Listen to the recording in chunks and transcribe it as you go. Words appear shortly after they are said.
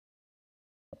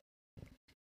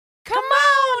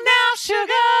brown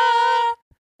sugar.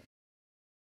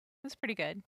 That's pretty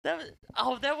good.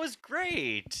 That was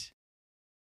great.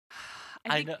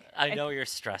 I know you're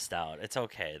stressed out. It's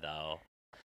okay though.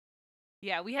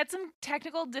 Yeah, we had some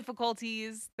technical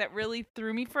difficulties that really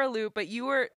threw me for a loop, but you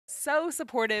were so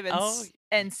supportive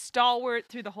and stalwart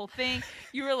through the whole thing.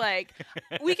 You were like,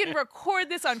 we can record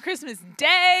this on Christmas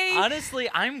Day. Honestly,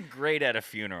 I'm great at a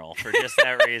funeral for just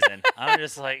that reason. I'm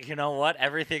just like, you know what?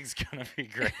 Everything's going to be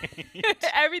great.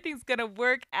 Everything's going to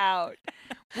work out.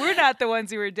 We're not the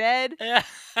ones who are dead.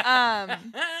 But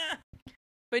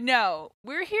no,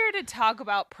 we're here to talk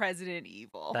about President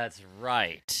Evil. That's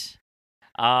right.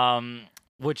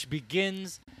 Which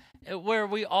begins where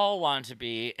we all want to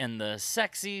be, in the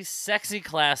sexy, sexy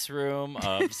classroom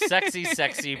of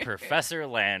sexy Professor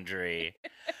Landry.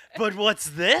 But what's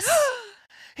this?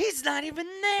 He's not even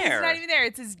there. He's not even there.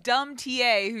 It's his dumb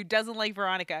TA who doesn't like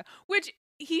Veronica, which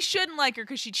he shouldn't like her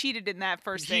because she cheated in that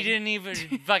first thing. He didn't even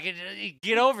fucking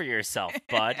get over yourself,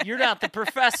 bud. You're not the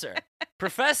professor.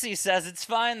 Professor says it's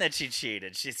fine that she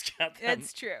cheated. She's got them.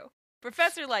 That's true.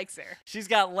 Professor likes her. She's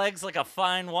got legs like a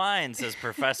fine wine, says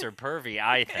Professor Pervy,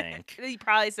 I think. He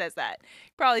probably says that.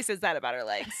 He probably says that about her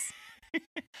legs.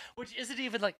 Which isn't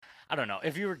even like, I don't know,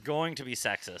 if you were going to be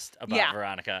sexist about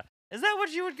Veronica, is that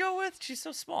what you would go with? She's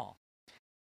so small.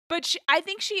 But I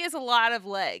think she has a lot of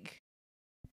leg.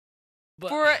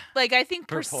 For, like, I think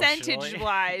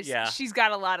percentage-wise, she's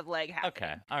got a lot of leg happening.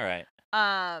 Okay, all right.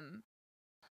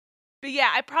 But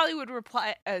yeah, I probably would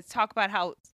talk about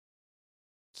how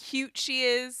cute she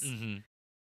is. Mm-hmm.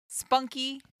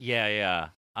 Spunky. Yeah.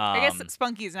 I guess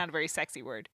spunky is not a very sexy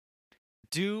word.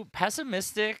 Do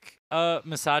pessimistic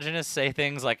misogynists say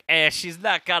things like, she's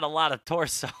not got a lot of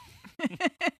torso?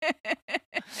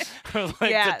 Or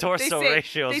like the torso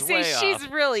ratio is way off. They say she's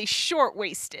really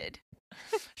short-waisted.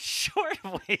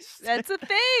 Short-waisted? That's a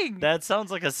thing. That sounds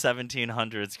like a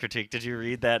 1700s critique. Did you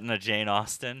read that in a Jane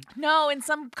Austen? No, in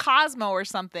some Cosmo or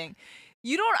something.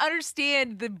 You don't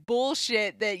understand the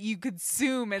bullshit that you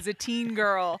consume as a teen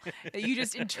girl, that you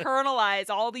just internalize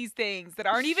all these things that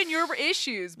aren't even your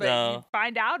issues, but you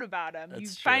find out about them. You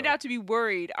find out to be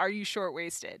worried, are you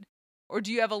short-waisted? Or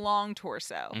do you have a long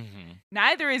torso? Mm-hmm.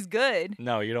 Neither is good.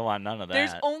 No, you don't want none of that.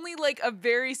 There's only like a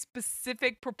very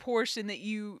specific proportion that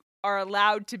you are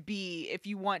allowed to be if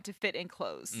you want to fit in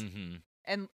clothes. Mm-hmm.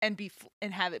 And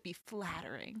have it be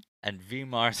flattering. And V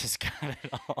Mars has got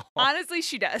it all. Honestly,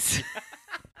 she does. She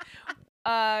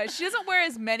doesn't wear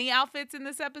as many outfits in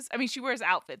this episode. I mean, she wears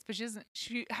outfits, but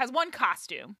she has one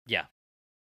costume. Yeah.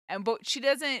 But she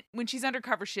doesn't, when she's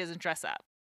undercover, she doesn't dress up.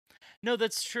 No,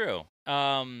 that's true.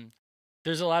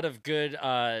 There's a lot of good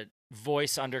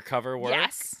voice undercover work.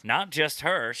 Yes. Not just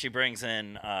her. She brings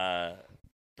in a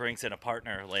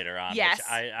partner later on, yes. which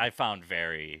I found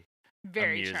very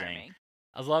amusing. Charming.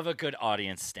 I love a good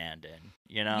audience stand-in,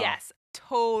 you know? Yes,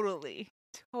 totally.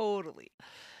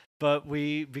 But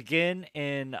we begin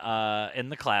in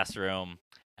the classroom,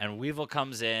 and Weevil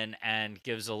comes in and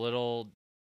gives a little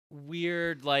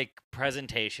weird, like,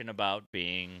 presentation about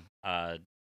being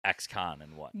ex-con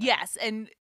and whatnot. Yes, and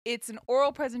it's an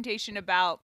oral presentation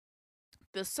about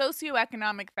the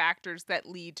socioeconomic factors that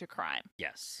lead to crime.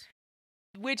 Yes.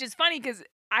 Which is funny because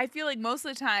I feel like most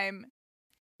of the time,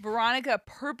 Veronica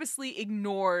purposely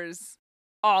ignores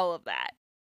all of that.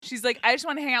 She's like, I just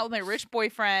want to hang out with my rich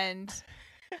boyfriend.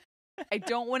 I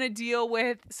don't want to deal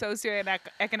with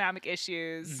socioeconomic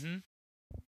issues. Mm-hmm.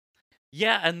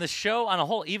 Yeah, and the show on a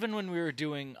whole, even when we were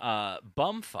doing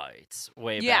bum fights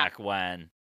way back when,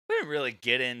 we didn't really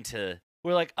get into...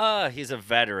 We're like, he's a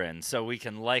veteran, so we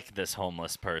can like this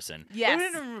homeless person. Yes. But we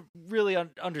didn't really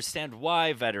understand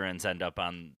why veterans end up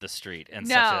on the street in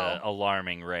such an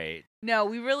alarming rate. No,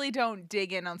 we really don't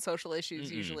dig in on social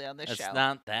issues usually on this show. It's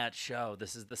not that show.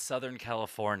 This is the Southern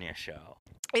California show.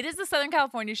 It is the Southern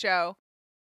California show.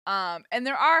 And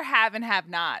there are have and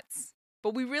have-nots.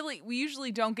 But we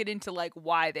usually don't get into, like,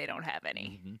 why they don't have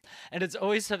any. Mm-hmm. And it's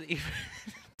always something...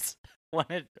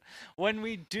 when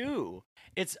we do,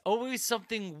 it's always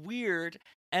something weird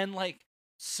and like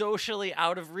socially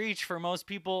out of reach for most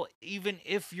people, even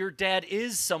if your dad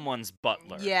is someone's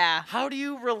butler. Yeah. How do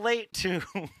you relate to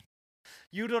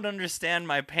you don't understand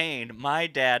my pain? My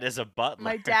dad is a butler.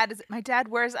 My dad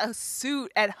wears a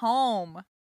suit at home.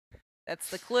 That's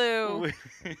the clue.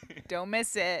 Don't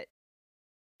miss it.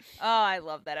 Oh, I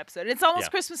love that episode. It's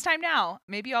almost Christmas time now.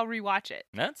 Maybe I'll rewatch it.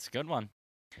 That's a good one.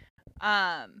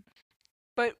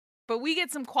 But we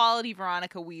get some quality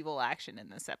Veronica Weevil action in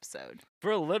this episode.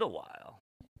 For a little while.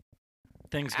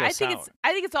 Things go sour.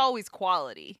 I think it's always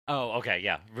quality. Oh, okay,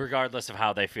 yeah. Regardless of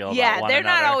how they feel about one another. Yeah,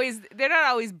 they're not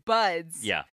always buds.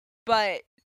 Yeah. But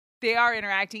They are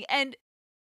interacting. And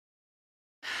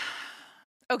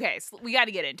okay, so we got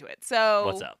to get into it. So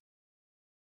What's up?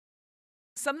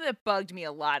 something that bugged me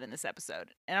a lot in this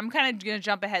episode, and I'm kind of going to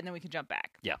jump ahead and then we can jump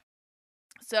back. Yeah.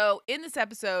 So in this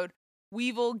episode,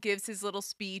 Weevil gives his little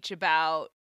speech about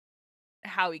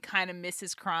how he kind of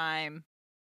misses crime,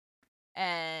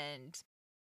 and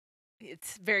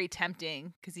it's very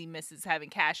tempting because he misses having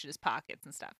cash in his pockets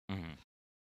and stuff. Mm-hmm.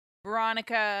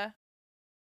 Veronica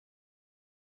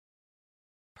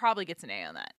probably gets an A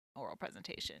on that oral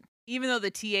presentation. Even though the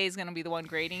TA is going to be the one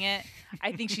grading it,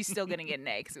 I think she's still going to get an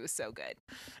A because it was so good.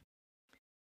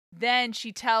 Then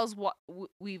she tells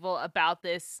Weevil about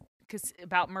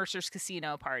about Mercer's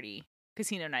casino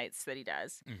nights that he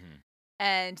does. Mm-hmm.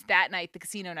 And that night, the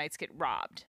casino nights get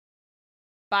robbed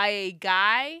by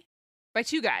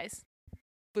two guys.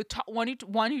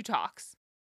 One who talks.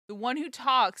 The one who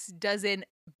talks does a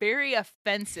very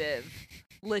offensive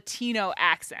Latino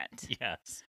accent.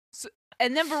 Yes.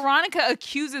 And then Veronica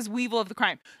accuses Weevil of the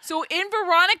crime. So in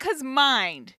Veronica's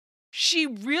mind, she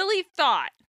really thought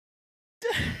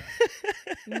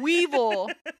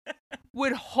Weevil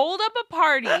would hold up a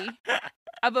party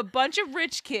of a bunch of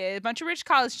rich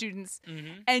college students,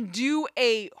 and do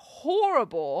a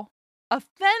horrible,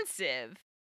 offensive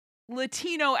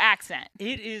Latino accent.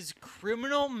 It is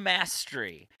criminal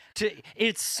mastery.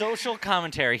 It's social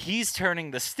commentary. He's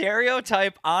turning the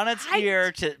stereotype on its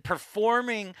ear to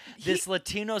performing this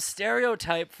Latino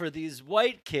stereotype for these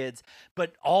white kids,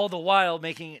 but all the while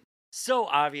making it so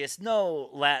obvious no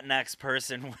Latinx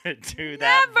person would do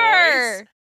that voice.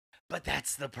 But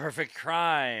that's the perfect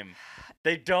crime.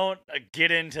 They don't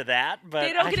get into that, but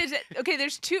they don't get into. Okay,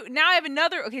 there's two. Now I have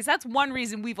another. Okay, so that's one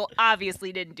reason Weevil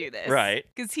obviously didn't do this, right?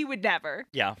 Because he would never.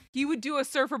 Yeah, he would do a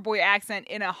surfer boy accent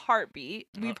in a heartbeat.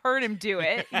 We've heard him do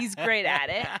it. He's great at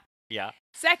it. Yeah.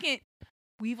 Second,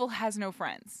 Weevil has no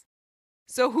friends.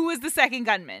 So who is the second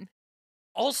gunman?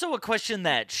 Also, a question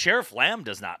that Sheriff Lamb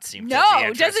does not seem to be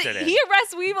interested in. He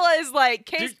arrests Weevil as like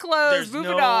case closed,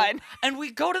 moving on. And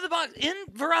we go to the box in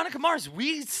Veronica Mars.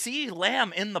 We see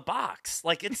Lamb in the box,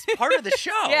 like it's part of the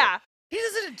show. Yeah, he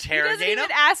doesn't interrogate him. He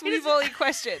doesn't even ask Weevil any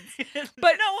questions.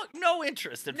 But no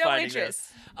interest in finding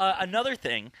interest. This. Another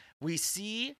thing, we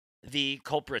see the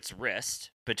culprit's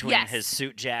wrist between his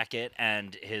suit jacket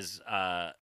and his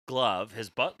glove, his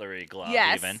butlery glove,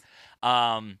 even.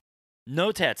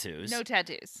 No tattoos. No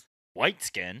tattoos. White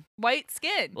skin. White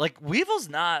skin. Like, Weevil's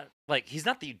not, like, he's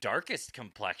not the darkest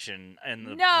complexion in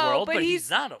the world, but he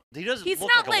doesn't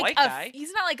look like a white guy.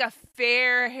 He's not like a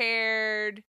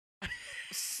fair-haired,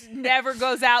 never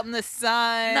goes out in the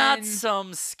sun. Not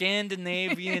some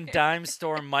Scandinavian dime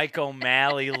store Mike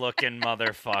O'Malley looking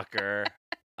motherfucker.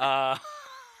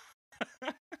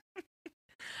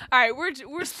 All right,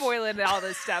 we're spoiling all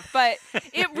this stuff, but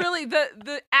it really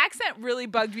the accent really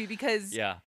bugged me because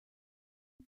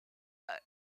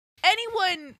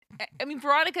anyone, I mean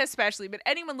Veronica especially, but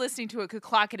anyone listening to it could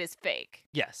clock it as fake.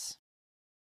 Yes.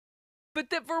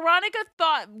 But that Veronica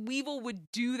thought Weevil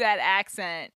would do that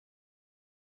accent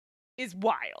is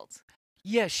wild.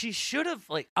 Yeah, she should have,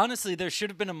 like, honestly, there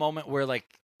should have been a moment where, like,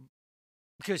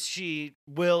 because she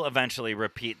will eventually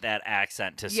repeat that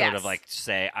accent to sort of like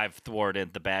say, I've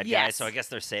thwarted the bad guy. So I guess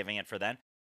they're saving it for then.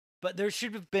 But there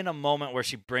should have been a moment where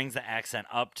she brings the accent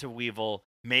up to Weevil,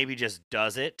 maybe just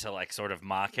does it to like sort of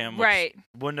mock him. Which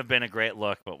wouldn't have been a great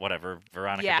look, but whatever.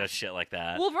 Veronica does shit like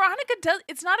that. Well, Veronica does.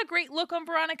 It's not a great look on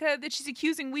Veronica that she's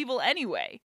accusing Weevil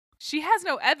anyway. She has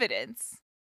no evidence.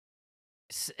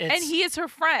 And he is her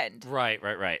friend. Right.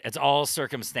 It's all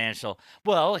circumstantial.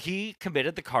 Well, he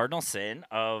committed the cardinal sin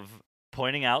of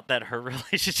pointing out that her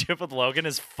relationship with Logan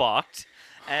is fucked.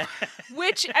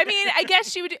 Which, I mean, I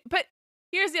guess she would. But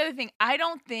here's the other thing. I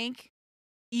don't think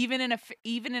even in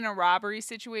a robbery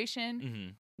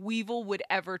situation, Weevil would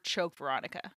ever choke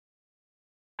Veronica.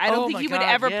 I don't think he would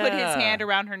ever put his hand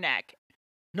around her neck.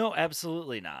 No,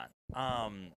 absolutely not.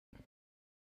 And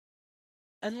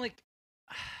like,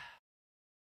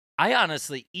 I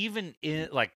honestly, even in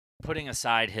like putting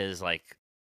aside his like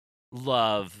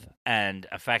love and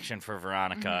affection for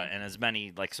Veronica in as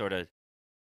many like sort of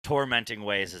tormenting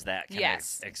ways as that can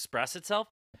express itself,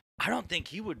 I don't think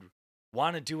he would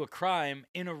want to do a crime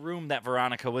in a room that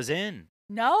Veronica was in.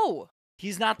 No.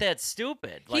 He's not that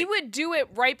stupid. Like, he would do it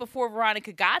right before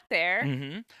Veronica got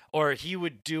there. Or he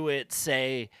would do it,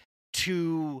 say,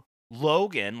 to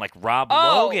Logan, like rob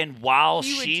Logan while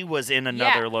she was in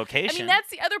another location. I mean, that's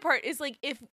the other part is like,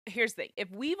 here's the thing.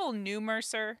 If Weevil knew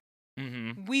Mercer,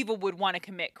 Weevil would want to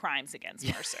commit crimes against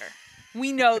Mercer.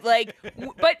 We know, like, but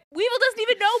Weevil doesn't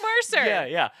even know Mercer.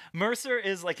 Yeah. Mercer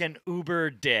is like an uber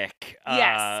dick.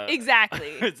 Yes,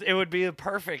 exactly. It would be a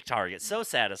perfect target. So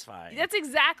satisfying. That's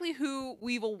exactly who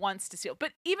Weevil wants to steal.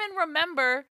 But even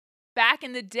remember, back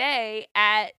in the day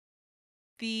at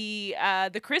the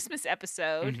Christmas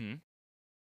episode, Mhm.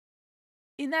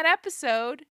 in that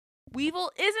episode,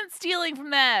 Weevil isn't stealing from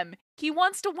them. He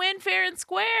wants to win fair and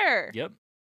square. Yep.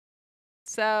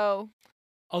 So,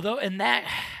 Although in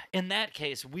that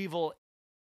case, Weevil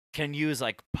can use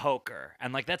like poker,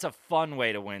 and like that's a fun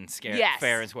way to win Yes.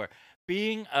 fair and square.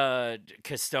 Being a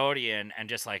custodian and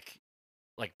just like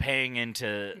paying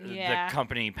into Yeah. the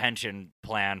company pension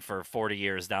plan for 40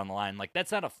 years down the line, like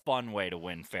that's not a fun way to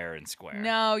win fair and square.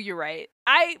 no, you're right.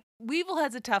 Weevil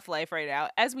has a tough life right now.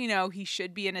 As we know, he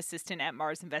should be an assistant at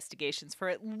Mars Investigations for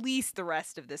at least the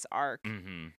rest of this arc,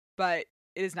 Mm-hmm. but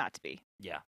it is not to be.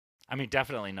 Yeah, I mean,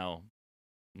 definitely no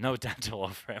dental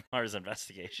over at Mars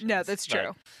Investigations. No, that's but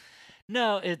true.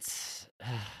 No, it's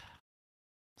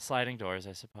sliding doors,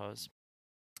 I suppose.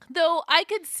 Though I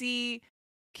could see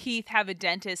Keith have a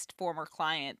dentist former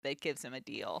client that gives him a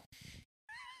deal.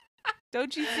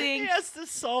 Don't you think? He has to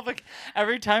solve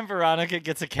every time Veronica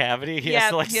gets a cavity, he Yeah, has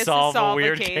to like he has to solve a solve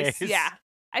weird case. case. Yeah.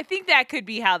 I think that could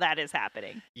be how that is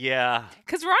happening. Yeah.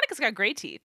 Because Veronica's got great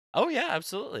teeth. Oh yeah,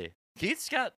 absolutely. Keith's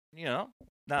got,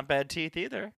 not bad teeth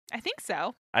either. I think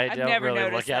so. I've I've never really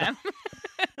noticed look at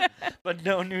them. But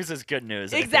no news is good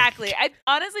news. I think. Exactly.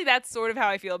 Honestly, that's sort of how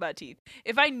I feel about teeth.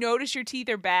 If I notice your teeth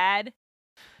are bad,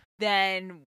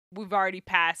 then we've already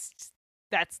passed.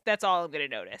 That's all I'm gonna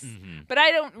notice. Mhm. But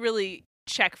I don't really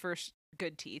check for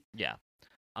good teeth. Yeah.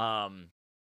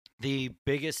 The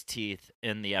biggest teeth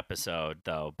in the episode,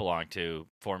 though, belong to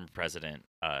former President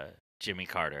Jimmy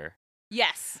Carter,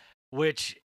 Yes.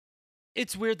 which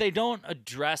it's weird they don't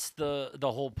address the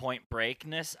whole Point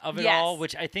Breakness of it Yes. all,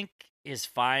 which I think is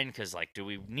fine because, like, do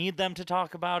we need them to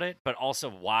talk about it? But also,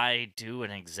 why do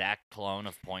an exact clone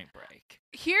of Point Break?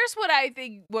 Here's what I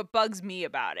think. What bugs me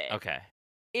about it is Okay.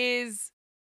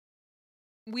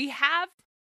 we have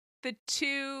the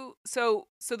two. So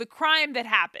the crime that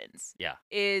happens. Yeah.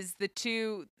 Is the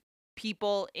two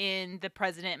people in the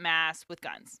president mask with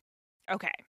guns.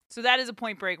 Okay. So that is a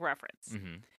Point Break reference.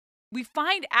 Mm-hmm. We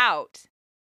find out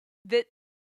that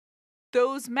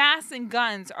those masks and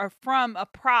guns are from a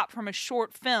prop from a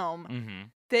short film Mm-hmm.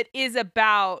 that is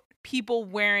about people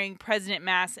wearing president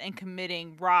masks and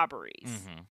committing robberies.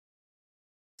 Mm-hmm.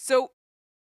 So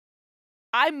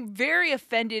I'm very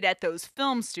offended at those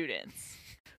film students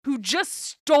who just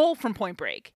stole from Point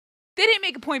Break. They didn't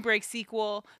make a Point Break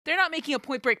sequel. They're not making a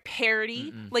Point Break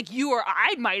parody Mm-mm. like you or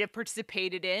I might have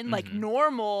participated in, like Mhm.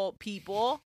 normal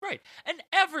people. Right. An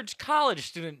average college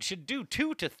student should do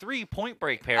 2 to 3 Point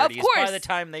Break parodies by course. the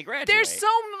time they graduate. There's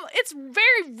it's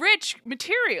very rich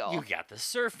material. You got the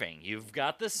surfing. You've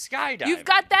got the skydiving. You've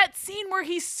got that scene where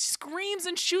he screams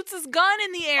and shoots his gun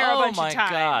in the air a bunch Oh my of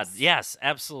times. god. Yes,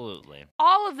 absolutely.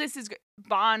 All of this is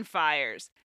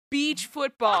bonfires, beach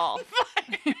football.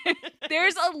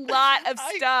 There's a lot of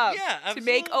stuff to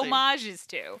make absolutely. homages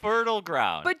to. Fertile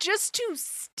ground. But just to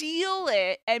steal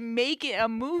it and make it a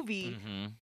movie, Mm-hmm.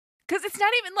 because it's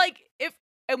not even like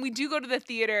and we do go to the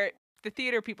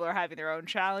theater people are having their own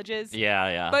challenges.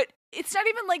 Yeah. But it's not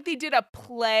even like they did a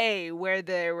play where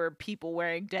there were people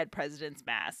wearing dead presidents'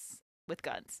 masks with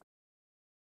guns.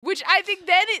 Which I think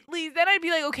then I'd be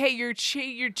like, okay, you're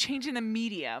changing the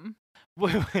medium.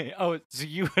 Wait. Oh, so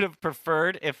you would have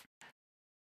preferred if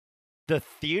the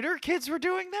theater kids were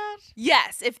doing that?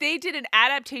 Yes, if they did an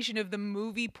adaptation of the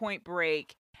movie Point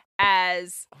Break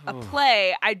as a Ooh.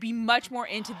 play, I'd be much more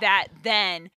into that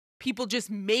than people just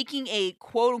making a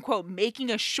quote unquote making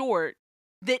a short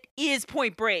that is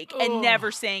Point Break and Ugh.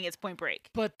 never saying it's Point Break.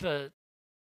 But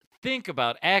think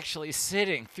about actually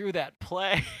sitting through that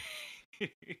play.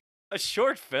 A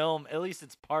short film, at least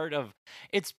it's part of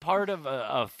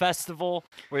a festival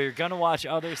where you're gonna watch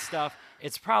other stuff.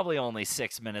 It's probably only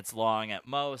 6 minutes long at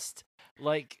most.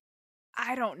 Like,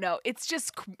 I don't know. It's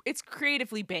just it's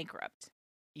creatively bankrupt.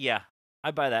 yeah,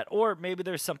 I buy that. Or maybe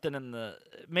there's something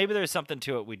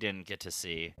to it we didn't get to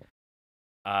see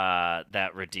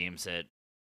that redeems it.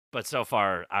 But so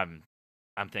far, I'm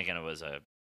thinking it was a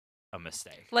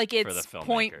mistake. Like for the it's filmmakers.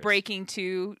 Point Breaking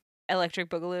to Electric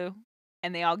Boogaloo,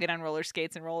 and they all get on roller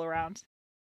skates and roll around.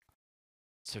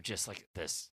 So just like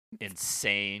this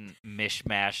insane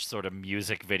mishmash sort of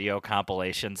music video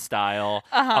compilation style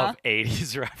of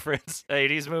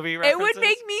 80s movie references. It would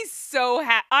make me so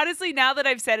happy. Honestly, now that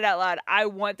I've said it out loud, I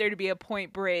want there to be a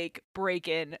Point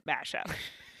Break-in mashup.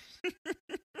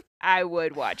 I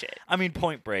would watch it. I mean,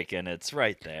 Point Breakin', it's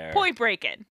right there. Point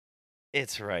Break-in.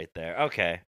 It's right there.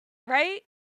 Okay. right?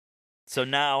 So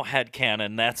now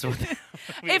headcanon, that's what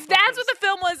If that's what the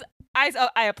film was,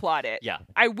 I applaud it. Yeah.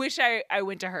 I wish I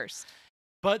went to Hearst.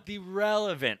 But the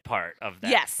relevant part of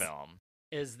that Yes. film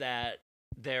is that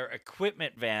their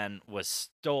equipment van was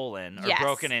stolen or Yes.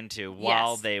 broken into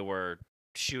while Yes. they were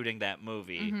shooting that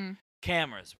movie. Mm-hmm.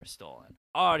 Cameras were stolen,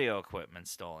 audio equipment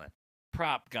stolen,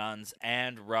 prop guns,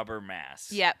 and rubber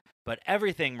masks. Yep. But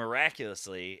everything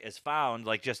miraculously is found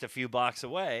like just a few blocks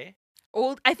away.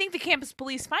 Well, I think the campus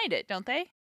police find it, don't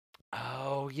they?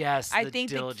 Oh, yes. I The think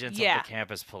diligence yeah. of the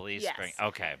campus police. Yes.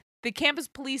 Okay. The campus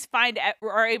police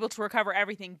are able to recover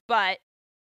everything but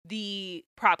the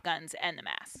prop guns and the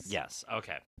masks. Yes.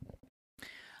 Okay.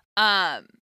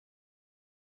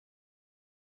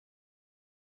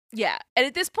 Yeah. And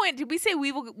at this point, did we say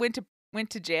Weevil went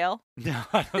to jail? No,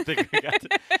 I don't think we got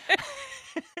to.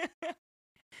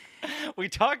 We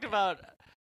talked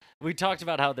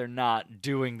about how they're not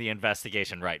doing the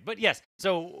investigation right. But yes,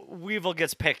 so Weevil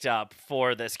gets picked up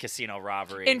for this casino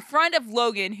robbery. In front of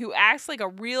Logan, who acts like a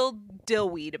real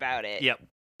dillweed about it. Yep.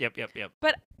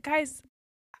 But guys,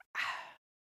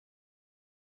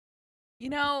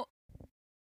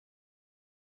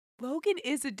 Logan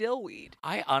is a dillweed.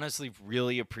 I honestly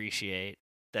really appreciate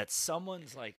that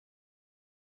someone's like,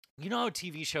 how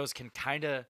TV shows can kind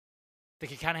of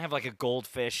have like a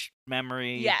goldfish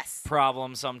memory Yes.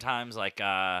 problem sometimes. Like,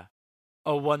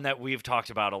 one that we've talked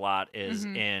about a lot is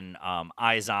in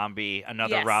iZombie,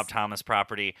 another Yes. Rob Thomas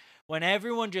property, when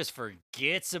everyone just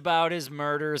forgets about his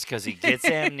murders because he gets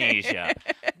amnesia.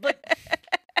 But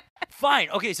fine.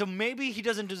 Okay, so maybe he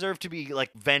doesn't deserve to be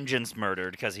like vengeance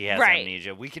murdered because he has Right.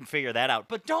 amnesia. We can figure that out.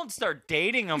 But don't start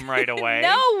dating him right away.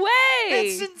 No way.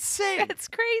 That's insane. That's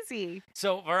crazy.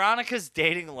 So Veronica's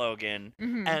dating Logan,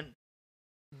 Mhm. and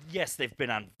yes, they've been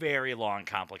on very long,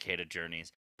 complicated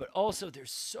journeys, but also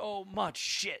there's so much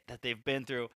shit that they've been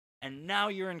through, and now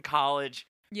you're in college.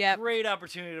 Yep. Great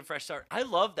opportunity to fresh start. I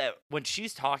love that when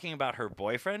she's talking about her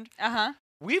boyfriend, Uh-huh.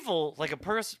 Weevil, like a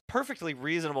perfectly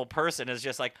reasonable person, is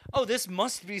just like, oh, this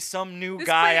must be some new This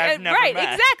guy play- I've never right,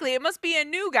 met. exactly. It must be a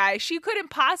new guy. She couldn't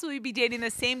possibly be dating the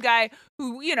same guy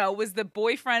who, was the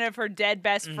boyfriend of her dead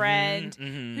best friend,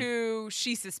 Mhm. who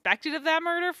she suspected of that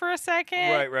murder for a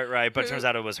second. Right. But it turns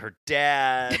out it was her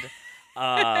dad,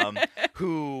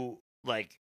 who,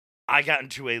 like, I got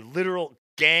into a literal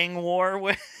gang war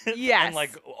with. Yes. And,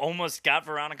 like, almost got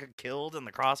Veronica killed in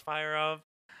the crossfire of.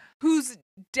 Whose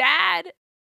dad,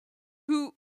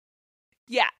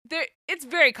 it's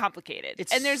very complicated.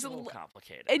 It's and there's so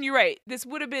complicated. And you're right. This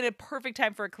would have been a perfect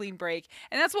time for a clean break.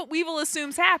 And that's what Weevil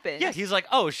assumes happened. Yeah, he's like,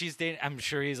 oh, she's dating. I'm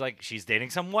sure he's like, she's dating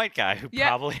some white guy who Yep.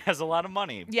 probably has a lot of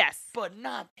money. Yes. But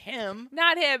not him.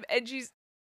 Not him.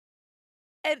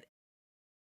 And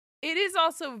it is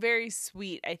also very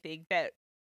sweet, I think, that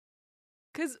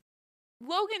because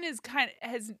Logan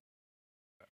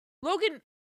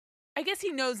I guess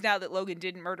he knows now that Logan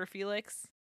didn't murder Felix,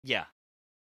 Yeah.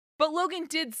 but Logan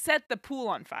did set the pool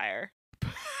on fire.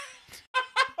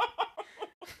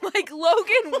 Like,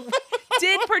 Logan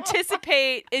did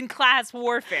participate in class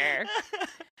warfare.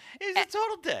 He's a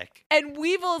total dick. And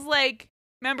Weevil's like,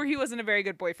 remember, he wasn't a very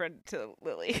good boyfriend to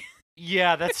Lily.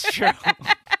 Yeah, that's true.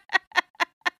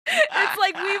 It's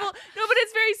like Weevil. No, but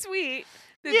it's very sweet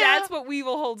that Yeah. that's what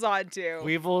Weevil holds on to.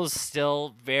 Weevil's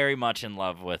still very much in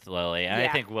love with Lily, and I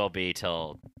Yeah. think will be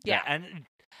till. Yeah.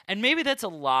 And maybe that's a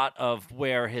lot of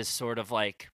where his sort of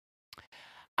like,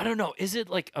 I don't know, is it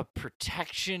like a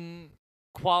protection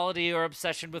quality or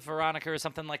obsession with Veronica or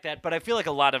something like that? But I feel like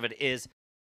a lot of it is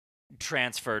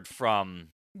transferred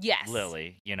from Yes.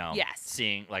 Lily, Yes.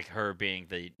 seeing like her being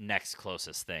the next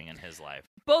closest thing in his life.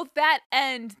 Both that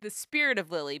and the spirit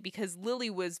of Lily, because Lily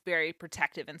was very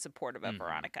protective and supportive of Mhm.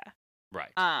 Veronica.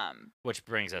 Right. Which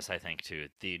brings us, I think, to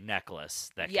the necklace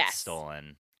that gets Yes.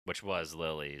 stolen, which was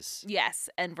Lily's. Yes,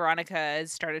 and Veronica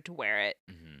has started to wear it.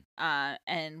 hmm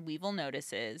And Weevil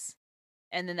notices.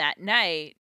 And then that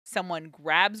night, someone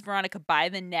grabs Veronica by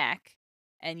the neck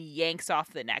and yanks off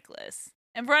the necklace.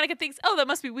 And Veronica thinks, oh, that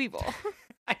must be Weevil.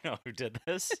 I know who did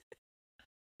this.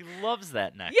 He loves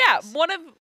that necklace. Yeah, one of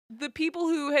the people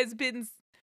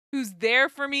who's there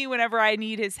for me whenever I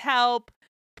need his help,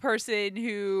 person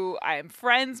who I am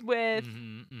friends with.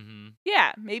 Mm-hmm.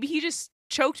 Yeah, maybe he just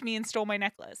choked me and stole my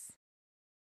necklace.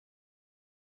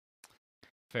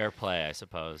 Fair play, I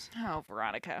suppose. Oh,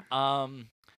 Veronica.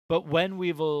 But when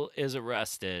Weevil is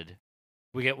arrested,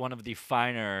 we get one of the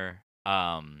finer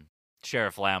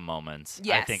Sheriff Lamb moments,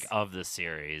 I think, Yes. of the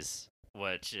series,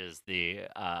 which is the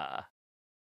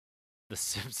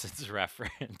Simpsons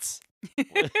reference.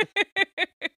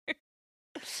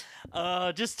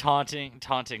 Just taunting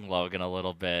Logan a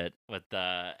little bit with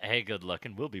the "Hey, good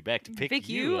looking, we'll be back to pick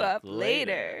you up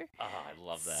later." Oh, I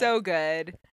love that. So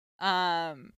good.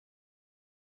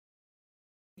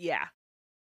 Yeah.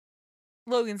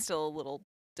 Logan's still a little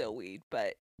dillweed,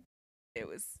 but it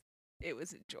was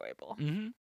enjoyable. Mm-hmm.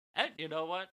 And you know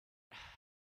what?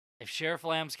 If Sheriff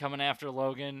Lamb's coming after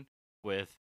Logan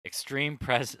with extreme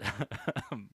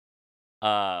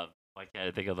why can't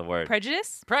I think of the word?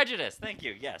 Prejudice? Prejudice. Thank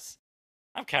you. Yes.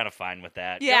 I'm kind of fine with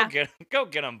that. Yeah. Go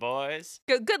get him, boys.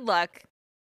 Good luck.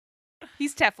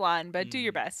 He's Teflon, but do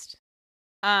your best.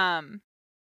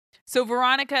 So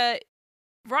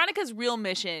Veronica's real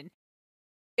mission,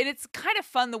 and it's kind of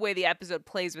fun the way the episode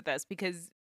plays with us, because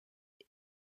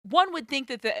one would think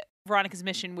that Veronica's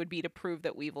mission would be to prove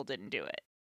that Weevil didn't do it.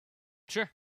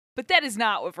 Sure. But that is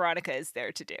not what Veronica is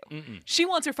there to do. Mm-mm. She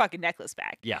wants her fucking necklace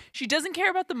back. Yeah. She doesn't care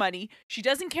about the money. She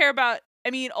doesn't care about... I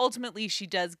mean, ultimately, she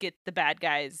does get the bad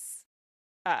guys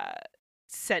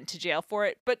sent to jail for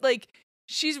it. But, like,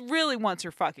 she really wants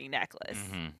her fucking necklace.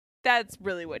 Mm-hmm. That's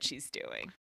really what she's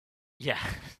doing. Yeah.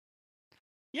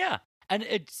 Yeah. And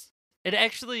it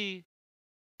actually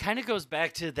kind of goes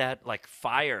back to that, like,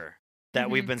 fire that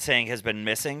we've been saying has been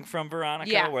missing from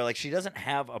Veronica, where, like, she doesn't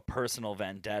have a personal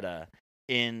vendetta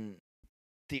in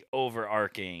the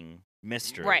overarching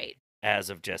mystery as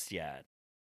of just yet.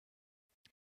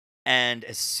 And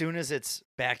as soon as it's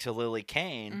back to Lily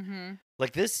Kane,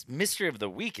 like, this mystery of the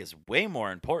week is way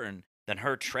more important than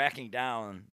her tracking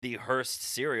down the Hearst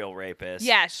serial rapist.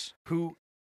 Yes. Who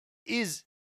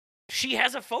she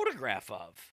has a photograph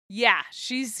of. Yeah.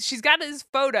 She's got his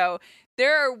photo.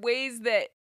 There are ways that,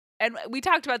 and we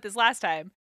talked about this last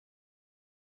time,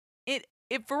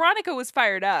 if Veronica was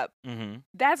fired up,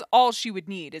 that's all she would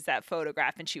need is that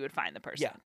photograph, and she would find the person.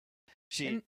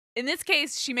 Yeah. In this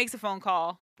case, she makes a phone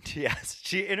call. Yes.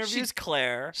 She interviews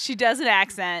Claire. She does an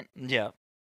accent. Yeah.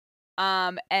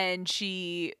 And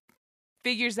she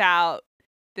figures out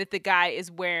that the guy is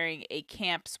wearing a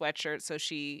camp sweatshirt, so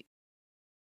she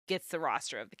gets the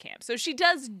roster of the camp. So she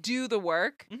does do the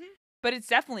work, but it's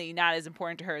definitely not as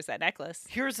important to her as that necklace.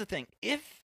 Here's the thing.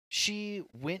 If she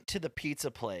went to the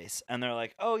pizza place and they're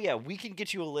like, "Oh yeah, we can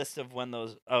get you a list of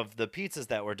of the pizzas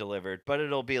that were delivered, but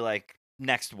it'll be like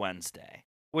next Wednesday,"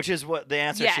 which is what the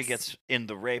answer she gets in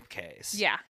the rape case.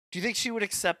 Yeah. Do you think she would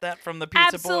accept that from the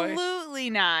pizza boy? Absolutely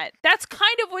not. That's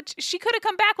kind of what she could have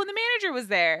come back when the manager was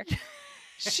there.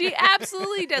 She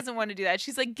absolutely doesn't want to do that.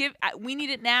 She's like, we need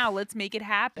it now. Let's make it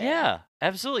happen. Yeah,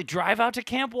 absolutely. Drive out to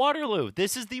Camp Waterloo.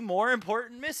 This is the more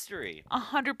important mystery.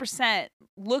 100%.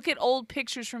 Look at old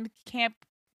pictures from camp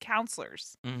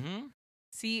counselors.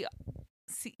 See,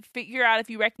 figure out if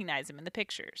you recognize them in the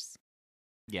pictures.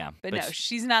 Yeah. But no,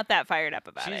 she's not that fired up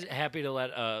about it. She's happy to let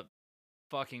a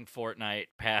fucking fortnight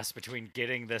pass between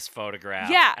getting this photograph.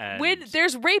 Yeah, when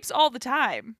there's rapes all the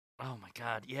time. Oh my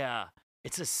God, yeah.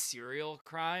 It's a serial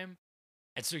crime,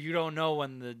 and so you don't know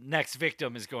when the next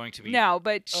victim is going to be. No,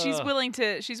 but she's willing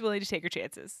to take her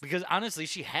chances. Because honestly,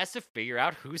 she has to figure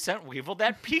out who sent Weevil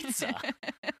that pizza.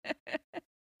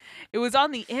 It was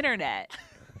on the internet,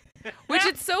 which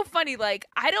it's so funny. Like,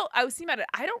 I was thinking about it.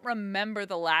 I don't remember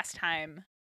the last time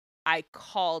I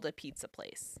called a pizza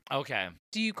place. Okay.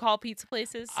 Do you call pizza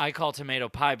places? I call Tomato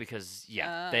Pie because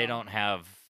they don't have.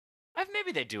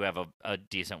 Maybe they do have a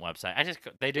decent website.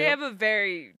 They do. They have a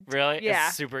very really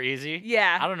it's super easy.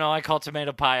 Yeah. I don't know. I call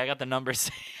Tomato Pie. I got the numbers.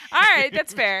 All right,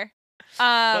 that's fair.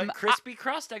 But crispy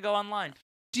crust, I go online.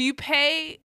 Do you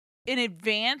pay in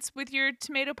advance with your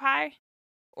tomato pie,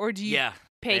 or do you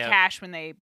pay cash when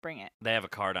they bring it? They have a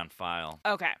card on file.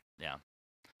 Okay. Yeah,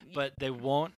 but they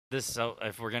won't. So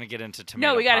if we're gonna get into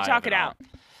tomato, we got to talk it out.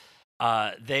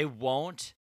 They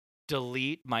won't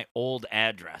delete my old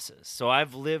addresses. So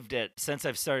I've lived since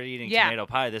I've started eating tomato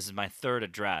pie. This is my third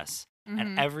address,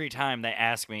 and every time they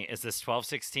ask me, "Is this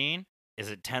 1216? Is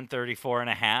it 1034 and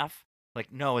a half?" Like,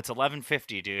 no, it's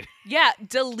 1150, dude. Yeah,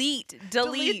 delete.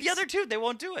 Delete the other two. They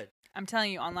won't do it. I'm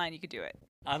telling you, online you could do it.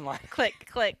 Online.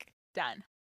 Click, done.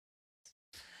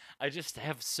 I just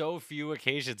have so few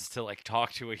occasions to like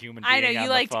talk to a human I being.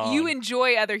 know on the phone. You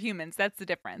enjoy other humans. That's the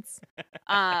difference.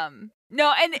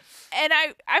 No, and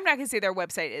I'm not gonna say their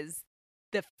website is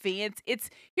the fancy.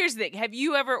 Here's the thing. Have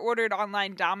you ever ordered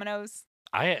online Domino's?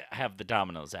 I have the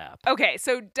Domino's app. Okay,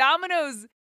 so Domino's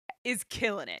is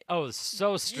killing it. Oh, it's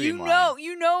so streamlined.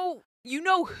 You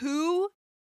know who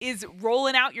is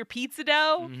rolling out your pizza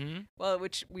dough? Well,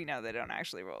 which we know they don't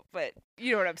actually roll, but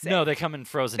you know what I'm saying. No, they come in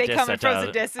frozen discs. They come in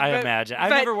frozen discs. I imagine. I've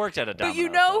never worked at a Domino's. But you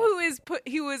know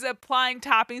who is applying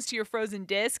toppings to your frozen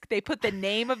disc? They put the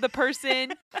name of the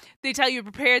person. They tell you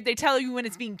prepared. They tell you when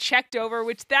it's being checked over,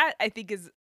 which that I think is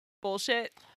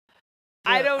bullshit.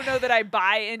 I don't know that I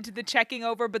buy into the checking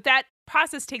over, but that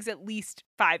process takes at least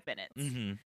 5 minutes.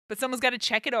 Mm-hmm. But someone's got to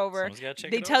check it over.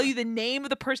 They tell you the name of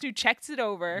the person who checks it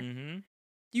over. Mm-hmm.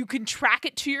 You can track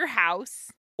it to your house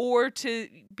or to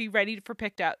be ready for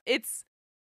picked up.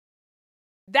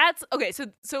 That's okay.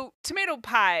 So Tomato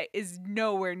Pie is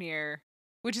nowhere near,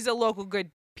 which is a local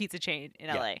good pizza chain in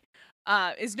LA,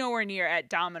 is nowhere near at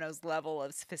Domino's level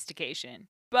of sophistication.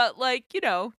 But like,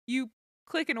 you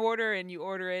click an order and you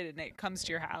order it and it comes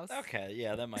to your house. Okay,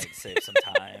 yeah, that might save some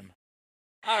time.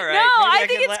 All right. No, I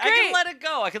think it's great. I can let it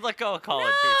go. I could let go of calling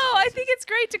pizza No, places. I think it's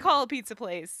great to call a pizza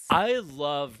place. I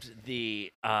loved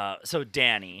the so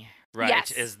Danny, right,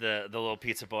 Yes. is the little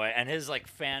pizza boy, and his like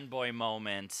fanboy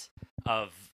moment of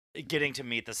getting to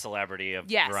meet the celebrity of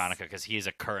Yes. Veronica because he's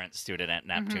a current student at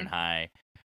Neptune Mhm. High,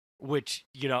 which,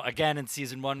 again in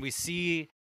season 1 we see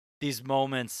these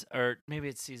moments, or maybe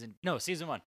it's season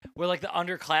 1, where like the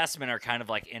underclassmen are kind of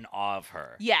like in awe of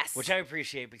her. Yes. Which I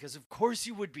appreciate because of course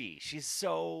you would be. She's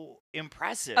so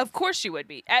impressive. Of course she would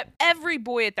be. Every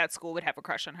boy at that school would have a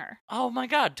crush on her. Oh my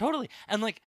God, totally. And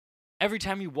like every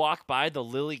time you walk by the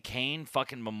Lily Kane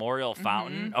fucking memorial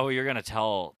fountain, oh, you're gonna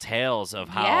tell tales of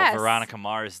how Yes. Veronica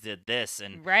Mars did this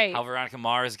and Right. how Veronica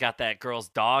Mars got that girl's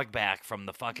dog back from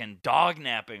the fucking dog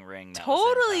napping ring. That was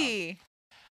in Totally.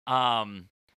 town.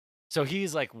 So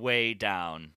he's like way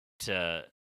down to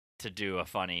do a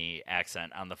funny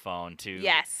accent on the phone too.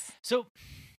 Yes. So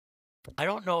I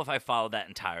don't know if I followed that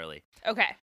entirely.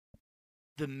 Okay.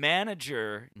 The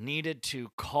manager needed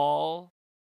to call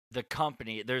the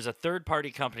company. There's a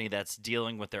third-party company that's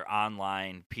dealing with their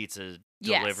online pizza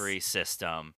Yes. delivery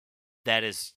system that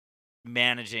is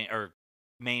managing or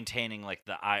maintaining like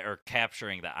or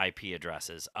capturing the IP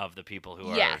addresses of the people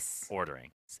who Yes. are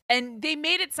ordering. And they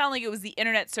made it sound like it was the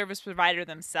internet service provider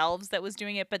themselves that was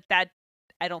doing it, but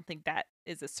I don't think that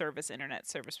is a service internet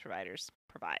service providers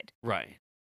provide. Right.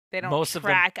 They don't Most of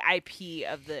them- track IP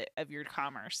of your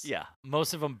commerce. Yeah.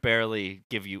 Most of them barely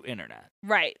give you internet.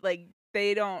 Right. Like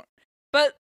they don't.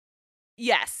 But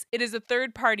yes, it is a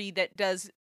third party that does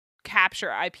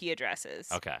capture IP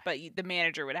addresses. Okay. But the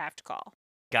manager would have to call.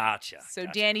 Gotcha. So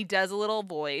gotcha. Danny does a little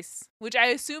voice, which I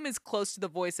assume is close to the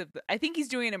voice of I think he's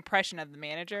doing an impression of the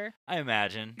manager. I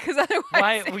imagine. Because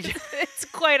otherwise it's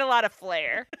quite a lot of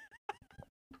flair.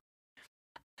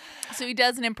 So he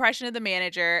does an impression of the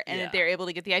manager, and Yeah. they're able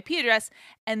to get the IP address.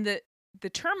 And the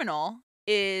terminal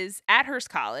is at Hearst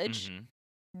College, Mhm.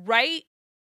 right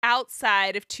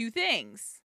outside of two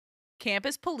things: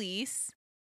 campus police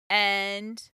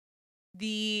and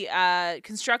the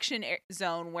construction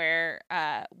zone where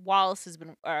Weevil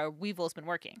has been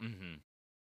working.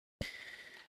 Mhm.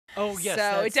 Oh yes.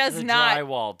 So it that's does the not-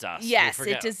 drywall dust. We Yes, it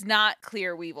forget. does not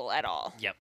clear Weevil at all.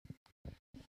 Yep.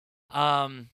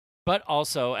 But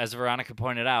also, as Veronica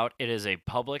pointed out, it is a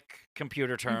public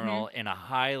computer terminal in a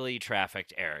highly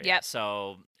trafficked area. Mm-hmm. Yep.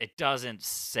 So it doesn't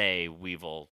say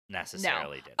Weevil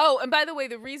necessarily did. Oh, and by the way,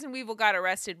 the reason Weevil got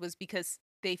arrested was because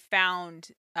they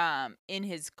found in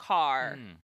his car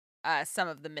some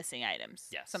of the missing items.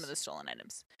 Yes. Some of the stolen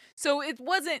items. So it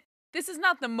wasn't. This is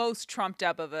not the most trumped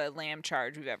up of a lamb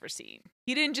charge we've ever seen.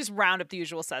 He didn't just round up the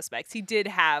usual suspects. He did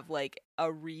have like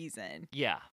a reason.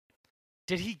 Yeah.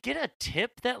 Did he get a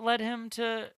tip that led him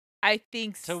to I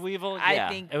think. Weevil? I Yeah.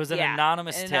 think it was an yeah,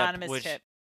 anonymous an tip. anonymous which tip.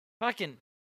 fucking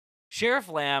Sheriff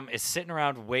Lamb is sitting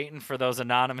around waiting for those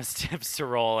anonymous tips to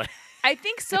roll in. I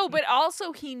think so, but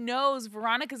also he knows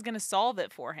Veronica's going to solve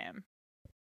it for him.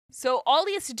 So all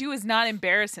he has to do is not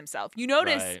embarrass himself. You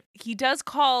notice Right. he does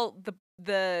call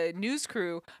the news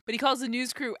crew, but he calls the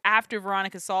news crew after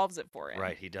Veronica solves it for him.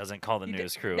 Right. He doesn't call the He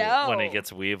news crew no. when he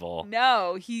gets Weevil.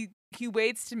 No, he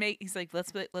waits to make. He's like,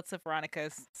 let's let Veronica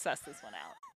suss this one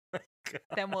out.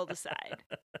 Then we'll decide.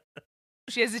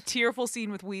 She has a tearful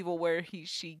scene with Weevil where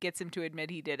she gets him to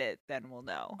admit he did it. Then we'll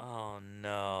know. Oh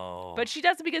no. But she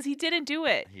does it because he didn't do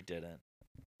it. He didn't.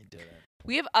 He didn't.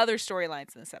 We have other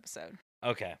storylines in this episode.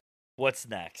 Okay. What's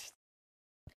next?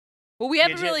 Well, we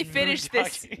haven't Midget really moon finished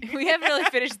this. talking. We haven't really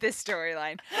finished this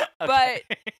storyline. Okay.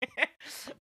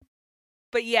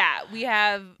 But yeah, we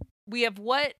have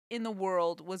what in the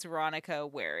world was Veronica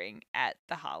wearing at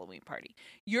the Halloween party?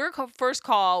 Your first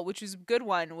call, which was a good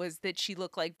one, was that she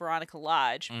looked like Veronica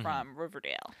Lodge Mhm. from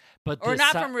Riverdale. But Or the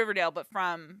not si- from Riverdale, but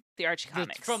from the Archie the-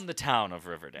 comics. from the town of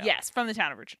Riverdale. Yes, from the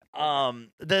town of Riverdale.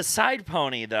 The side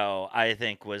pony though, I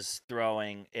think was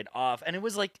throwing it off, and it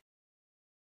was like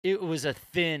it was a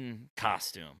thin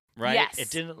costume, right? Yes.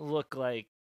 It didn't look like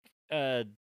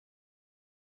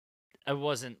I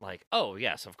wasn't like, oh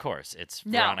yes, of course, it's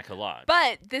No. Veronica Lodge.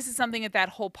 But this is something at that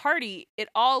whole party. It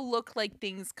all looked like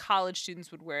things college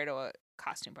students would wear to a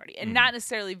costume party, and not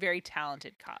necessarily very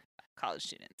talented college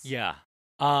students. Yeah.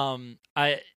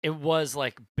 It was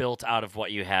like built out of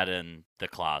what you had in the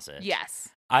closet. Yes.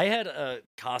 I had a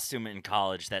costume in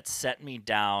college that set me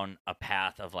down a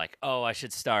path of like, oh, I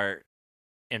should start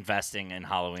investing in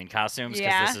Halloween costumes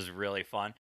because this is really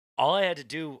fun. All I had to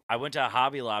do, I went to a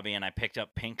Hobby Lobby and I picked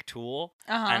up pink tulle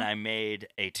and I made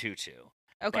a tutu.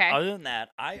 Okay. But other than that,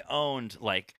 I owned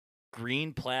like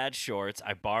green plaid shorts.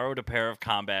 I borrowed a pair of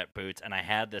combat boots and I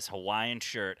had this Hawaiian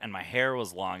shirt and my hair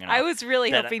was long enough. I was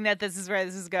really hoping that this is where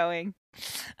this is going.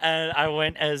 And I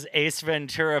went as Ace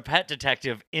Ventura Pet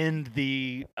Detective in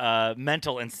the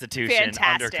mental institution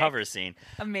undercover scene.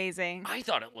 Amazing. I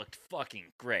thought it looked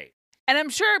fucking great. And I'm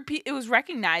sure it was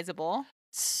recognizable.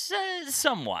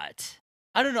 Somewhat.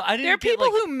 I don't know. I didn't. There are people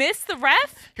who miss the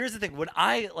ref. Here's the thing: when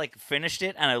I like finished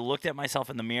it and I looked at myself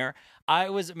in the mirror, I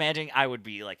was imagining I would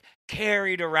be like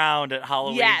carried around at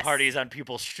Halloween parties on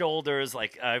people's shoulders,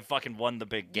 like I fucking won the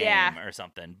big game or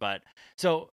something. But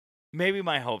so maybe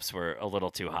my hopes were a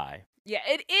little too high. Yeah,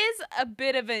 it is a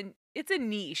bit of it's a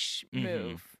niche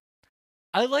move.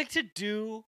 I like to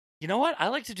do. You know what? I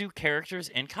like to do characters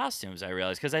in costumes, I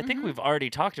realize, because I think we've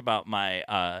already talked about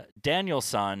my Daniel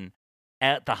son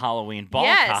at the Halloween ball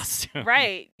costume.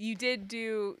 Right. You did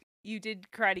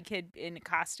Karate Kid in a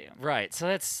costume. Right. So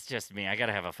that's just me. I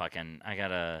gotta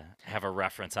have a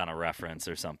reference on a reference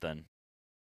or something.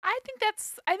 I think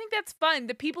that's fun.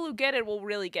 The people who get it will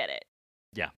really get it.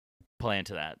 Yeah. Play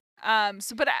into that.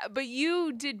 But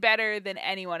you did better than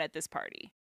anyone at this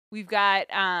party. We've got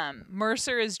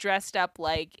Mercer is dressed up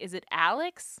like, is it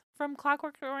Alex from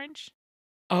Clockwork Orange?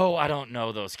 Oh, I don't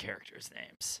know those characters'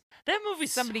 names. That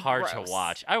movie's hard to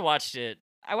watch. I watched it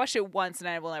once and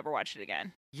I will never watch it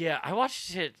again. Yeah, I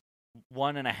watched it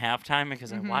 1.5 times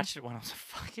because I watched it when I was a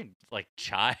fucking like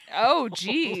child. Oh,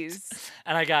 jeez.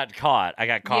 And I got caught.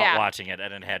 Watching it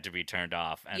and it had to be turned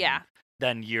off. And yeah.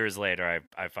 Then years later,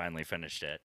 I finally finished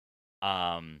it.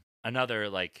 Another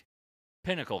like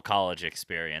pinnacle college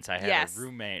experience. I had a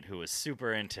roommate who was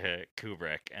super into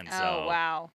Kubrick, and so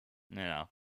wow, you know.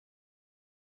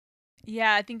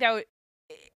 Yeah, I think that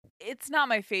it's not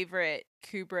my favorite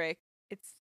Kubrick.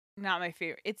 It's not my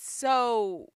favorite. It's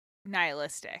so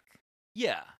nihilistic.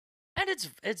 Yeah, and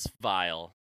it's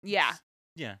vile. Yeah.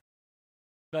 Yeah.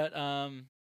 But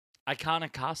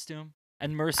iconic costume,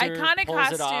 and Mercer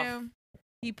pulls it off.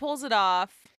 He pulls it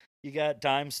off. You got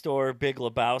Dime Store, Big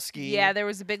Lebowski. Yeah, there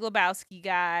was a Big Lebowski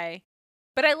guy.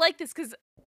 But I like this because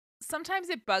sometimes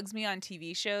it bugs me on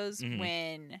TV shows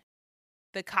when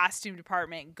the costume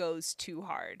department goes too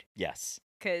hard. Yes.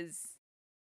 Because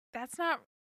that's not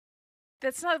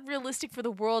realistic for the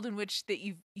world in which that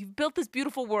you've built this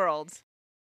beautiful world.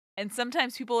 And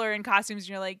sometimes people are in costumes and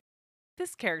you're like,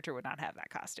 this character would not have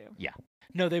that costume. Yeah.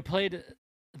 No, they played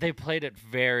it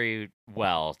very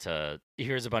well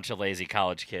here's a bunch of lazy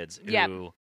college kids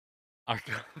who are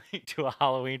going to a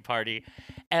Halloween party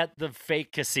at the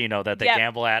fake casino that they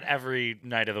gamble at every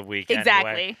night of the week.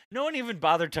 Exactly. Anyway. No one even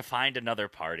bothered to find another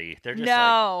party. They're just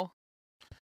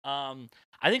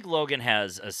I think Logan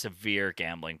has a severe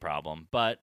gambling problem,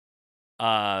 but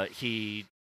he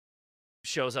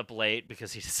shows up late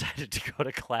because he decided to go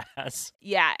to class.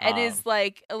 Yeah, and is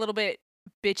like a little bit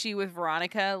bitchy with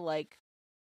Veronica, like,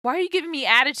 why are you giving me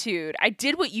attitude? I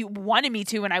did what you wanted me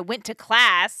to when I went to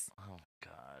class. Oh,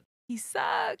 God. He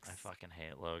sucks. I fucking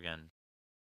hate Logan.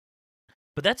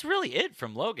 But that's really it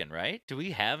from Logan, right? Do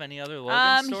we have any other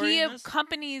Logan story He in this?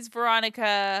 accompanies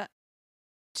Veronica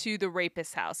to the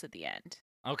rapist's house at the end.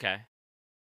 Okay.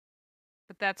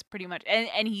 But that's pretty much...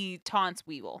 And he taunts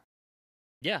Weevil.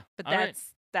 Yeah. But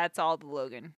that's all the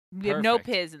Logan. We have no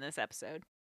Piz in this episode.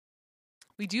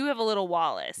 We do have a little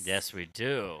Wallace. Yes, we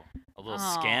do. A little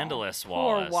scandalous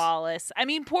Wallace. Poor Wallace. I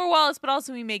mean, poor Wallace, but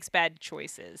also he makes bad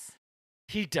choices.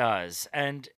 He does.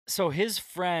 And so his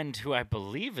friend, who I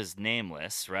believe is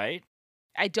nameless, right?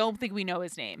 I don't think we know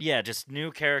his name. Yeah, just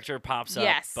new character pops up.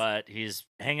 Yes. But he's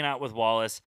hanging out with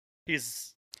Wallace.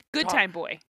 He's... Good time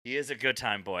boy. He is a good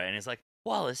time boy. And he's like,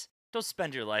 Wallace, don't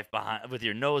spend your life with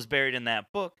your nose buried in that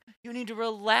book. You need to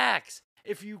relax.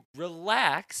 If you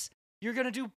relax, you're going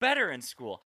to do better in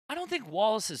school. I don't think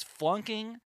Wallace is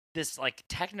flunking this like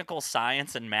technical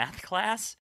science and math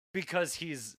class because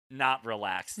he's not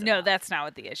relaxed enough. No, that's not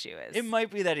what the issue is. It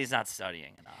might be that he's not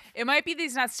studying enough. It might be that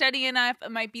he's not studying enough.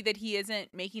 It might be that he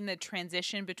isn't making the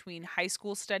transition between high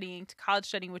school studying to college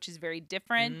studying, which is very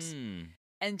different,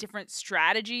 and different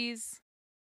strategies.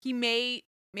 Maybe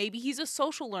he's a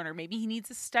social learner. Maybe he needs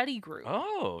a study group.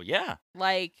 Oh, yeah.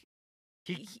 Like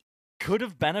he could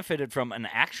have benefited from an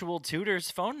actual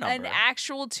tutor's phone number. An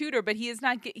actual tutor, but he is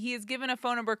not. He is given a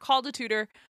phone number, called a tutor,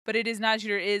 but it is not a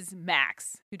tutor. It is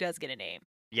Max who does get a name.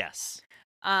 Yes.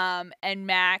 And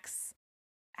Max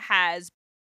has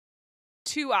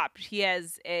two options. He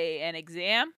has an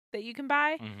exam that you can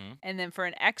buy, Mm-hmm. and then for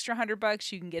an extra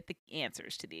 $100, you can get the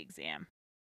answers to the exam.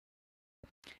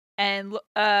 And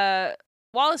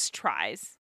Wallace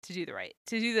tries to do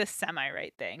the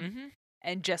semi-right thing, Mm-hmm.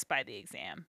 and just buy the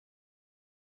exam,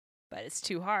 but it's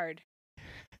too hard.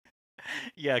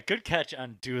 Yeah, good catch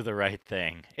on do the right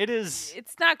thing. It is.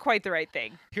 It's not quite the right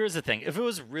thing. Here's the thing: if it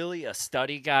was really a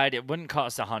study guide, it wouldn't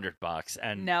cost $100,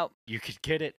 and No, you could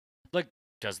get it. Like,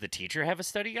 does the teacher have a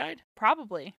study guide?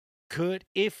 probably. Could,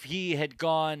 if he had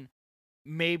gone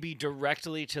maybe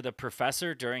directly to the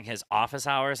professor during his office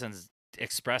hours and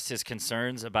expressed his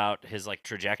concerns about his like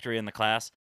trajectory in the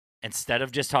class, instead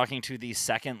of just talking to the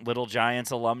second Little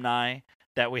Giants alumni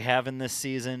that we have in this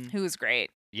season, Who was great.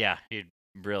 yeah, he'd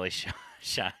really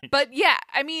shine. But yeah,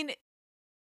 I mean,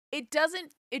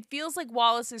 it feels like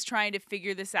Wallace is trying to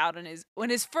figure this out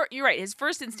you're right, his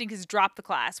first instinct is drop the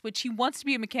class, which he wants to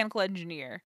be a mechanical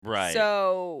engineer. Right.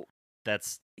 So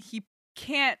That's. he's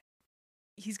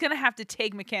going to have to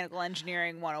take mechanical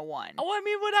engineering 101. Oh, I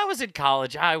mean, when I was in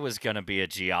college, I was gonna be a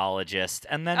geologist,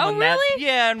 and then Oh, when really?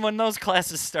 and when those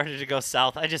classes started to go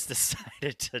south, I just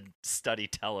decided to study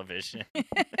television. And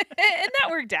that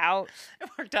worked out. It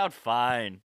worked out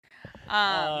fine.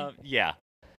 Yeah.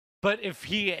 But if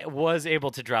he was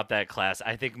able to drop that class,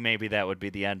 I think maybe that would be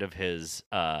the end of his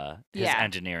Yeah.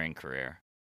 engineering career.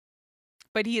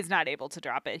 But he is not able to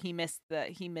drop it. He missed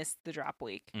the drop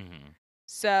week. Mm-hmm.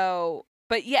 So,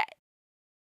 but yeah,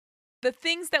 the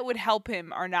things that would help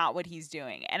him are not what he's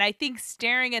doing. And I think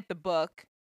staring at the book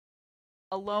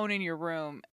alone in your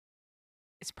room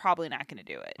is probably not going to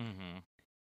do it. Mm-hmm.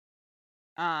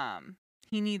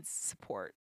 He needs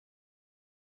support,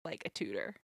 like a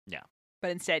tutor. Yeah.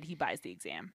 But instead, he buys the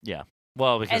exam.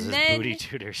 Well, because And his then- booty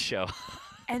tutor show.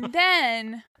 And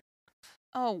then,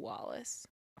 oh, Wallace.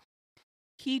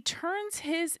 He turns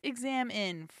his exam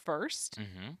in first.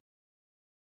 Mm-hmm.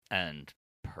 And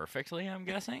perfectly, I'm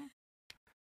guessing.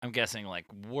 I'm guessing like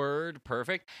word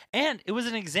perfect. And it was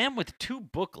an exam with 2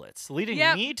 booklets, leading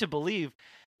Yep. me to believe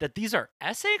that these are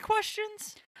essay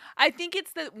questions. I think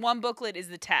it's the one booklet is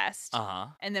the test, Uh-huh.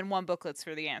 and then one booklet's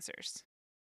for the answers.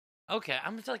 Okay,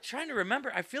 I'm just, like trying to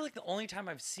remember. I feel like the only time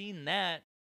I've seen that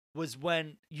was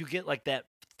when you get like that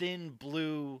thin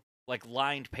blue like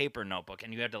lined paper notebook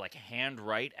and you had to like hand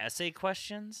write essay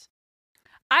questions.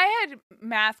 I had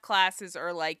math classes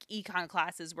or like econ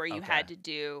classes where you Okay. had to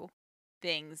do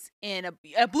things in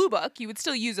a blue book. You would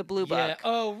still use a blue Yeah. book.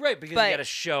 Oh, right, because But you got to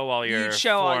show all your you'd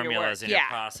show all your formulas work, and your yeah.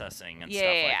 processing and Yeah,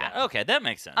 stuff yeah, like yeah. that. Okay, that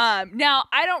makes sense. Now,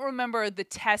 I don't remember the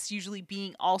test usually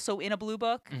being also in a blue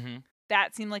book. Mm-hmm.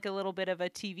 That seemed like a little bit of a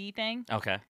TV thing.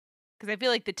 Okay. Because I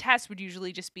feel like the test would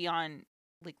usually just be on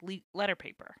like letter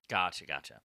paper. Gotcha.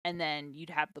 And then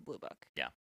you'd have the blue book.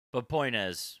 But point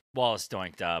is, Wallace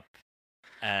doinked up.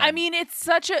 And I mean, it's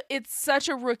such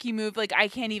a rookie move. Like, I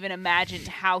can't even imagine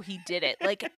how he did it.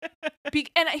 Like,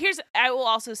 I will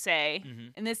also say,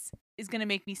 Mhm. and this is going to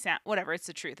make me sound, whatever, it's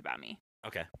the truth about me.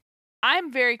 Okay.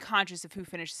 I'm very conscious of who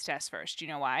finishes test first. Do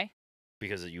you know why?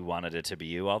 Because you wanted it to be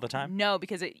you all the time? No,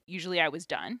 because usually I was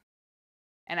done.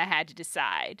 And I had to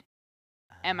decide,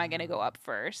 am I going to go up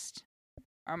first?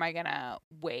 Or am I going to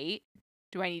wait?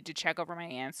 Do I need to check over my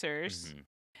answers? Mhm.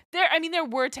 There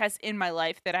were tests in my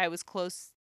life that I was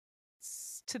close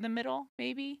to the middle,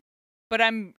 maybe. But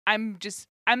I'm the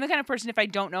kind of person, if I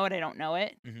don't know it, I don't know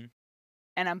it. Mhm.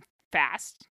 And I'm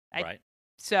fast. Right.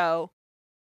 So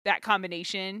that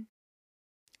combination.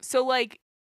 So like,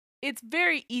 it's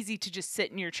very easy to just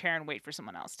sit in your chair and wait for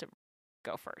someone else to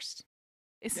go first.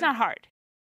 It's Yeah. not hard.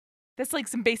 That's like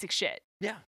some basic shit.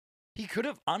 Yeah. He could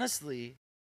have, honestly,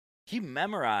 he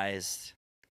memorized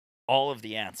all of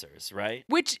the answers, right?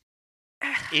 Which,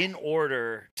 In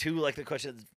order to, like, the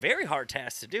question. It's a very hard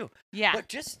task to do. yeah. But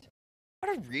just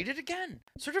want to read it again.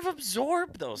 Sort of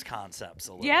absorb those concepts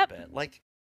a little Yep. bit. Like,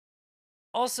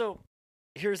 also,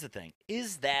 here's the thing.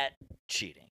 Is that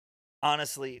cheating?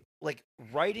 Honestly, like,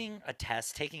 writing a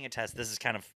test, taking a test, this is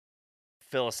kind of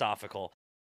philosophical.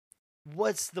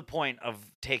 What's the point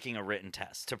of taking a written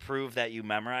test? To prove that you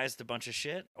memorized a bunch of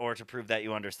shit or to prove that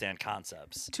you understand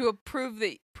concepts? To prove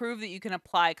that you can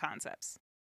apply concepts.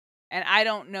 And I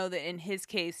don't know that in his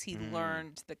case he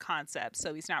learned the concepts,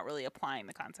 so he's not really applying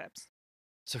the concepts.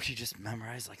 So he just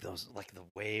memorized like those, like the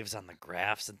waves on the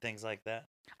graphs and things like that?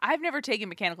 I've never taken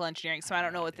mechanical engineering, so I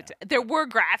don't know what idea. there were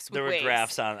graphs with There were waves.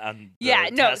 graphs on the Yeah,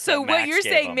 no. test So that what Max you're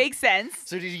gave saying him. makes sense.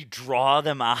 So did he draw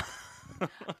them out?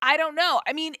 I don't know.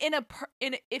 I mean,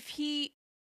 if he,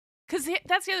 because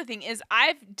that's the other thing is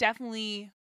I've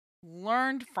definitely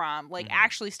learned from, like Mhm.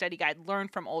 actually study guide,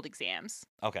 learned from old exams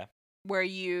Okay. where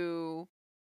you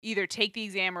either take the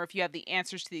exam or if you have the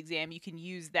answers to the exam, you can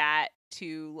use that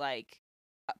to like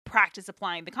practice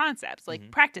applying the concepts, like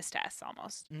Mhm. practice tests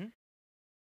almost. Mhm.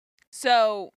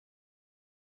 So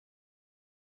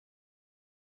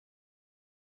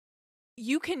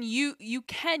you can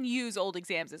use old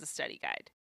exams as a study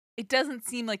guide. It doesn't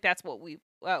seem like that's what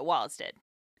Wallace did.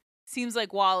 Seems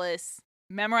like Wallace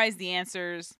memorized the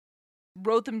answers,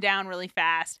 wrote them down really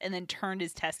fast, and then turned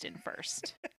his test in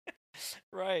first.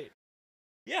 Right.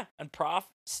 Yeah, and Prof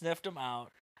sniffed him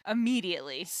out,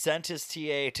 Immediately. sent his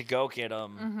TA to go get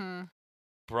him, Mm-hmm.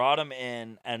 brought him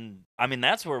in, and I mean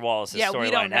that's where Wallace's Yeah, we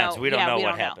don't storyline ends. know. We don't Yeah, know we what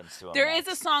don't know. happens to him. There is a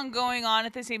next. song going on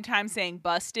at the same time saying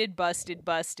busted, busted,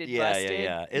 busted, Yeah, busted.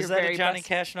 yeah. Is You're that very a Johnny busted.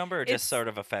 Cash number or It's- just sort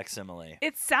of a facsimile?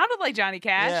 It sounded like Johnny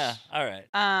Cash. Yeah, all right.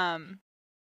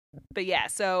 But yeah,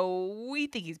 so we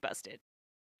think he's busted.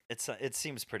 It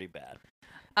seems pretty bad.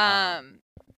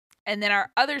 And then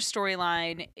our other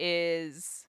storyline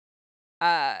is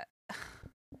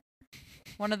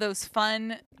one of those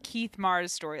fun Keith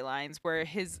Mars storylines where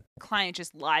his client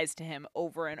just lies to him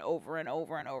over and over and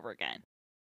over and over again.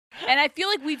 And I feel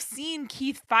like we've seen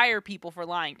Keith fire people for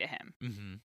lying to him.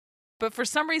 Mm-hmm. But for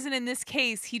some reason in this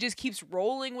case, he just keeps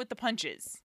rolling with the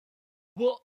punches.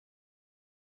 Well,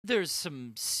 there's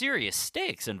some serious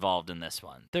stakes involved in this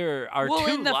one. There are Well,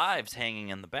 two in the lives hanging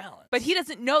in the balance. But he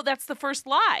doesn't know that's the first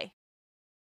lie.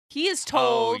 He is Oh,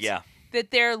 told yeah. that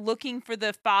they're looking for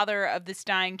the father of this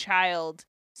dying child,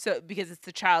 so because it's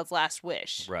the child's last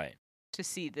wish Right. to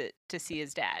see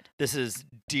his dad. This is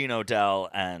Dean O'Dell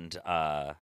and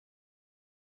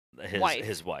Wife.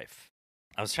 his wife.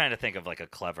 I was trying to think of like a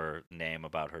clever name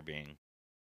about her being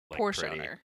like Porsche pretty.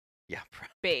 owner, Yeah,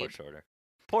 babe, Porsche owner.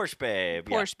 Porsche babe.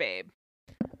 Porsche babe,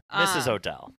 Yeah. Mrs.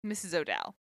 O'Dell. Mrs.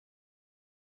 O'Dell.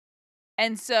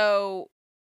 And so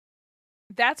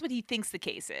that's what he thinks the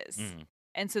case is. Mhm.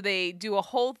 And so they do a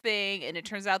whole thing, and it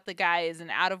turns out the guy is an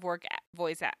out of work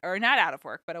voice or not out of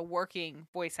work, but a working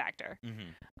voice actor.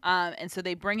 Mhm. And so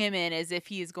they bring him in as if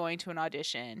he is going to an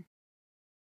audition.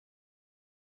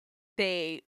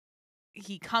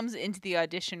 He comes into the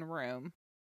audition room,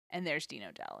 and there's Dean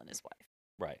O'Dell and his wife.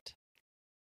 Right.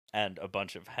 And a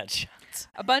bunch of headshots.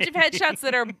 A bunch of headshots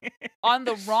that are on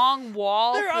the wrong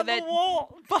wall. They're for on that, the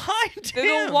wall behind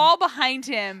They're him. the wall behind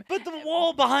him. But the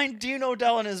wall behind Dean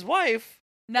O'Dell and his wife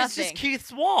Nothing. is just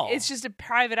Keith's wall. It's just a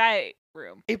private eye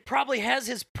room. It probably has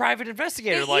his private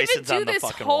investigator They license even on do the this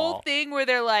fucking whole wall. thing where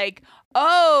they're like,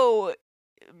 "Oh,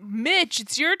 Mitch,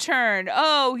 it's your turn.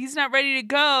 Oh, he's not ready to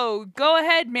go. Go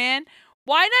ahead, man.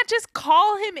 Why not just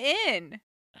call him in?"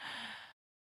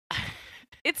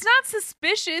 It's not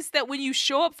suspicious that when you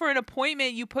show up for an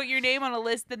appointment, you put your name on a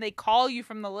list, then they call you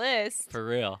from the list. For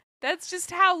real. That's just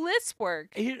how lists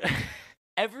work.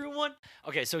 Everyone.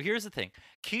 Okay, so here's the thing.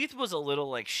 Keith was a little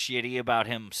like shitty about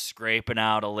him scraping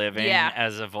out a living Yeah.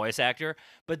 as a voice actor,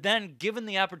 but then given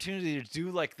the opportunity to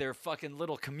do like their fucking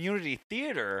little community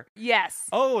theater, Yes.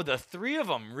 oh, the three of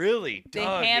them really They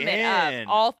dug ham it in.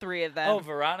 up. All three of them. Oh,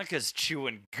 Veronica's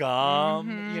chewing gum.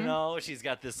 You Mhm. know, she's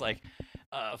got this like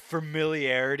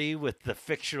familiarity with the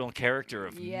fictional character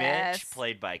of Yes. Mitch,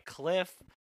 played by Cliff.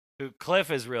 Who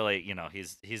Cliff is really, you know,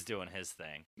 he's doing his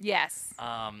thing. Yes.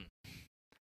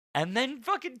 And then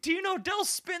fucking Dean O'Dell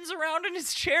spins around in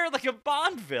his chair like a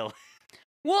Bond villain.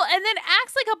 Well, and then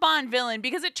acts like a Bond villain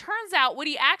because it turns out what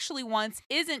he actually wants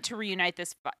isn't to reunite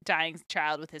this dying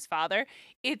child with his father.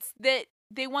 It's that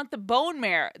they want the bone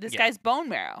marrow, this Yeah. guy's bone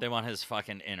marrow. They want his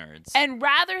fucking innards. And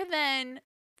rather than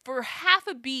for half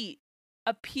a beat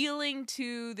appealing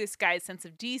to this guy's sense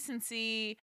of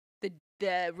decency,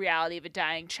 the reality of a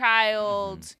dying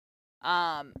child,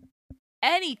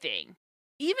 anything,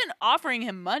 even offering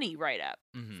him money right up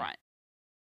Mhm. front,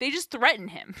 they just threaten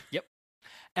him.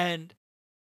 And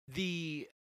the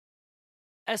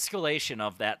escalation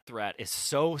of that threat is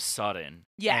so sudden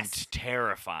Yes. and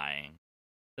terrifying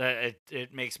that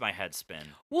it makes my head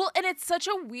spin. Well, and it's such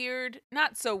a weird,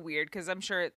 not so weird because I'm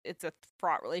sure it's a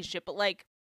fraught relationship, but like,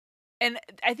 and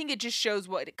I think it just shows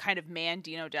what kind of man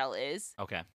Dean O'Dell is.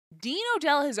 Okay. Dean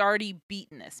O'Dell has already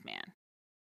beaten this man.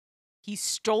 He's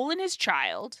stolen his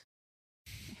child.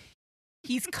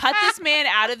 He's cut this man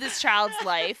out of this child's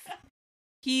life.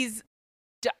 He's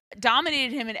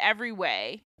dominated him in every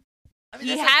way. I mean,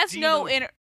 He that's what has Dean no inner.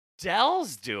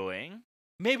 O'Dell's doing.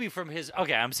 Maybe from his.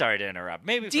 Okay, I'm sorry to interrupt.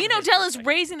 Maybe from Dean his O'Dell is perspective.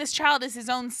 raising this child as his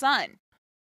own son.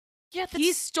 Yeah,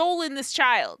 He's stolen this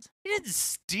child. he didn't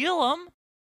steal him.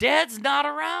 Dad's not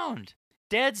around.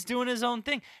 Dad's doing his own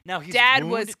thing. Now he's Dad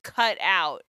wounded. was cut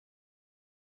out.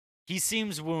 He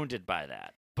seems wounded by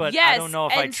that. But I Yes, don't know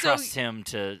if I and so trust him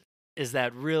to. Is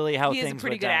that really how he is a things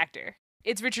pretty went good down? actor.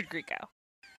 It's Richard Grieco.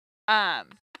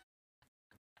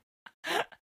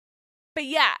 But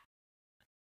yeah,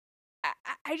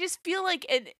 I just feel like,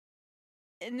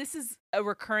 and this is a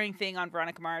recurring thing on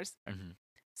Veronica Mars. Mhm.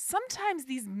 Sometimes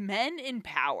these men in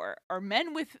power or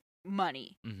men with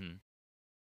money Mhm.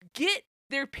 get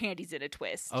their panties in a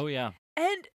twist. Oh yeah.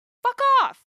 And fuck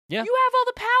off. Yeah. You have all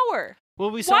the power.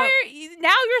 Well, we saw. Why are you,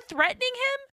 now you're threatening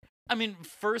him? I mean,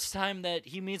 first time that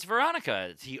he meets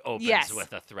Veronica, he opens Yes.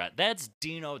 with a threat. That's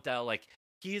Dean O'Dell. Like,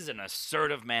 he's an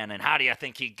assertive man, and how do you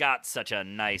think he got such a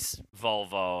nice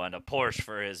Volvo and a Porsche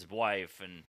for his wife?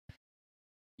 And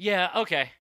yeah,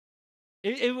 okay,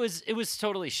 it was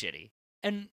totally shitty.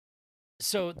 And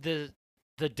so the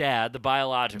dad, the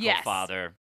biological Yes.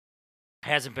 father,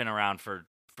 hasn't been around for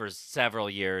several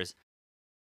years.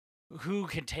 Who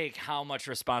can take how much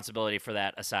responsibility for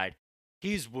that aside?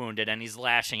 He's wounded and he's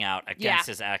lashing out against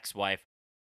his ex-wife.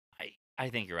 I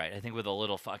think you're right. I think with a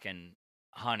little fucking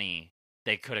honey,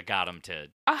 they could have got him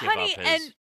to A give honey, up his.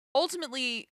 and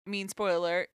ultimately, spoiler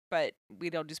alert, but we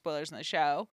don't do spoilers in the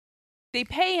show. They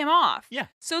pay him off. Yeah.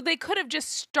 So they could have just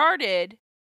started.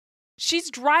 She's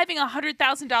driving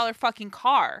 $100,000 fucking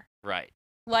car. Right.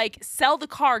 Like, sell the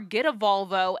car, get a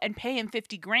Volvo, and pay him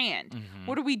 $50,000. Mhm.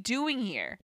 What are we doing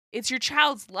here? It's your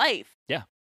child's life. Yeah.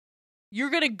 You're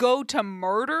gonna go to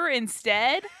murder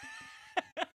instead?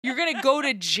 You're gonna go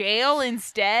to jail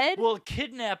instead? Well,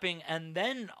 kidnapping and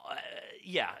then,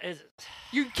 yeah.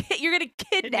 You're gonna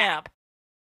kidnap.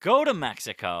 Go to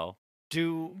Mexico.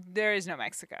 There is no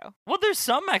Mexico. Well, there's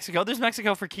some Mexico. There's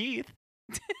Mexico for Keith.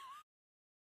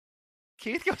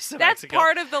 Keith goes to That's Mexico.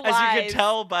 part of the As lies. you can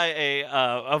tell by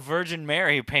a Virgin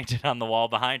Mary painted on the wall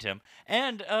behind him,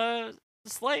 and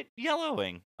slight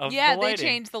yellowing of the Yeah, they lighting.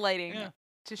 changed the lighting Yeah.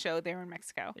 to show they were in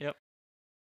Mexico. Yep.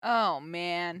 Oh,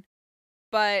 man.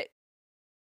 But,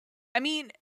 I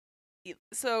mean,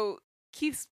 so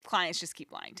Keith's clients just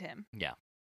keep lying to him. Yeah.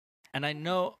 And I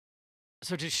know,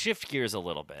 so to shift gears a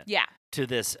little bit Yeah. to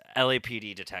this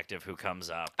LAPD detective who comes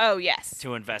up Oh, yes.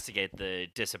 to investigate the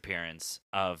disappearance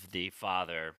of the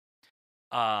father.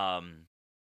 Now,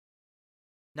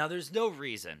 there's no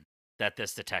reason that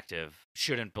this detective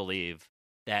shouldn't believe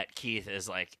that Keith is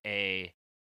like a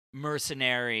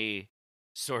mercenary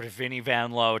sort of Vinnie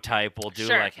Van Lowe type. Will do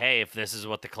Sure. like, hey, if this is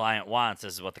what the client wants,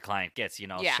 this is what the client gets.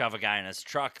 Yeah. Shove a guy in his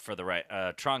trunk for the right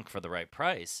trunk for the right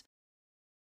price.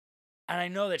 And I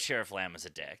know that Sheriff Lamb is a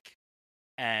dick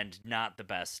and not the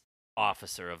best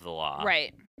officer of the law.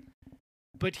 Right.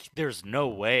 But there's no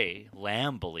way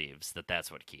Lamb believes that that's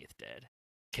what Keith did.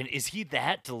 Is he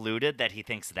that deluded that he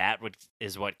thinks that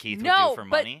is what Keith would do for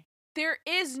but money?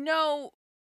 there's no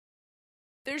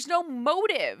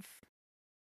motive.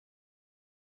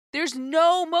 There's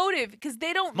no motive because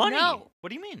they don't Money. know. What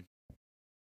do you mean?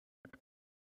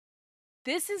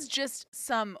 This is just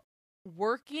some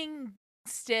working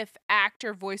stiff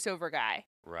actor voiceover guy.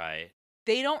 Right.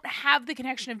 They don't have the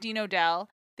connection of Dean O'Dell.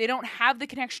 They don't have the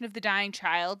connection of the dying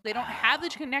child. They don't have the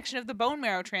connection of the bone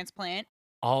marrow transplant.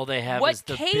 All they have What is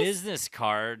the case- business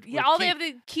card. Yeah, with all they Keith. have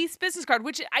the Keith's business card,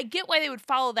 which I get why they would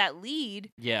follow that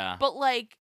lead, Yeah. but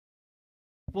like,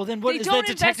 Well, then what they is don't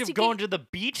that detective investigate- going to the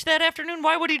beach that afternoon?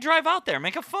 Why would he drive out there?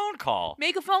 Make a phone call.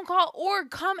 make a phone call or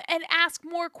come and ask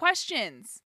more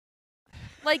questions.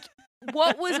 Like,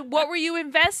 what were you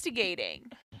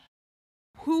investigating?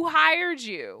 Who hired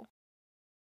you?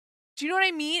 Do you know what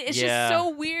I mean? It's Yeah. just so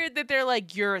weird that they're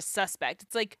like, you're a suspect.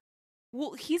 It's like,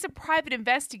 well, he's a private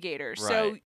investigator,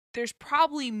 so Right. there's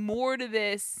probably more to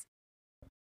this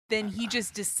than he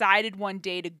just decided one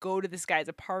day to go to this guy's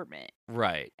apartment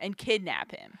Right. and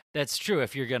kidnap him. That's true.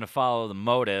 If you're going to follow the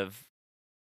motive,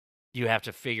 you have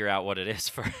to figure out what it is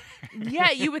first.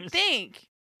 Yeah, you would think.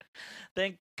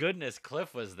 Thank goodness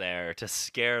Cliff was there to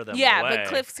scare them Yeah, away. but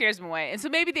Cliff scares him away. And so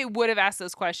maybe they would have asked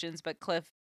those questions, but Cliff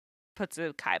puts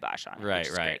a kibosh on it. Right, which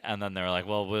is right. great. And then they were like,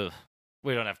 well,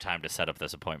 we don't have time to set up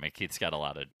this appointment. Keith's got a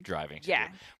lot of driving to Yeah.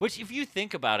 do. Which, if you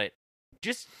think about it,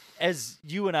 just as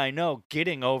you and I know,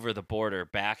 getting over the border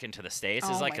back into the States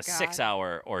Oh is like my a God.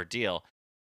 6-hour ordeal.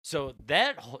 So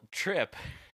that whole trip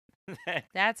that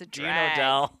That's a Dean drag.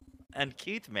 O'Dell and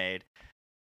Keith made,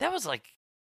 that was like,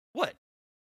 what,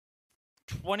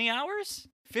 20 hours?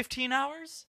 15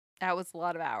 hours? That was a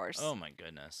lot of hours. Oh my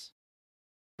goodness.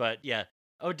 But yeah,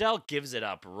 O'Dell gives it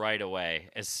up right away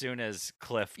as soon as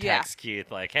Cliff Yeah. texts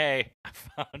Keith, like, hey, I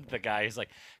found the guy. He's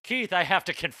like, Keith, I have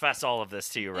to confess all of this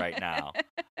to you right now.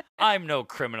 I'm no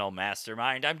criminal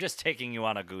mastermind. I'm just taking you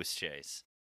on a goose chase.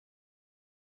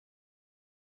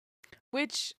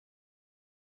 Which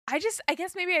I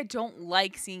guess maybe I don't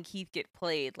like seeing Keith get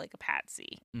played like a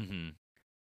patsy. Mm-hmm.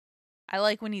 I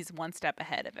like when he's one step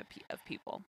ahead of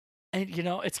people. And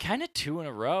it's kind of 2 in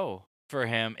a row for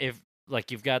him. If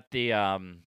like you've got the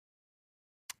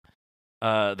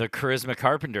Charisma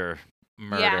Carpenter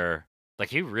murder, like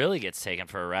he really gets taken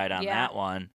for a ride on that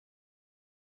one.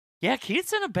 Yeah,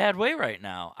 Keith's in a bad way right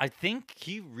now. I think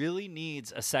he really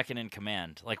needs a second in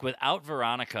command. Like without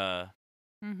Veronica,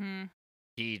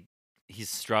 he's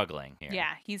struggling here.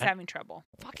 Yeah, he's having trouble.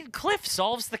 Fucking Cliff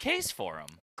solves the case for him.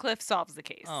 Cliff solves the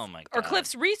case. Oh my god. Or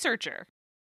Cliff's researcher.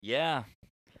 Yeah.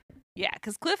 Yeah,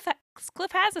 because Cliff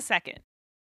has a second.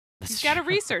 He's got a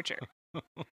researcher.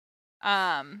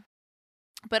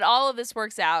 But all of this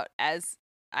works out, as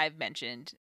I've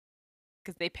mentioned,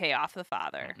 because they pay off the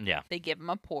father. Yeah. They give him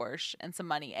a Porsche and some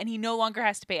money, and he no longer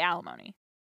has to pay alimony.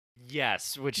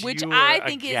 Yes, which I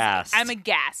think aghast. I'm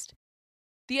aghast.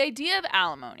 The idea of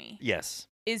alimony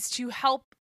is to help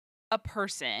a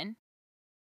person,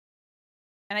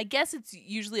 and I guess it's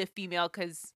usually a female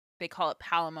because they call it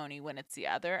palimony when it's the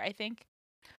other, I think.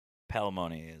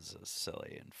 Palimony is a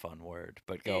silly and fun word,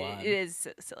 but go on. It is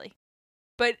silly.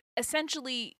 But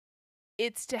essentially,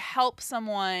 it's to help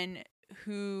someone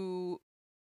who,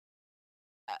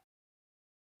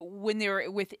 when they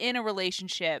were within a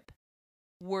relationship,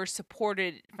 were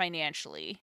supported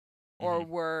financially,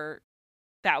 or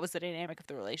that was the dynamic of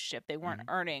the relationship. They weren't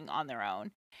earning on their own.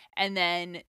 And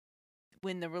then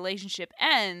when the relationship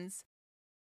ends,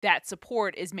 that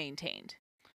support is maintained.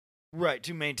 Right,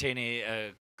 to maintain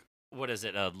a what is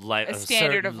it? A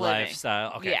standard of living.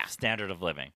 Lifestyle. Okay, yeah. Standard of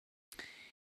living.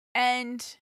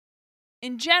 And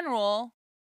in general,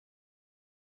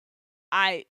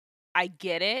 I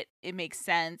get it. It makes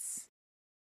sense.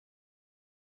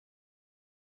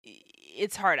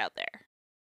 It's hard out there.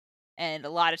 And a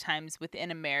lot of times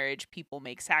within a marriage, people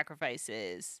make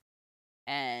sacrifices,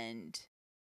 and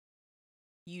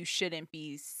you shouldn't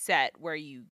be set where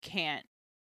you can't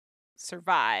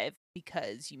survive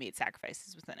because you made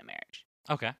sacrifices within a marriage.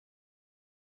 Okay.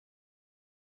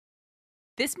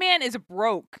 This man is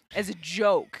broke as a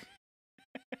joke.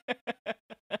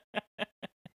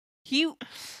 He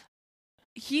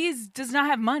does not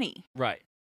have money. Right.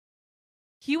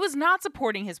 He was not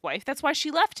supporting his wife. That's why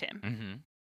she left him. Mm-hmm.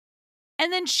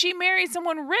 And then she married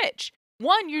someone rich.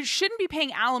 One, you shouldn't be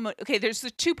paying alimony. Okay, there's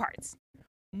the 2 parts.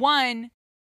 One,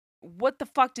 what the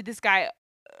fuck did this guy...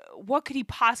 what could he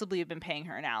possibly have been paying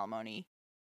her in alimony?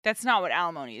 That's not what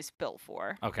alimony is built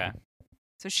for. Okay.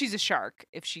 So she's a shark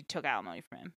if she took alimony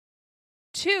from him.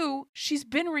 2, she's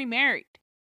been remarried.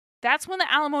 That's when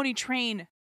the alimony train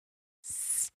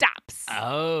stops.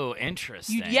 Oh,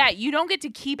 interesting. You don't get to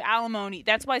keep alimony.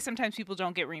 That's why sometimes people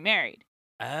don't get remarried.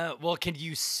 Well, can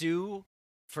you sue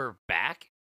for back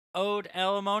owed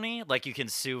alimony? Like you can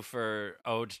sue for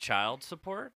owed child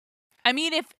support? I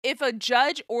mean, if a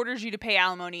judge orders you to pay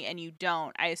alimony and you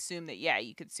don't, I assume that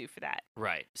you could sue for that.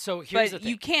 Right. So here's the thing.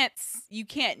 You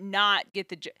can't not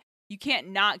get a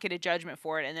judgment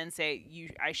for it and then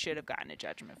say I should have gotten a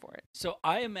judgment for it. So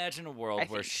I imagine a world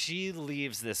where she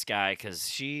leaves this guy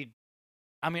because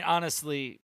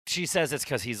honestly, she says it's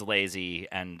because he's lazy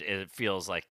and it feels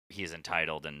like he's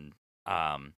entitled, and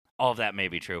all of that may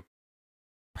be true.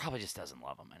 Probably just doesn't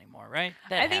love him anymore, right?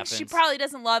 I think she probably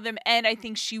doesn't love him, and I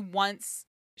think she wants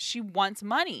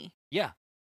money. Yeah.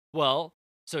 Well,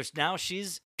 so now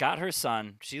she's got her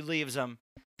son. She leaves him.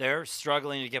 They're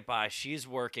struggling to get by. She's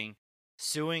working,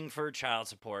 suing for child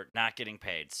support, not getting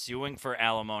paid, suing for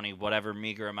alimony, whatever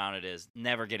meager amount it is,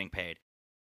 never getting paid.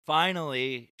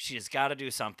 Finally, she's got to do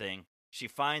something. She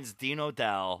finds Dean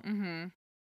O'Dell. Mm-hmm.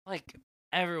 Like,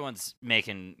 everyone's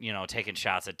taking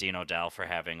shots at Dean O'Dell for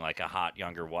having like a hot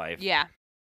younger wife. Yeah.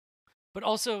 But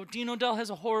also, Dean O'Dell has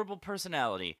a horrible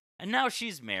personality, and now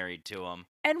she's married to him.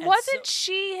 And wasn't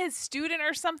she his student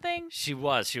or something? She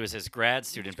was. She was his grad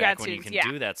student back when you can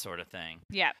do that sort of thing.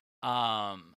 Yeah.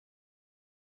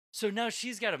 So now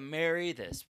she's got to marry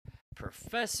this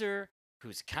professor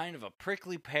who's kind of a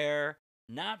prickly pear,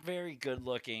 not very good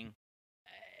looking.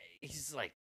 He's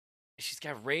like, she's got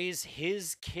to raise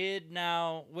his kid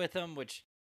now with him, which,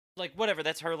 like, whatever.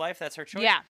 That's her life. That's her choice.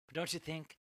 Yeah. But don't you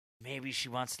think maybe she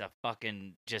wants to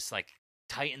fucking just, like,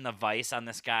 tighten the vice on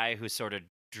this guy who sort of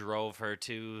drove her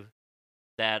to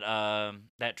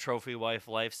that trophy wife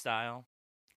lifestyle?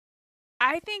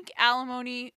 I think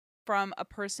alimony from a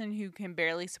person who can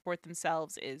barely support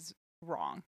themselves is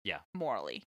wrong. Yeah.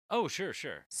 Morally. Oh, sure.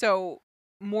 So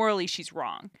morally, she's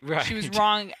wrong. Right. She was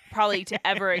wrong probably to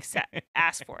ever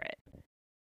ask for it.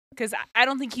 Because I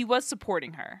don't think he was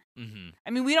supporting her. Mm-hmm. I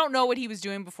mean, we don't know what he was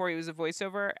doing before he was a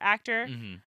voiceover actor,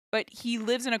 mm-hmm. but he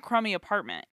lives in a crummy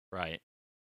apartment. Right.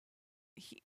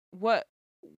 What?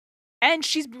 And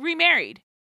she's remarried.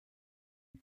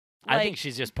 I think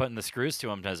she's just putting the screws to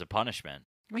him as a punishment.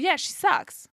 Well, yeah, she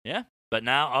sucks. Yeah. But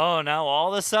now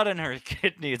all of a sudden her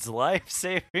kid needs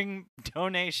life-saving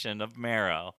donation of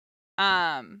marrow.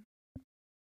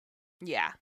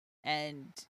 Yeah.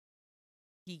 And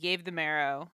he gave the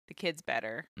marrow. The kid's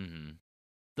better. Mm-hmm.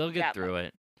 They'll get through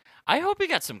it. I hope he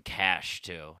got some cash,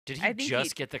 too. Did he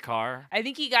just get the car? I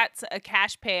think he got a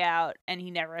cash payout, and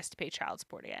he never has to pay child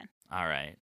support again. All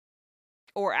right.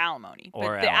 Or alimony.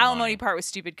 But the alimony part was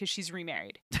stupid because she's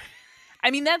remarried. I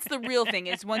mean, that's the real thing,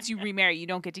 is once you remarry, you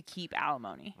don't get to keep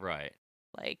alimony. Right.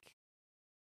 Like,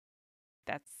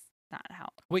 that's not how...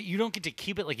 Wait, you don't get to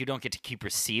keep it? Like, you don't get to keep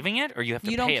receiving it? Or you have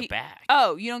to pay it back?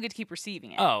 Oh, you don't get to keep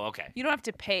receiving it. Oh, okay. You don't have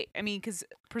to pay... I mean, because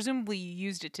presumably you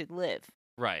used it to live.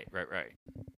 Right.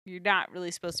 You're not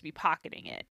really supposed to be pocketing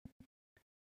it.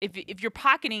 If you're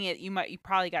pocketing it, you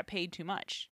probably got paid too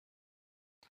much.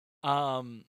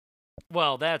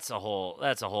 Well, that's a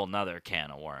whole nother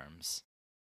can of worms.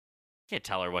 You can't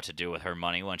tell her what to do with her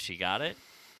money once she got it.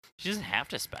 She doesn't have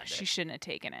to spend it. She shouldn't have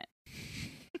taken it.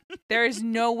 There is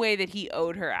no way that he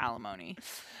owed her alimony.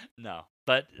 No,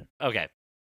 but okay.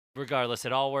 Regardless,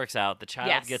 it all works out. The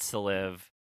child gets to live.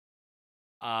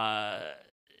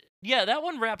 Yeah, that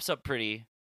one wraps up pretty.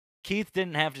 Keith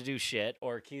didn't have to do shit,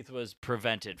 or Keith was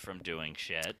prevented from doing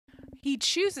shit. He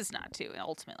chooses not to,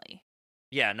 ultimately.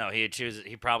 Yeah, no, he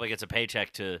probably gets a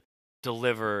paycheck to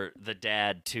deliver the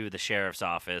dad to the sheriff's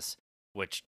office,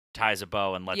 which ties a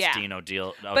bow and lets Dean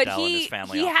O'Dell and his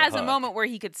family off the hook. He has a moment where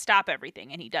he could stop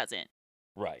everything, and he doesn't.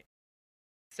 Right.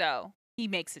 So he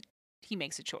makes a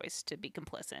choice to be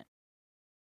complicit.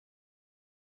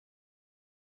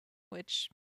 Which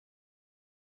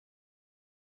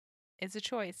is a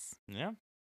choice. Yeah.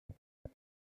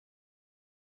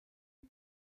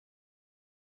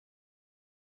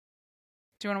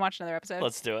 Do you want to watch another episode?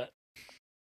 Let's do it.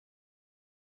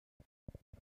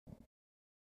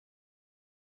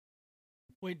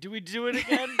 Wait, do we do it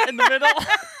again in the middle?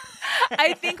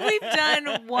 I think we've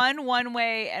done one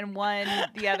way and one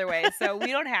the other way, so we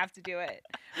don't have to do it.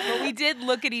 But we did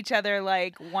look at each other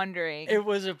like wondering. It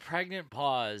was a pregnant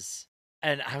pause.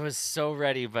 And I was so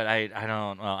ready, but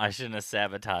I shouldn't have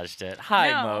sabotaged it. Hi,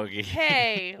 Mogi.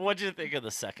 Hey. What'd you think of the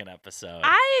second episode?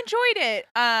 I enjoyed it.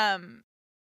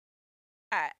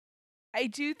 I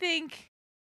do think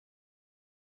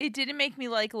it didn't make me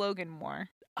like Logan more.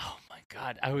 Oh my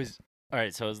God. All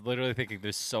right, so I was literally thinking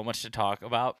there's so much to talk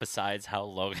about besides how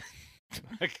Logan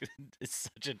is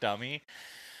such a dummy.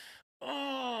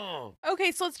 Oh.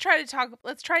 Okay, so let's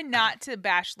try not to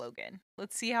bash Logan.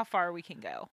 Let's see how far we can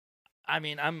go. I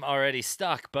mean, I'm already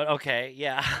stuck, but okay,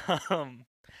 yeah.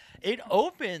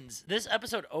 This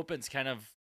episode opens kind of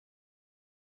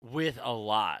with a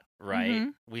lot, right? Mm-hmm.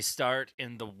 We start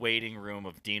in the waiting room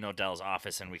of Dean O'Dell's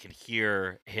office, and we can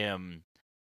hear him,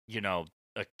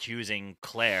 accusing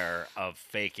Claire of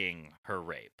faking her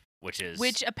rape,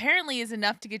 which apparently is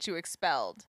enough to get you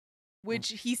expelled, which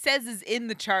he says is in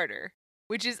the charter,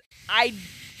 which is, I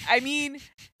mean...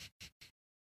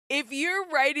 If you're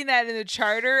writing that in the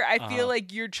charter, I feel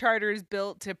like your charter is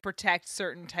built to protect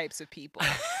certain types of people.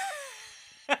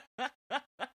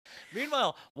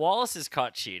 Meanwhile, Wallace is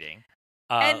caught cheating.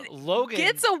 And Logan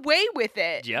gets away with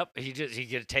it. Yep, he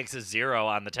takes a 0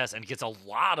 on the test and gets a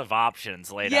lot of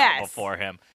options laid out before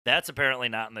him. That's apparently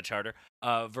not in the charter.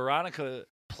 Veronica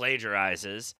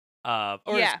plagiarizes,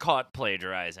 is caught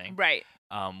plagiarizing. Right.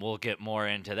 We'll get more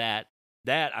into that.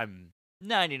 That I'm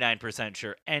 99%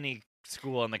 sure any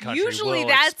school in the country usually will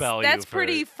that's for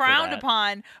pretty frowned that.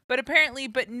 upon, but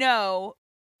no,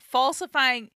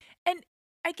 falsifying, and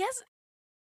I guess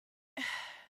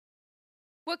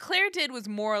what Claire did was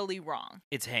morally wrong.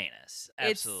 It's heinous.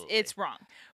 Absolutely. It's wrong.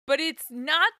 But it's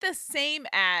not the same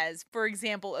as, for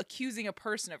example, accusing a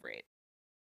person of rape.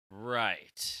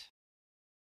 Right.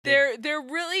 There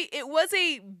really, it was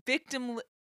a victim.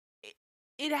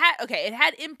 It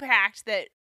had impact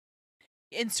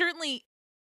and certainly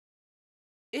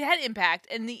it had impact,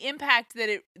 and the impact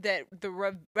that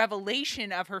the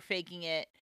revelation of her faking it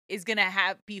is going to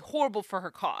be horrible for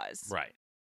her cause. Right.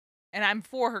 And I'm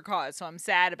for her cause, so I'm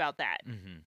sad about that.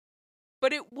 Mm-hmm.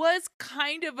 But it was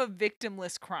kind of a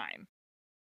victimless crime.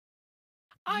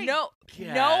 Who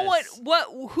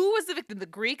was the victim? The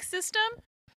Greek system?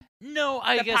 No,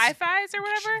 I guess the Pi-Phis or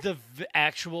whatever? The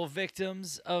actual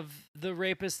victims of the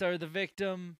rapist are the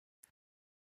victim.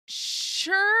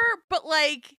 Sure, but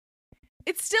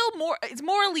it's still it's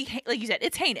morally, like you said,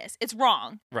 it's heinous. It's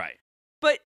wrong. Right.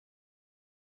 But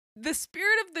the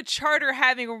spirit of the charter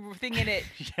having a thing in it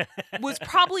Yeah. was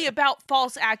probably about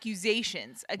false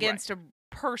accusations against a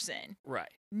person, right.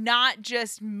 not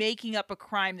just making up a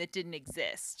crime that didn't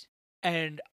exist.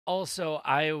 And also,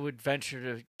 I would venture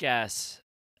to guess,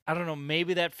 I don't know,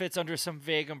 maybe that fits under some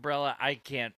vague umbrella. I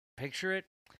can't picture it.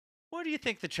 What do you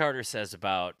think the charter says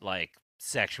about, like,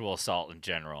 sexual assault in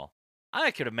general?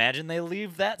 I could imagine they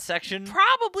leave that section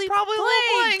Probably a little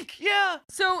blank. Yeah.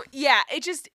 So, yeah, it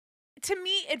just, to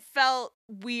me, it felt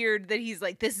weird that he's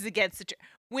like, this is against the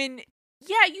when,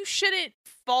 yeah, you shouldn't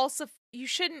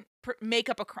make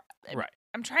up a crime. Right.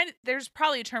 I'm trying to, there's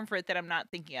probably a term for it that I'm not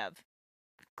thinking of.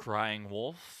 Crying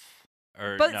wolf?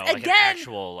 Or But no, like an again,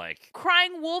 actual, like...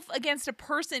 Crying wolf against a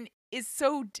person is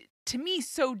so, to me,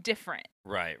 so different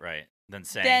Right. Than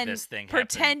saying than this thing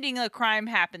pretending a crime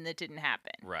happened that didn't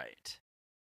happen. Right.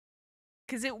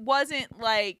 Because it wasn't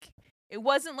like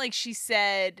she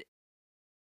said,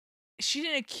 she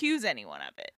didn't accuse anyone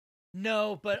of it.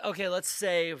 No, but okay, let's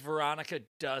say Veronica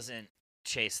doesn't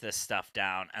chase this stuff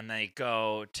down and they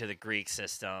go to the Greek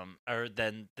system, or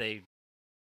then they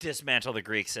dismantle the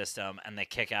Greek system and they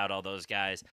kick out all those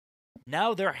guys.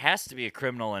 Now there has to be a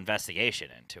criminal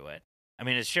investigation into it. I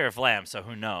mean, it's Sheriff Lamb, so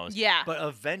who knows? Yeah. But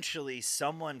eventually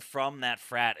someone from that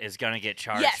frat is going to get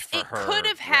charged Yes, for her.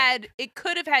 it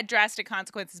could have had drastic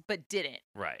consequences, but didn't.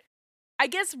 Right. I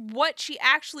guess what she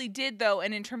actually did, though,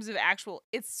 and in terms of actual,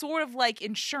 it's sort of like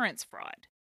insurance fraud.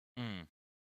 Mm.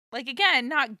 Like, again,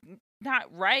 not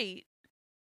right,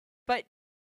 but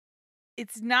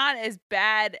it's not as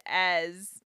bad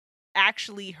as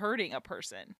actually hurting a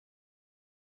person.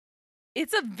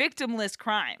 It's a victimless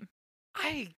crime.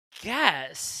 I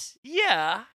guess.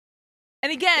 Yeah.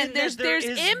 And again, In there's that there is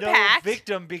impact. no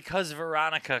victim because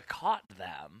Veronica caught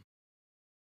them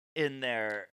in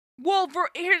their... Well,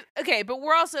 but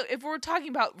we're also, if we're talking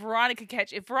about Veronica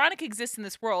catch, if Veronica exists in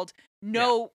this world,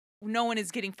 no one is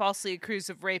getting falsely accused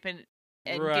of rape and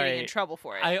getting in trouble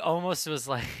for it. I almost was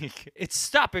like, it's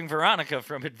stopping Veronica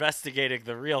from investigating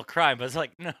the real crime. But it's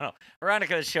like, no.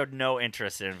 Veronica has showed no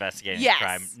interest in investigating the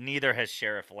crime. Neither has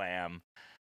Sheriff Lamb.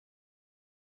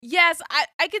 Yes,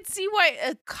 I could see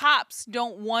why cops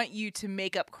don't want you to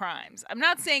make up crimes. I'm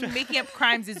not saying making up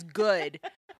crimes is good,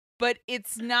 but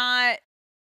it's not.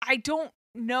 I don't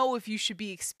know if you should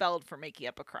be expelled for making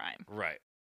up a crime. Right.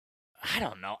 I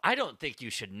don't know. I don't think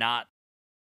you should not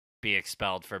be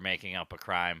expelled for making up a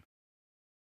crime.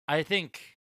 I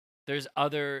think there's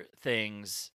other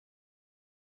things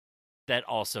that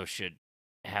also should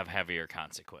have heavier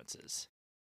consequences.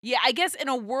 Yeah, I guess in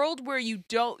a world where you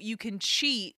can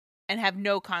cheat and have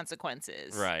no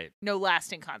consequences. Right. No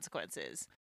lasting consequences.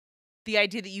 The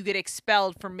idea that you get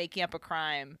expelled for making up a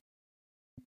crime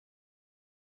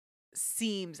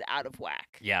seems out of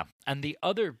whack. Yeah. And the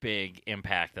other big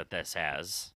impact that this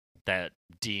has, that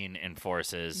Dean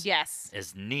enforces,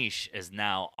 is Niche is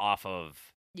now off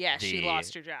of... Yeah, she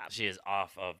lost her job. She is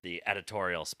off of the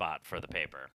editorial spot for the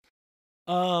paper.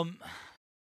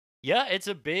 Yeah,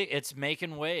 it's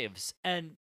making waves.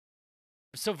 And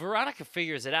so Veronica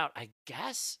figures it out. I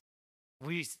guess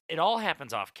it all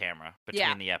happens off camera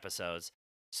between the episodes.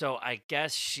 So I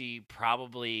guess she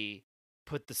probably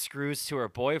put the screws to her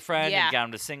boyfriend and got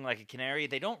him to sing like a canary.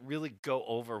 They don't really go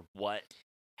over what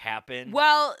happened.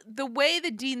 Well, the way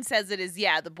the Dean says it is,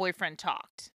 the boyfriend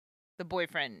talked. The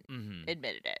boyfriend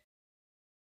admitted it.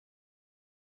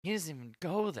 He doesn't even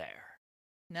go there.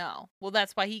 No. Well,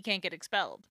 that's why he can't get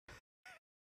expelled.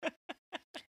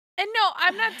 And no,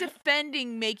 I'm not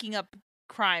defending making up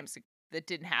crimes that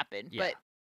didn't happen, but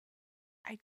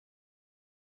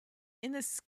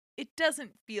it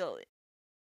doesn't feel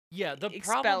the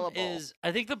problem is,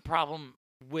 I think the problem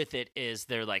with it is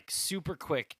they're like super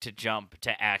quick to jump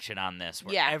to action on this,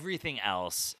 where everything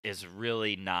else is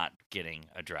really not getting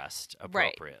addressed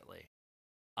appropriately.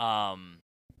 Right.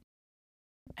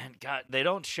 And God, they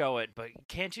don't show it, but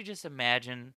can't you just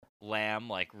imagine Lamb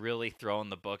like really throwing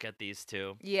the book at these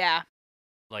two? Yeah.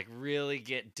 Like really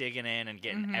digging in and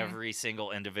getting every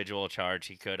single individual charge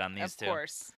he could on these two. Of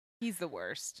course. He's the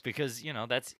worst. Because,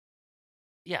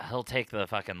 he'll take the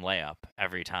fucking layup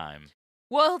every time.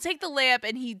 Well, he'll take the layup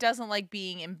and he doesn't like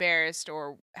being embarrassed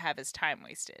or have his time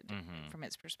wasted from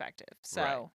his perspective. So.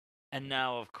 Right. And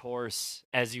now, of course,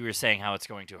 as you were saying, how it's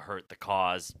going to hurt the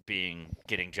cause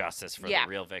getting justice for the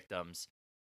real victims.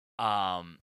 Now,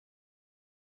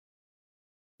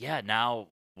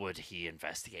 would he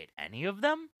investigate any of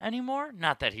them anymore?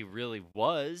 Not that he really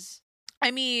was.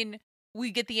 I mean,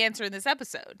 we get the answer in this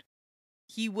episode.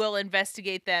 He will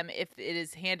investigate them if it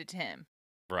is handed to him.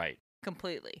 Right.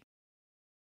 Completely.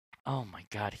 Oh my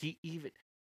God.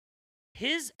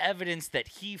 his evidence that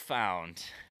he found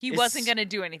He is wasn't going to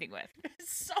do anything with.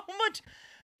 so much.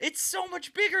 It's so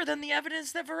much bigger than the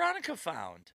evidence that Veronica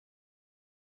found.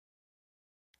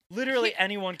 Literally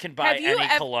anyone can buy any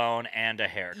cologne and a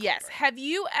hair clipper. Yes. Have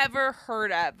you ever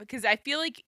heard of, because I feel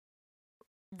like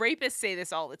rapists say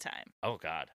this all the time. Oh,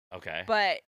 God. Okay.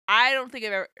 But I don't think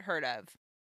I've ever heard of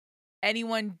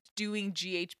anyone doing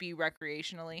GHB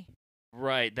recreationally.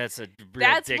 Right. That's a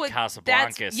real Dick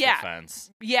Casablancas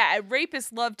defense. Yeah.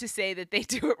 Rapists love to say that they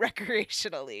do it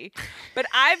recreationally. But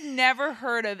I've never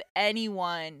heard of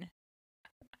anyone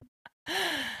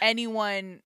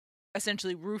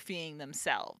essentially roofing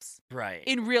themselves. Right.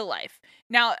 In real life.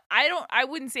 Now, I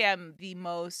wouldn't say I'm the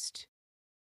most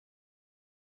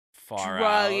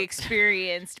drug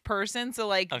experienced person. So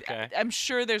like, okay. I'm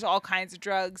sure there's all kinds of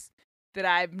drugs that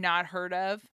I've not heard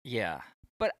of. Yeah.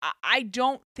 But I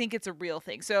don't think it's a real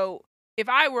thing. So if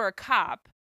I were a cop,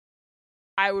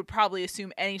 I would probably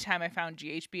assume anytime I found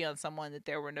GHB on someone that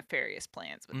there were nefarious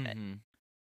plans with it.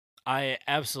 I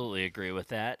absolutely agree with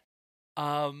that.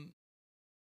 I'm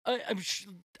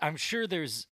sure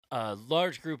there's a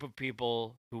large group of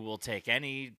people who will take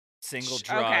any single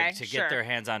drug to get their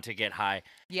hands on to get high.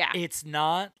 Yeah. It's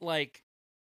not like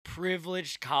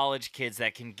privileged college kids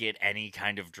that can get any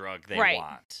kind of drug they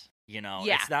want. You know,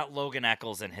 it's not Logan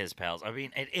Eccles and his pals. I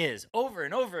mean, it is over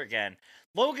and over again.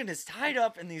 Logan is tied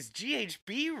up in these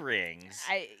GHB rings.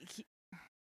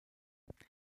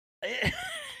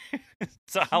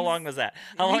 So how long was that?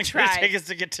 How long did it take us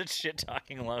to get to shit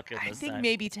talking Logan this time? I think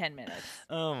maybe 10 minutes.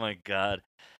 Oh my God.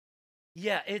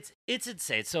 Yeah, it's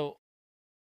insane. So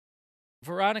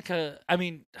Veronica, I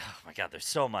mean, oh my God, there's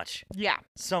so much. Yeah.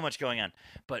 So much going on.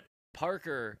 But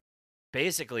Parker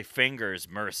basically fingers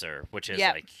Mercer, which is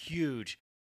like huge.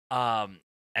 And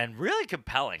really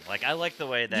compelling. Like, I like the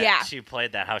way that she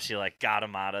played that, how she like got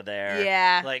him out of there.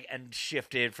 Yeah. Like, and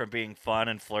shifted from being fun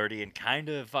and flirty and kind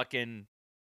of fucking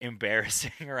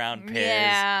embarrassing around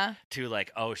Piz to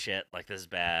like, oh shit, like this is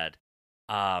bad.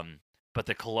 But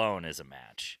the cologne is a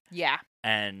match. Yeah.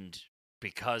 And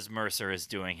because Mercer is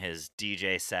doing his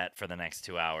DJ set for the next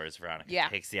 2 hours, Veronica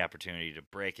takes the opportunity to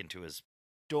break into his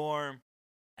dorm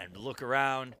and look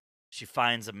around. She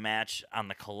finds a match on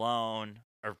the cologne,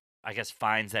 or I guess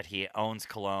finds that he owns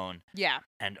cologne. Yeah.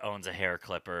 And owns a hair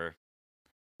clipper.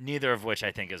 Neither of which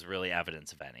I think is really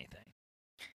evidence of anything.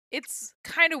 It's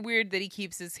kind of weird that he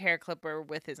keeps his hair clipper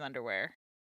with his underwear.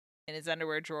 In his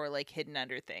underwear drawer, like hidden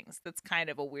under things. That's kind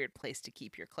of a weird place to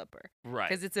keep your clipper. Right.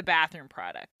 Because it's a bathroom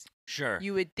product. Sure.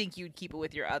 You would think you'd keep it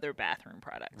with your other bathroom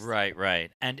products.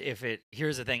 Right. And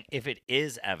here's the thing, if it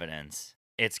is evidence,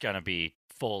 it's going to be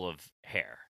full of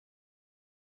hair.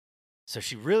 So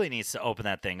she really needs to open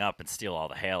that thing up and steal all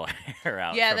the hair out from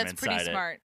inside it. Yeah, that's pretty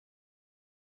smart.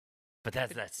 But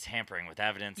that's tampering with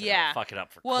evidence. And it'll fuck it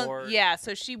up for court. Well, yeah,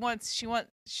 so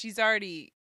she's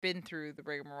already been through the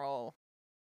rigmarole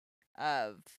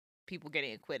of people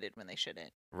getting acquitted when they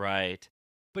shouldn't. Right.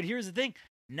 But here's the thing.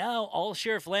 Now all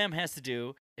Sheriff Lamb has to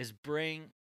do is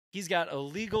he's got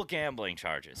illegal gambling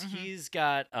charges. Mm-hmm. He's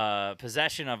got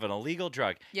possession of an illegal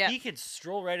drug. Yeah. He could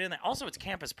stroll right in there. Also, it's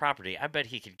campus property. I bet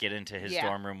he could get into his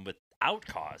dorm room without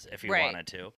cause if he wanted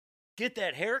to. Get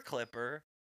that hair clipper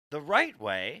the right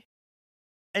way.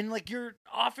 And, like, you're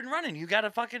off and running. You got a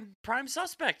fucking prime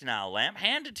suspect now, Lamb.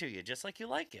 Hand it to you just like you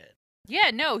like it.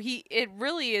 Yeah, no, it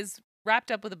really is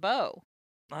wrapped up with a bow.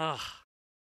 Ugh.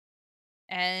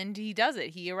 And he does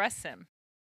it. He arrests him.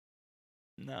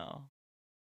 No.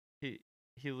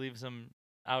 He leaves him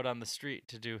out on the street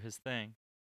to do his thing.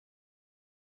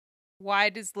 Why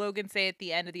does Logan say at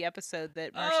the end of the episode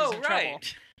that Mercer's in trouble?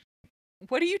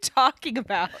 What are you talking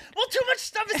about? Well, too much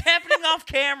stuff is happening off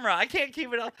camera. I can't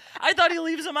keep it up. I thought he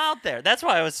leaves him out there. That's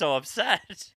why I was so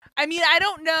upset. I mean, I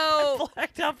don't know. I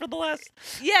blacked out for the last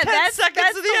 10 that's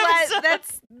seconds of the episode.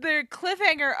 That's the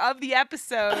cliffhanger of the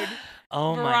episode.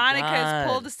 Oh Veronica my God.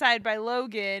 is pulled aside by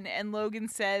Logan, and Logan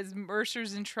says,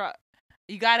 Mercer's in trouble.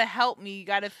 You gotta help me. You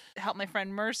gotta help my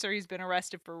friend Mercer. He's been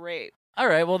arrested for rape. All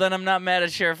right, well, then I'm not mad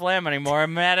at Sheriff Lamb anymore.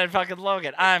 I'm mad at fucking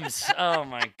Logan. Oh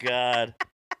my God.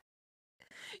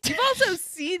 You've also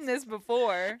seen this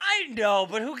before. I know,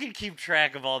 but who can keep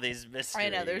track of all these mysteries? I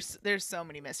know, there's so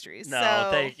many mysteries. No,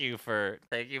 so... thank you for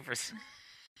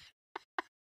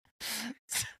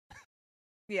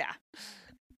Yeah.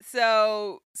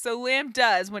 So Lamb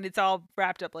does, when it's all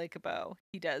wrapped up like a bow,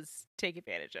 he does take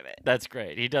advantage of it. That's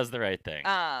great. He does the right thing.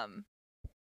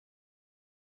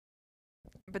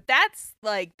 But that's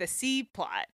like the C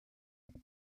plot.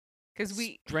 Because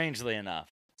strangely enough.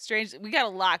 we got a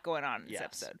lot going on in this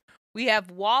episode. We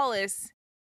have Wallace.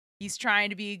 He's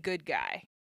trying to be a good guy.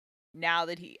 now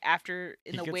that in He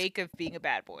the gets- wake of being a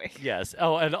bad boy. Yes.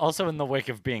 Oh, and also in the wake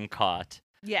of being caught.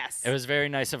 Yes. It was very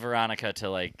nice of Veronica to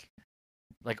like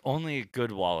only a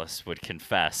good Wallace would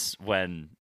confess when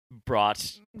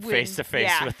brought face to face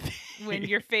yeah, with the when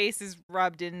your face is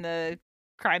rubbed in the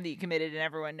crime that you committed and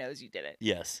everyone knows you did it.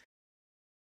 Yes.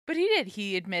 But he did.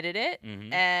 He admitted it,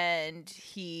 Mhm. and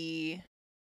he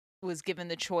was given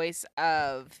the choice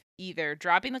of either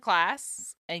dropping the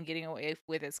class and getting away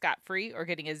with it scot-free, or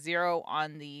getting a 0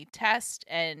 on the test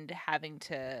and having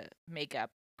to make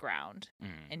up ground.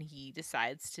 Mhm. And he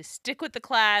decides to stick with the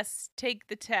class, take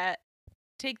the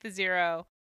 0,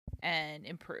 and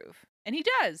improve. And he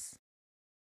does.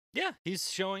 Yeah,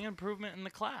 he's showing improvement in the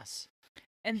class.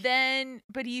 And then,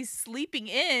 but he's sleeping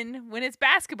in when it's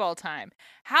basketball time.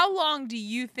 How long do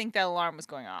you think that alarm was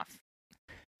going off?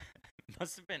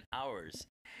 Must have been hours.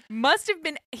 Must have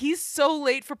been. He's so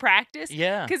late for practice.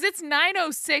 Yeah. Because it's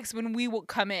 9:06 when we will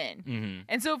come in. Mhm.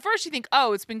 And so at first you think,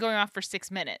 oh, it's been going off for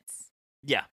 6 minutes.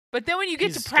 Yeah. But then when you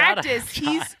get He's to gotta practice, have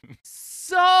he's time.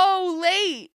 so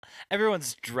late.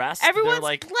 Everyone's dressed. Everyone's they're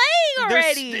like playing they're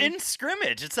already. in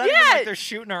scrimmage. It's not even Yeah, like they're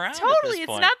shooting around. At Totally. this It's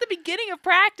point. not the beginning of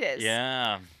practice.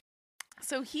 Yeah.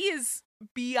 So he is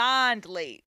beyond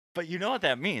late. But you know what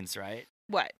that means, right?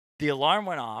 What? The alarm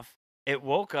went off. It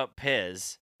woke up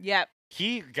Piz. Yep.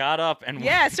 He got up and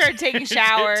Yeah, went started taking a to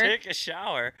shower. take a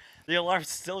shower. The alarm's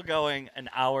still going an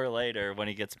hour later when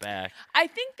he gets back. I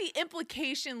think the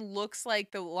implication looks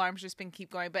like the alarm's just been keep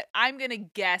going, but I'm going to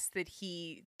guess that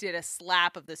he did a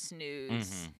slap of the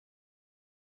snooze Mhm.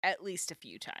 at least a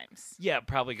few times. Yeah, it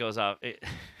probably goes off.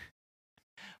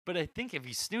 But I think if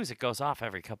you snooze, it goes off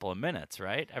every couple of minutes,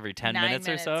 right? Every 10 9 minutes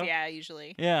or so. Yeah,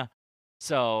 usually. Yeah.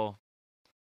 So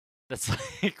that's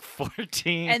like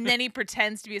 14. And then he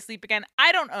pretends to be asleep again.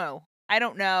 I don't know.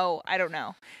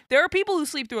 There are people who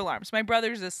sleep through alarms. My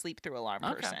brother's a sleep through alarm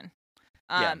Okay. person.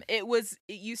 Yeah. It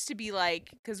used to be like,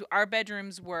 because our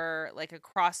bedrooms were like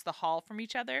across the hall from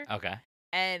each other, Okay.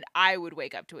 and I would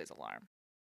wake up to his alarm,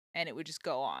 and it would just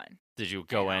go on. Did you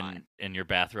go And in your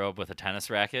bathrobe with a tennis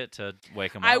racket to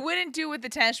wake him I up? wouldn't do it with the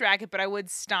tennis racket, but I would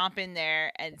stomp in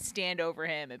there and stand over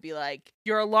him and be like,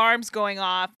 "Your alarm's going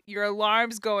off. Your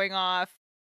alarm's going off.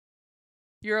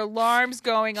 Your alarm's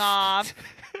going off.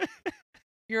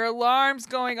 Your alarm's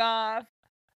going off."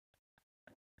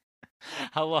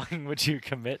 How long would you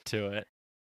commit to it?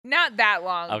 Not that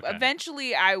long. Okay.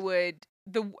 Eventually, I would.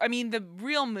 The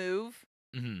real move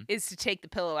Mhm. is to take the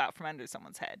pillow out from under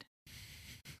someone's head.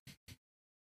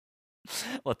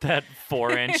 Let that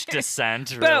 4-inch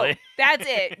descent Boom. really. That's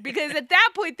it. Because at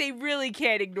that point, they really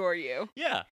can't ignore you.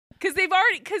 Yeah. Because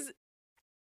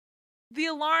the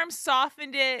alarm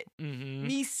softened it. Mm-hmm.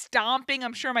 Me stomping,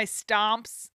 I'm sure my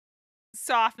stomps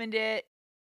softened it.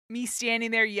 Me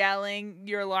standing there yelling,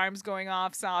 your alarm's going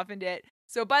off, softened it.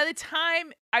 So by the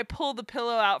time I pull the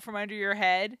pillow out from under your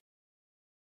head,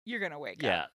 you're going to wake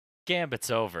Yeah. up. Gambit's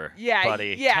over. Yeah,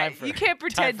 buddy. yeah. Time for, You can't time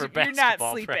pretend for you're not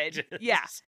basketball sleeping. practice. Yeah.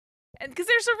 And because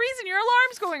there's a reason your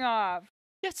alarm's going off.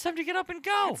 Yeah, it's time to get up and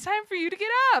go. It's time for you to get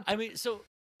up. I mean, so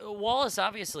Wallace,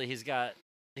 obviously, he's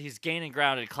gaining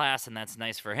ground in class, and that's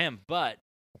nice for him, but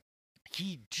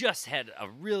he just had a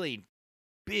really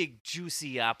big,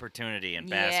 juicy opportunity in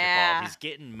basketball. Yeah. He's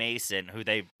getting Mason, who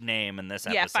they name in this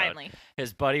episode. Yeah, finally.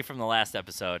 His buddy from the last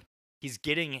episode. He's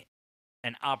getting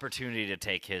an opportunity to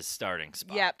take his starting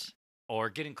spot. Yep. Or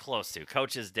getting close to.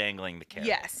 Coach is dangling the carrot.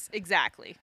 Yes,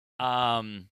 exactly.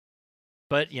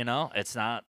 But, it's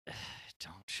not...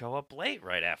 Don't show up late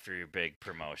right after your big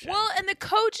promotion. Well, and the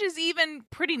coach is even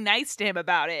pretty nice to him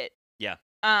about it. Yeah.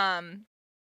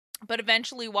 But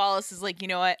eventually Wallace is like, you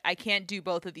know what? I can't do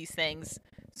both of these things.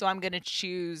 So I'm going to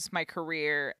choose my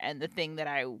career and the thing that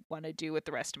I want to do with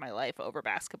the rest of my life over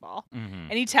basketball. Mhm.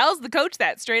 And he tells the coach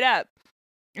that straight up.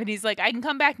 And he's like, I can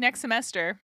come back next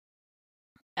semester.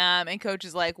 And coach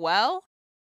is like, well.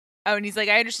 Oh, and he's like,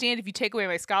 I understand if you take away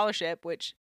my scholarship,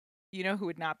 which, you know who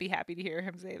would not be happy to hear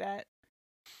him say that?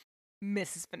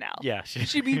 Mrs. Fennell. Yeah.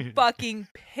 She'd be fucking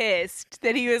pissed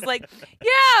that he was like,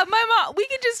 yeah, my mom, we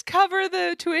can just cover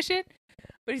the tuition.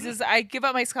 But he says, I give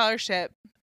up my scholarship.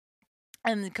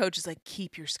 And the coach is like,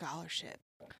 keep your scholarship.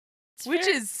 Which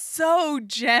is so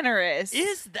generous.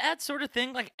 Is that sort of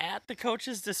thing like at the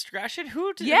coach's discretion?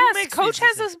 Who Yes, makes coach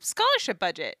these has a scholarship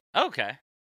budget. Okay.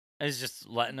 He's just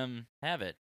letting him have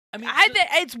it. I mean,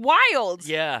 It's wild.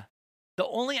 yeah. The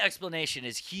only explanation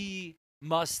is he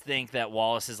must think that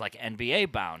Wallace is like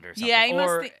NBA bound or something. Yeah, he must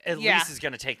or think- at yeah. least is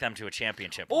going to take them to a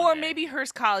championship. Or one day. maybe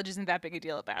Hearst College isn't that big a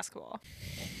deal at basketball.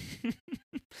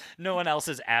 No one else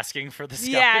is asking for the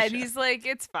scholarship. Yeah, and he's like,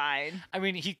 it's fine. I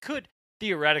mean, he could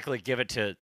theoretically give it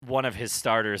to one of his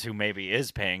starters who maybe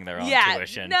is paying their own Yeah,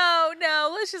 tuition. no,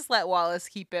 let's just let Wallace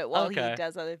keep it while Okay. he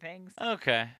does other things.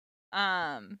 Okay.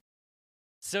 Um,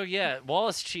 So yeah,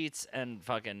 Wallace cheats and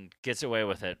fucking gets away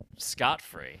with it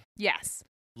scot-free. yes.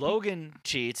 Logan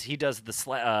cheats. He does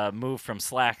the move from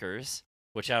Slackers,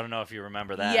 which I don't know if you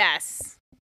remember that. Yes.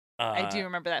 I Uh, do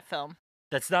remember that film.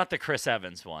 That's not the Chris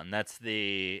Evans one. That's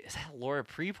is that Laura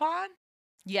Prepon?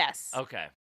 Yes. Okay.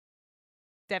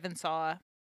 Devin Sawa.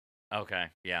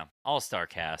 Okay. Yeah. All-star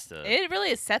cast. It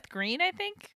really is Seth Green, I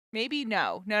think. Maybe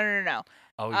no. No.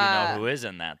 Oh, you know who is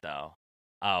in that though?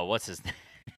 What's his name?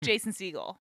 Jason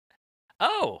Segel.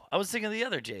 Oh, I was thinking of the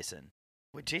other Jason.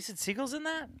 Wait, Jason Segel's in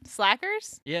that?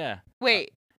 Slackers? Yeah.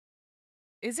 Wait.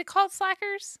 Is it called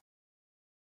Slackers?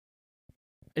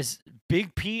 Is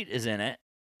Big Pete is in it?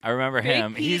 I remember Big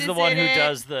him. Pete He's the is one in who it.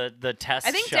 does the test.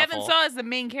 I think shuffle. Devin Sawa is the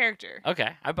main character.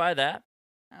 Okay, I buy that.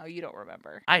 Oh, you don't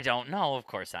remember. I don't know, of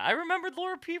course not. I remembered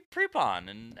Laura Prepon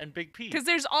and Big Pete. Because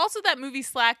there's also that movie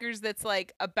Slackers that's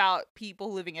like about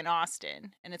people living in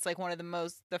Austin, and it's like one of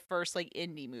the first like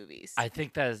indie movies. I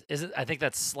think I think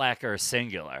that's Slacker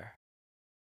singular.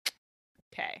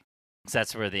 Okay. 'Cause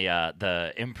that's where the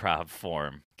improv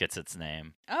form gets its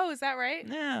name. Oh, is that right?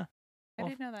 Yeah. I Well,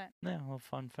 didn't know that. Yeah, well,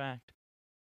 fun fact.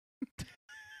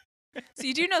 So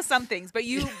you do know some things, but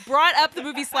you brought up the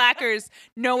movie Slackers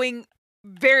knowing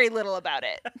very little about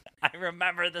it. I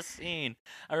remember the scene.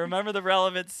 I remember the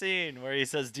relevant scene where he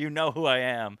says, "Do you know who I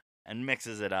am?" and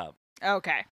mixes it up.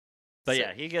 Okay. But So-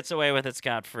 yeah, he gets away with it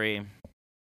scot-free.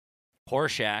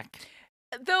 Horshack.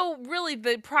 Though really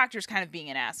the Proctor's kind of being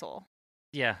an asshole.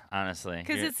 Yeah, honestly.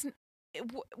 Because it's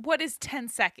what is 10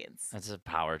 seconds? That's a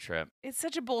power trip. It's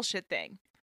such a bullshit thing.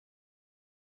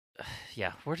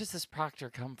 Yeah, where does this Proctor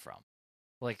come from?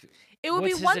 Like, It would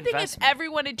what's be his one thing if investment?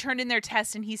 everyone had turned in their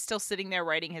test and he's still sitting there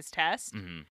writing his test.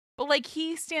 Mhm. But like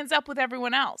he stands up with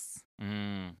everyone else.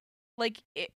 Mm. Like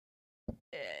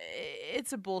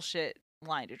it's a bullshit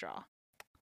line to draw.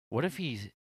 What if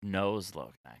he knows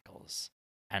Logan Echolls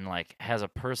and like has a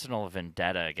personal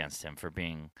vendetta against him for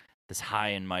being this high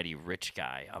and mighty rich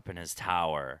guy up in his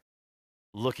tower,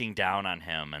 looking down on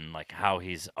him and like how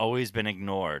he's always been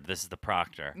ignored. This is the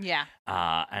Proctor. Yeah,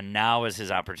 And now is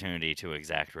his opportunity to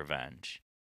exact revenge.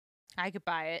 I could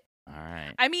buy it. All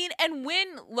right. I mean, and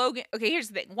when Logan, okay, here's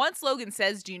the thing. Once Logan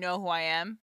says, "Do you know who I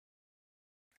am?"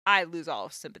 I lose all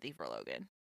sympathy for Logan.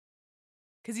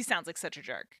 Because he sounds like such a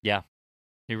jerk.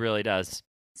 He really does.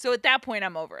 So at that point,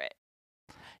 I'm over it.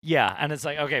 Yeah, and it's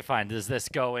like, okay, fine. Does this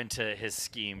go into his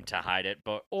scheme to hide it,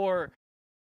 or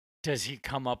does he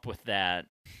come up with that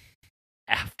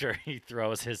after he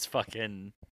throws his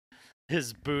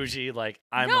bougie like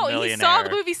I'm no, a millionaire? he saw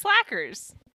the movie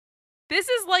Slackers. This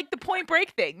is like the Point Break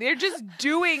thing. They're just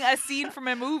doing a scene from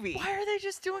a movie. Why are they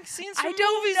just doing scenes from I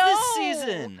don't movies know. this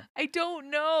season? I don't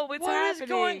know what's What is happening.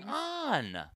 going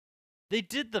on? They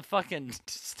did the fucking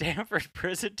Stanford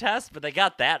prison test, but they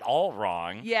got that all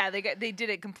wrong. Yeah, they did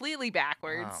it completely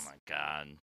backwards. Oh my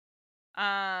god.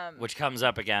 Um, Which comes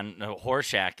up again.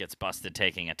 Horshack gets busted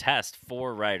taking a test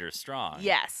 4 writers strong.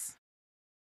 yes,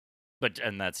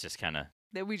 And that's just kind of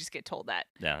that we just get told that.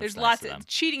 yeah. There's that's nice lots of of them.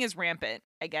 cheating is rampant,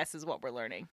 I guess is what we're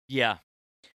learning. Yeah.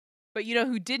 But you know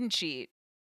who didn't cheat?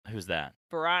 Who's that?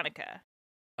 Veronica.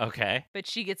 Okay. But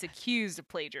she gets accused of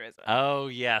plagiarism. Oh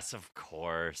yes, of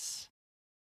course.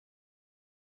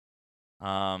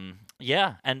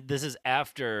 Yeah, and this is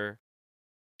after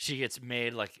she gets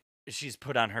made like she's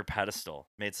put on her pedestal,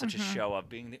 made such a Mhm. show of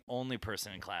being the only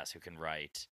person in class who can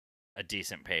write a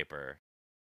decent paper.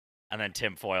 And then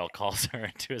Tim Foyle calls her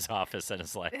into his office and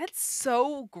is like, That's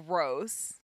so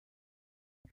gross.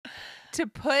 To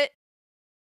put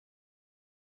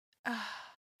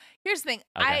here's the thing.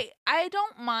 Okay. I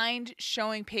don't mind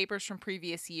showing papers from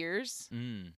previous years,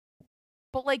 mm,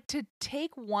 but like to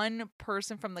take one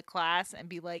person from the class and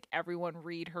be like everyone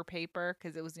read her paper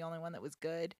because it was the only one that was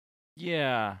good.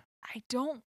 yeah. I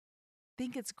don't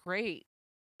think it's great.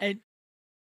 And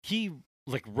he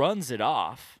like runs it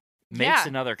off, makes Yeah.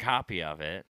 another copy of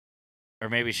it. Or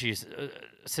maybe she's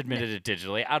submitted it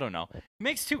digitally. I don't know.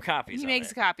 Makes 2 copies He of makes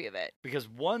it. a copy of it. Because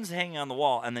one's hanging on the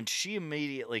wall, and then she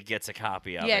immediately gets a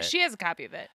copy of it. Yeah, she has a copy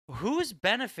of it. Whose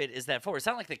benefit is that for? It's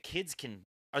not like the kids can.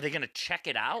 Are they going to check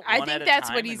it out? I one think at a that's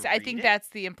time what and he's. I read think it? that's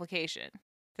the implication.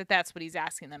 That's what he's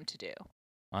asking them to do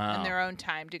in Wow. their own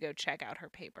time to go check out her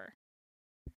paper.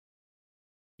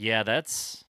 Yeah,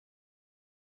 that's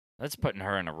putting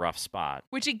her in a rough spot.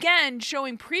 Which again,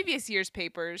 showing previous year's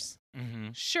papers, Mm-hmm.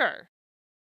 sure,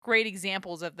 great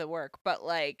examples of the work, but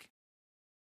like,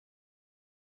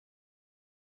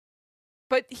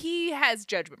 but he has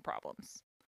judgment problems.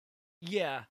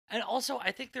 Yeah, And also,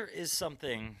 I think there is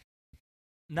something,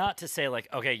 not to say like,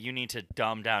 okay, you need to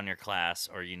dumb down your class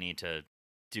or you need to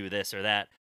do this or that,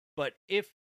 but if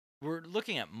we're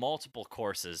looking at multiple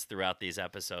courses throughout these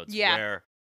episodes Yeah. where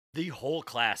the whole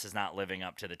class is not living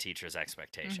up to the teacher's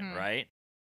expectation, Mhm. right?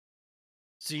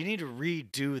 So you need to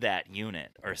redo that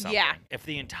unit or something. Yeah. If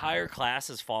the entire class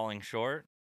is falling short,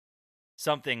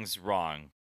 something's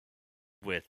wrong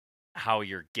with how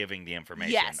you're giving the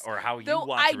information Yes. or how you Though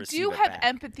want I to receive do it have back.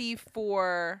 empathy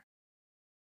for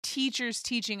teachers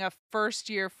teaching a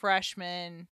first-year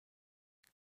freshman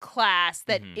class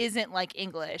that Mhm. isn't like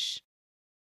English,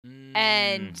 Mm,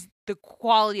 and the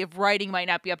quality of writing might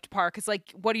not be up to par. Because,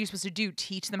 like, what are you supposed to do?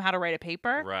 Teach them how to write a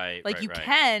paper? right, Like, right, you right.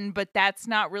 can, but that's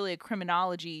not really a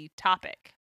criminology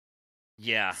topic.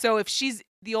 Yeah. So if she's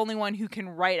the only one who can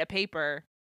write a paper,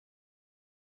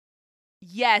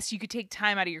 yes, you could take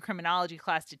time out of your criminology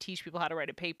class to teach people how to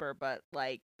write a paper, but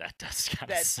like That does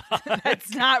kind of that's suck.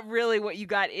 that's not really what you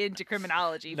got into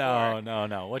criminology No, for.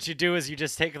 no. What you do is you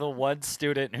just take the one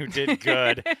student who did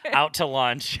good out to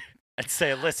lunch and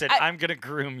say, listen, I'm going to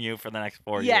groom you for the next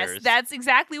 4 Yes, years. that's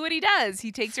exactly what he does.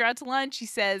 He takes her out to lunch. He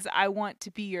says, I want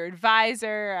to be your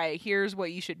advisor. Here's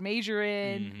what you should major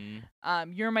in.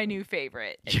 Mhm. You're my new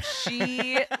favorite. And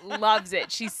she loves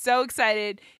it. She's so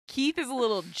excited. Keith is a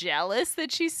little jealous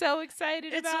that she's so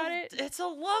excited about it. It's a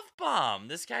love bomb.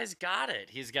 This guy's got it.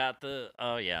 He's got the,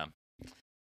 oh, yeah.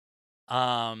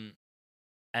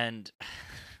 And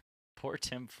poor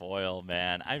Tim Foyle,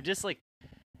 man. I'm just like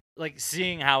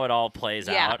seeing how it all plays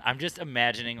Yeah. out. I'm just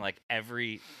imagining like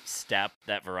every step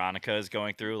that Veronica is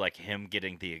going through, like him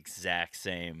getting the exact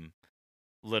same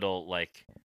little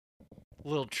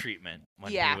treatment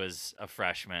when Yeah. he was a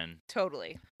freshman,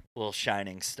 Totally. little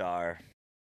shining star.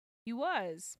 He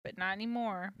was, but not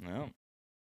anymore. No.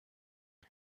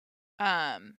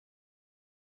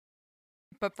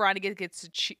 But Veronica gets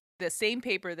the same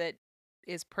paper that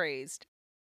is praised.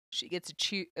 She gets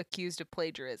accused of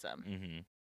plagiarism. Mm-hmm.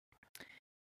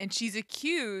 And she's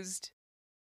accused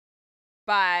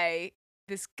by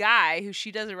this guy who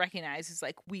she doesn't recognize, who's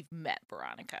like, we've met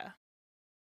Veronica.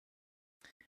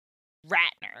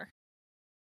 Ratner.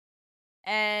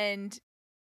 And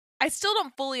I still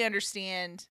don't fully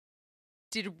understand.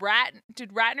 Did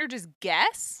Ratner just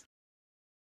guess?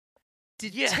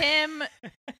 Did Yeah. Tim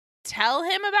tell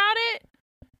him about it?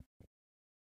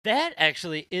 That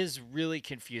actually is really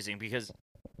confusing because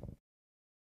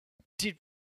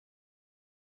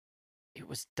it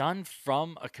was done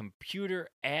from a computer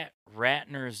at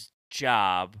Ratner's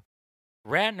job.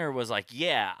 Ratner was like,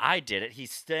 yeah, I did it. He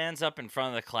stands up in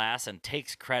front of the class and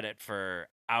takes credit for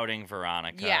outing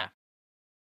Veronica. Yeah.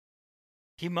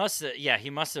 He must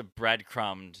have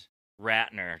breadcrumbed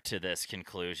Ratner to this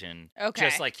conclusion. Okay.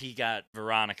 Just like he got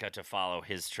Veronica to follow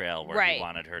his trail where Right. he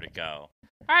wanted her to go.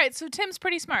 All right, so Tim's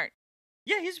pretty smart.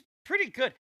 Yeah, he's pretty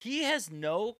good. He has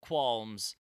no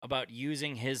qualms about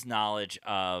using his knowledge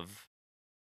of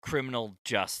criminal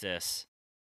justice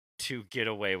to get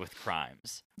away with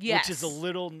crimes. Yes. Which is a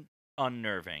little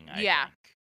unnerving, I Yeah.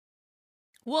 think.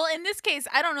 Well, in this case,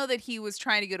 I don't know that he was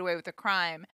trying to get away with a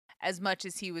crime as much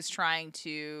as he was trying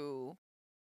to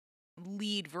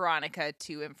lead Veronica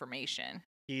to information.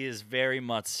 He is very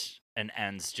much an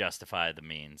ends justify the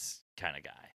means kind of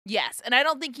guy. Yes, and I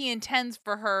don't think he intends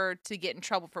for her to get in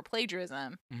trouble for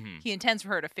plagiarism. Mm-hmm. He intends for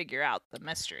her to figure out the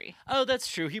mystery. Oh, that's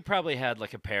true. He probably had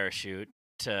like a parachute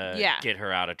to get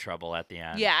her out of trouble at the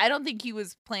end. Yeah, I don't think he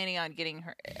was planning on getting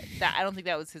her. I don't think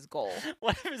that was his goal.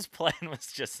 What if his plan was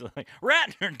just like,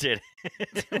 Ratner did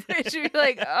it? Which you're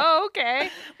like, oh, okay.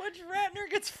 Which Ratner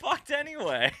gets fucked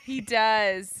anyway. He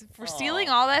does. For stealing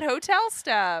Aw. all that hotel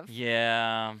stuff.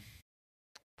 Yeah.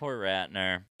 Poor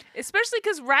Ratner. Especially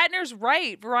because Ratner's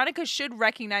right. Veronica should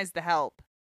recognize the help.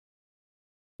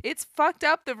 It's fucked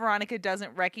up that Veronica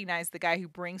doesn't recognize the guy who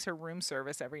brings her room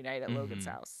service every night at Logan's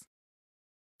house.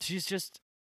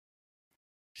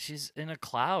 She's in a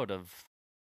cloud of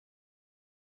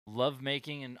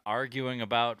lovemaking and arguing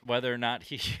about whether or not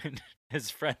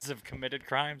his friends have committed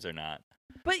crimes or not.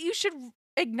 But you should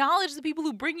acknowledge the people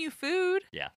who bring you food.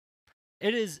 Yeah.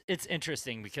 It's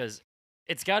interesting because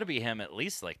it's got to be him at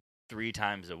least like 3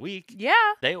 times a week. Yeah.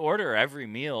 They order every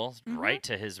meal Mhm. right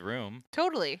to his room.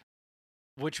 Totally.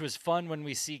 Which was fun when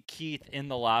we see Keith in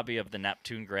the lobby of the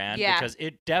Neptune Grand. Yeah. Because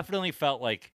it definitely felt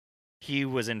like he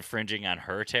was infringing on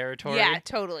her territory. Yeah,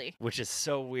 totally. Which is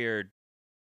so weird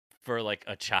for like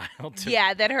a child to.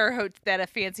 Yeah, that that a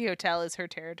fancy hotel is her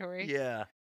territory. Yeah.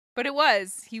 But it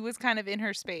was. He was kind of in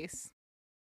her space.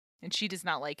 And she does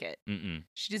not like it. Mm-mm.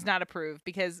 She does not approve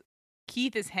because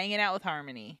Keith is hanging out with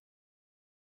Harmony,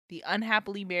 the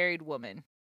unhappily married woman.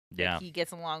 Yeah. that he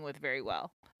gets along with very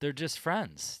well. They're just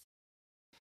friends.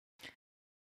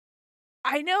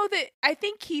 I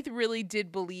think Keith really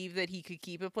did believe that he could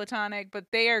keep it platonic, but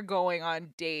they are going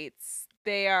on dates.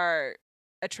 They are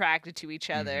attracted to each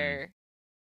other.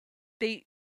 It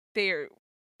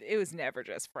was never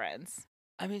just friends.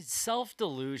 I mean,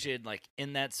 self-delusion, like,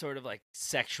 in that sort of, like,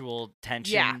 sexual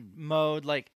tension mode,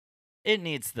 like, it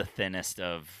needs the thinnest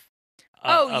of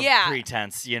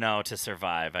pretense, to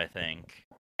survive, I think.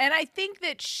 And I think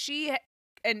that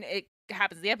and it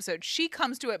happens in the episode, she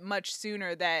comes to it much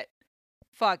sooner that,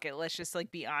 fuck it, let's just,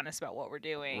 like, be honest about what we're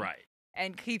doing. Right.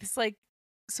 And Keith's like,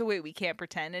 so wait, we can't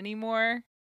pretend anymore?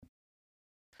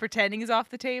 Pretending is off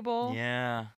the table?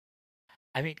 Yeah.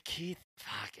 I mean, Keith,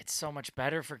 fuck, it's so much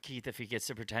better for Keith if he gets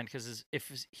to pretend, because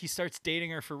if he starts dating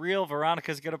her for real,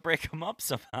 Veronica's going to break him up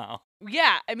somehow.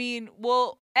 Yeah, I mean,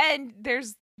 and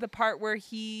there's the part where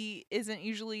he isn't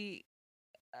usually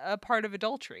a part of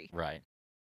adultery. Right.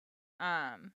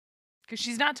 Because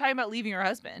she's not talking about leaving her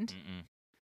husband.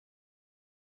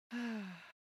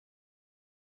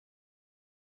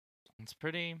 It's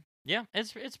pretty,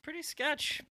 it's pretty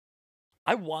sketch.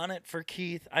 I want it for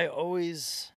Keith. I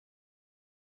always...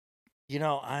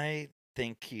 I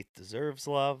think Keith deserves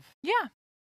love. Yeah.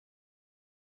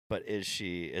 But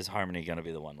is Harmony going to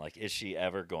be the one? Like, is she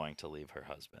ever going to leave her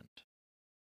husband?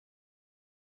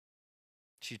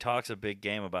 She talks a big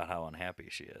game about how unhappy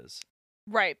she is.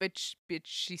 Right, but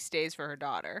she stays for her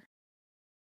daughter.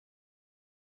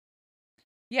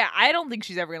 Yeah, I don't think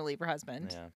she's ever going to leave her husband.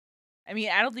 Yeah. I mean,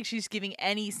 I don't think she's giving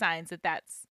any signs that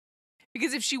that's...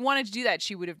 Because if she wanted to do that,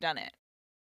 she would have done it.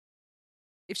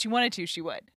 If she wanted to, she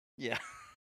would. Yeah.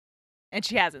 And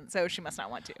she hasn't, so she must not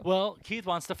want to. Well, Keith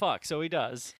wants to fuck, so he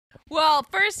does. Well,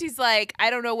 first he's like, I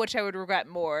don't know which I would regret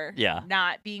more. Yeah.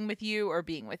 Not being with you or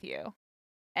being with you.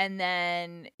 And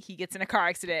then he gets in a car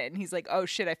accident and he's like, oh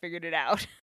shit, I figured it out.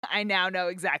 I now know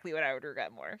exactly what I would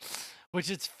regret more.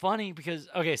 Which is funny because,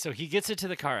 okay, so he gets into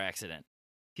the car accident.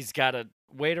 He's got to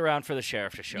wait around for the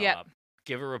sheriff to show up,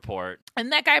 give a report.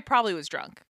 And that guy probably was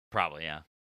drunk. Probably, yeah.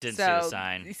 Didn't see the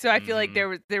sign. So I feel like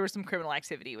there was some criminal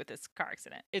activity with this car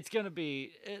accident. It's going to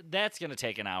be, that's going to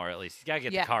take an hour at least. He's got to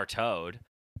get the car towed.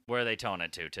 Where are they towing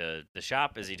it to? To the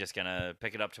shop? Is he just going to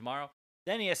pick it up tomorrow?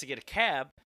 Then he has to get a cab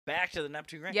back to the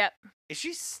Neptune Grand. Yep. Is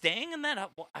she staying in that?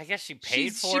 Well, I guess she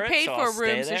paid for it. She paid so for I'll a room,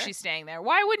 stay there? so she's staying there.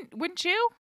 Why wouldn't you?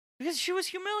 Because she was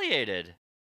humiliated.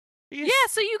 Yeah,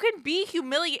 so you can be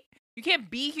humiliated. You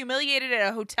can't be humiliated at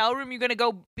a hotel room. You're going to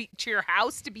go to your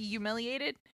house to be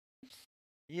humiliated?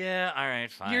 Yeah, all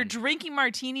right, fine. You're drinking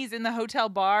martinis in the hotel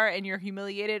bar and you're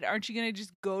humiliated. Aren't you going to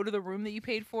just go to the room that you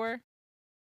paid for?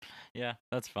 Yeah,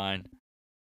 that's fine.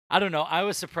 I don't know. I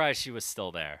was surprised she was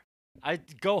still there.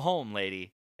 Go home,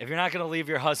 lady. If you're not going to leave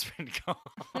your husband, go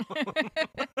home.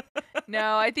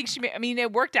 No, I think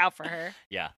it worked out for her.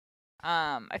 Yeah.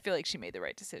 I feel like she made the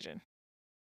right decision.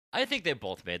 I think they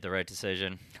both made the right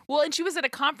decision. Well, and she was at a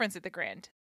conference at the Grand.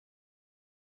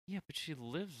 Yeah, but she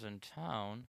lives in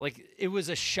town. Like, it was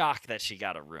a shock that she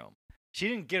got a room. She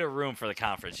didn't get a room for the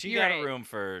conference. She got a room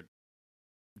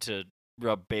to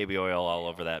rub baby oil all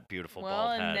over that beautiful bald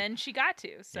head. Well, and then she got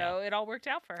to, so it all worked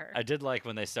out for her. I did like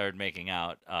when they started making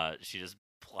out, she just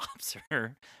plops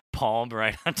her palm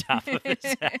right on top of his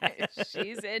head.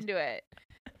 She's into it.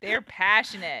 They're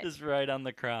passionate. Just right on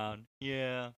the crown.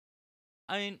 Yeah.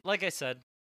 I mean, like I said,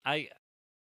 I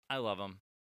love them.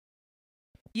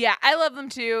 Yeah, I love them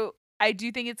too. I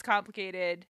do think it's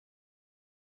complicated.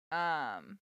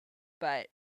 But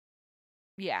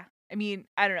yeah, I mean,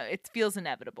 I don't know. It feels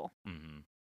inevitable. Mm-hmm.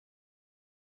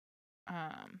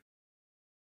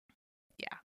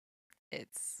 Yeah,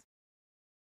 it's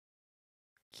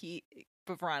key.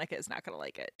 But Veronica is not going to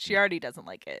like it. She already doesn't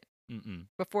like it. Mm-mm.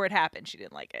 Before it happened, she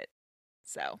didn't like it.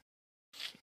 So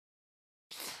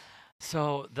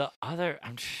the other,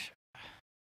 I'm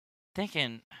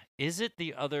thinking, is it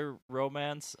the other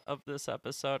romance of this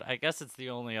episode? I guess it's the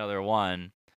only other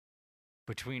one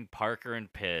between Parker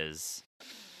and Piz.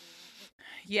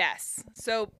 Yes.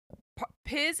 So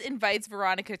Piz invites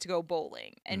Veronica to go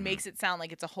bowling and makes it sound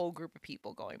like it's a whole group of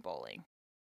people going bowling.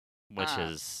 Which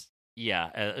is,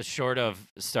 short of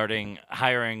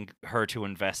hiring her to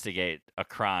investigate a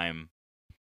crime,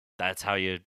 that's how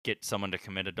you get someone to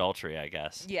commit adultery, I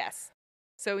guess. Yes.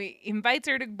 So he invites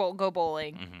her to go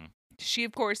bowling. Mm-hmm. She,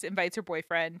 of course, invites her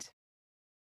boyfriend.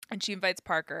 And she invites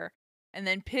Parker. And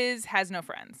then Piz has no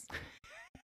friends.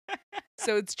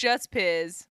 So it's just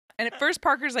Piz. And at first,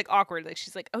 Parker's like awkward. Like,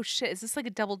 she's like, oh shit, is this like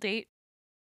a double date?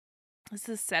 Is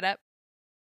this a setup?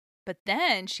 But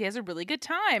then she has a really good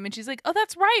time. And she's like, oh,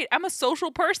 that's right. I'm a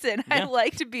social person. Yeah. I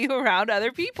like to be around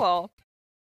other people.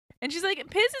 And she's like,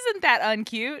 Piz isn't that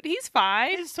uncute. He's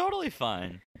fine. It's totally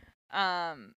fine.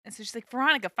 And so she's like,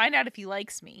 Veronica, find out if he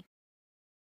likes me.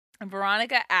 And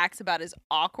Veronica acts about as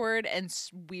awkward and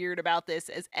weird about this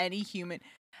as any human.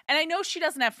 And I know she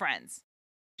doesn't have friends.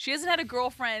 She hasn't had a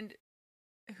girlfriend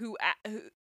who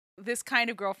this kind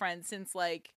of girlfriend since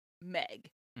like Meg.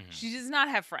 Mhm. She does not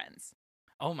have friends.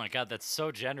 Oh my God, that's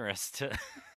so generous to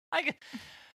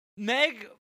Meg.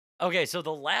 Okay, so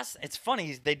it's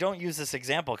funny they don't use this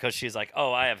example because she's like,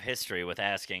 oh, I have history with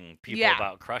asking people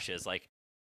about crushes. Like,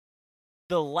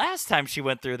 the last time she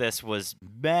went through this was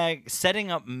Meg setting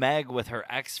up Meg with her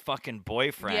ex-fucking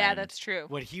boyfriend. Yeah, that's true.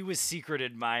 When he was secret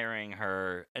admiring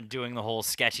her and doing the whole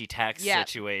sketchy text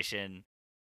situation.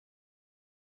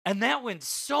 And that went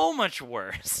so much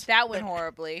worse. That went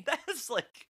horribly. That's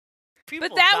like, people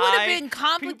but that would died, have been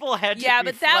complicated. People had to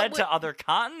be fled to other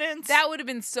continents. That would have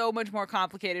been so much more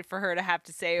complicated for her to have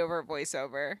to say over a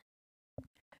voiceover.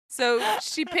 So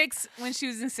she picks when she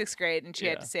was in 6th grade, and she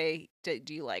had to say, "Do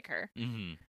you like her?"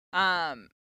 Mm-hmm.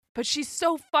 But she's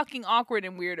so fucking awkward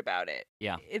and weird about it.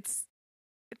 Yeah, it's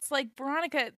like,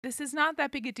 Veronica, this is not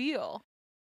that big a deal.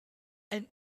 And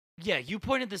yeah, you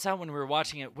pointed this out when we were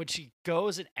watching it. When she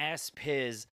goes and asks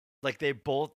Piz, like they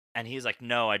both, and he's like,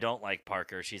 "No, I don't like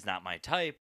Parker. She's not my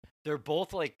type." They're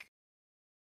both like,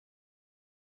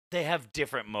 they have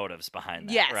different motives behind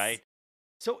that, yes. right?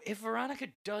 So if Veronica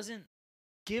doesn't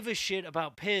give a shit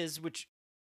about Piz, which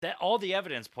that all the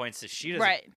evidence points to she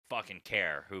doesn't fucking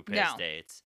care who Piz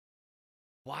dates,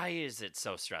 why is it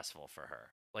so stressful for her?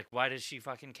 Like, why does she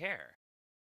fucking care?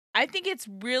 I think it's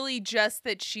really just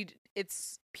that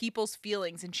it's people's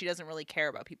feelings, and she doesn't really care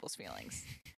about people's feelings.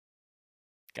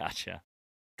 Gotcha.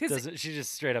 She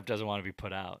just straight up doesn't want to be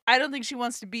put out. I don't think she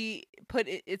wants to be put.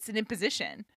 It's an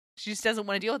imposition. She just doesn't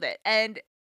want to deal with it. And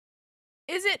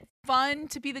is it fun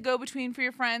to be the go-between for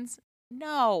your friends?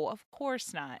 No, of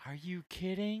course not. Are you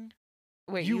kidding?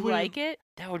 Wait, you like it?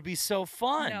 That would be so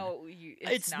fun. No,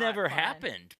 it's never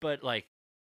happened. But like,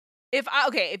 if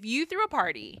you threw a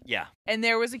party, and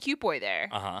there was a cute boy there,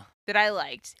 that I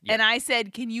liked, and I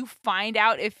said, "Can you find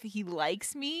out if he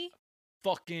likes me?"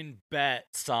 Fucking bet,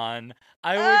 son.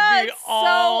 I would be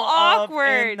all awkward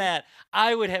up in that.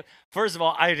 I would have. First of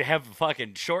all, I'd have a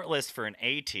fucking short list for an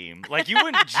A team. Like, you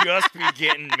wouldn't just be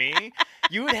getting me.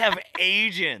 You would have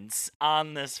agents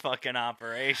on this fucking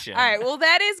operation. All right. Well,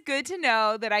 that is good to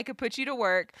know that I could put you to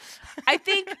work. I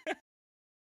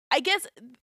guess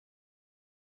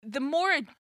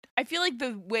I feel like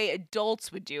the way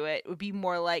adults would do it would be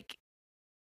more like,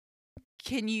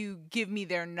 can you give me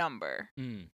their number?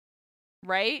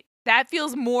 Right? That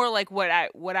feels more like what I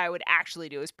would actually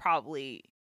do is probably,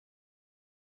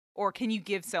 or can you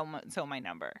give so my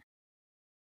number?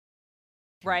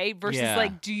 Right? Versus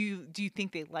like, do you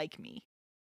think they like me?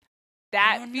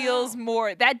 That feels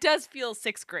more, that does feel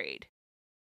 6th grade.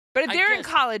 But if they're in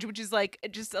college, which is like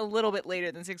just a little bit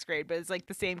later than 6th grade, but it's like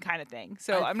the same kind of thing.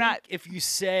 So I'm not. If you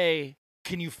say,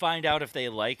 can you find out if they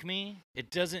like me?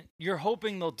 It doesn't, you're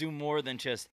hoping they'll do more than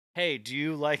just, hey, do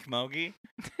you like Mogi?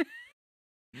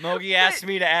 Mogi asked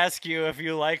me to ask you if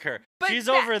you like her. She's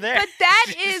over there. But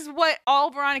that is what all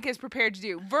Veronica is prepared to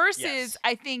do. Versus,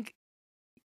 I think,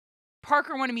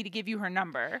 Parker wanted me to give you her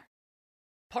number.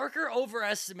 Parker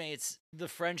overestimates the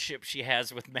friendship she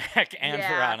has with Mac and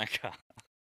Veronica.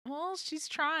 Well, she's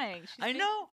trying. I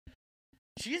know.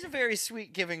 She's a very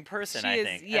sweet, giving person, I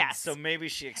think. Yes. And so maybe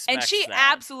she expects And she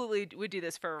that. absolutely would do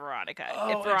this for Veronica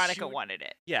if Veronica wanted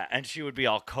it. Yeah, and she would be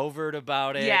all covert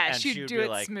about it. Yeah, and she'd do be it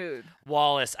like, smooth.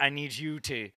 Wallace, I need you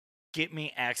to get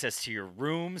me access to your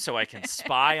room so I can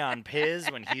spy on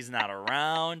Piz when he's not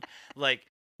around. Like,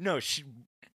 no,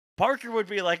 Parker would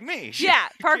be like me.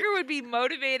 Parker would be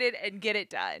motivated and get it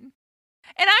done.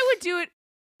 And I would do it.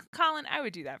 Colin, I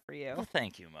would do that for you. Well,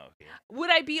 thank you, Mogi. Would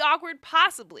I be awkward?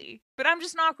 Possibly. But I'm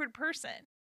just an awkward person.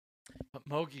 But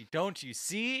Mogi, don't you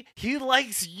see? He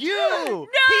likes you. No!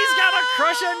 He's got a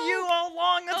crush on you all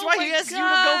along. That's why he asked you to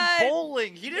go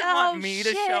bowling. He didn't want me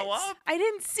to show up. I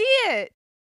didn't see it.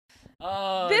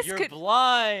 Oh, you're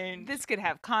blind. This could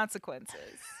have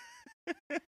consequences.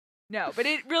 No, but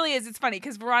it really is. It's funny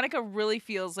because Veronica really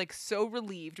feels like so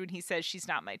relieved when he says she's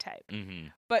not my type. Mm-hmm.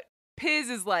 But Piz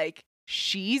is like,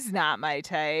 she's not my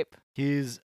type.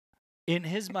 In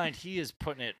his mind, he is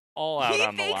putting it all out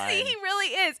on the line. He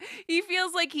really is. He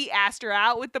feels like he asked her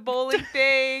out with the bowling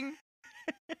thing.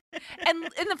 and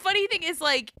the funny thing is,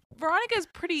 like, Veronica's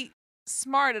pretty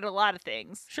smart at a lot of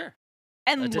things. Sure.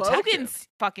 And Logan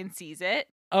fucking sees it.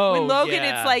 Oh, when Logan,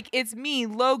 it's like, it's me,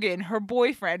 Logan, her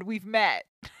boyfriend. We've met.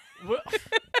 Well,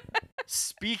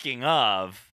 speaking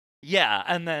of,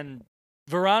 and then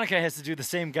Veronica has to do the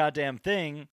same goddamn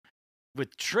thing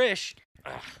with Trish,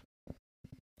 ugh,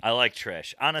 I like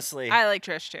Trish. Honestly, I like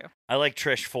Trish too. I like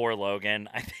Trish for Logan.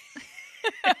 I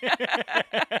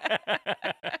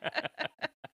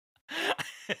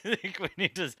think we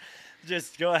need to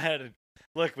just go ahead and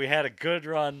look. We had a good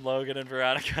run, Logan and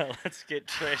Veronica. Let's get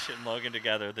Trish and Logan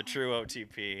together, the true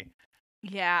OTP.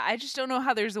 Yeah, I just don't know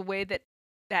how there's a way that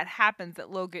happens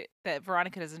that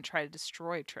Veronica doesn't try to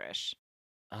destroy Trish.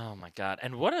 Oh my god!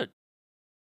 And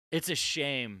it's a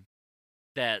shame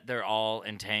that they're all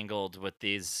entangled with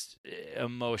these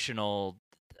emotional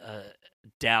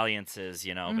dalliances,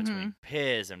 between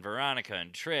Piz and Veronica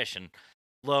and Trish and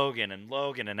Logan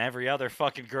and every other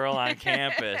fucking girl on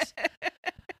campus.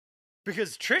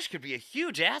 Because Trish could be a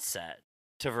huge asset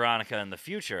to Veronica in the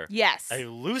future. Yes. A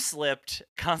loose-lipped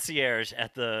concierge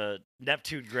at the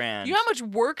Neptune Grand. You know how much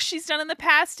work she's done in the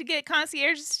past to get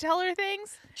concierges to tell her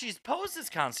things? She's posed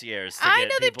as concierge. I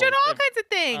know they've done all kinds of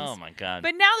things. Oh my god.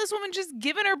 But now this woman just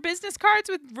giving her business cards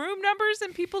with room numbers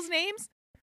and people's names?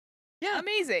 Yeah.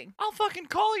 Amazing. I'll fucking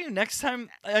call you next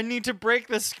time I need to break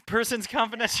this person's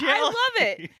confidentiality. I love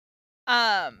it.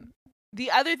 The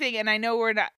other thing, and I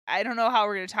don't know how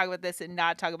we're going to talk about this and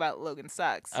not talk about Logan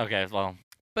Sucks. Okay, well.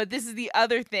 But this is the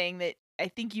other thing that I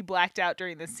think you blacked out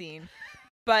during the scene.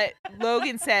 But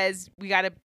Logan says we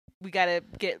gotta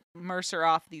get Mercer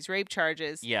off these rape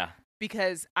charges. Yeah.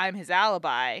 Because I'm his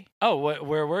alibi. Oh,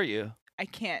 where were you? I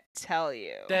can't tell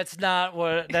you. That's not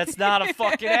a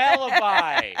fucking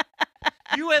alibi.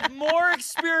 You have more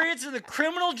experience in the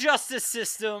criminal justice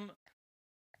system.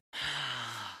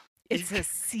 It's a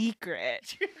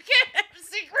secret. You can't have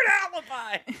secret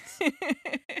alibis.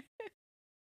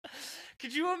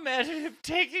 Could you imagine him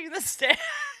taking the stand?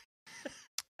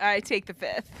 I take the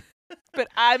fifth. But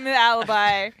I'm the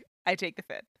alibi. I take the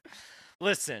fifth.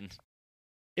 Listen,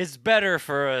 it's better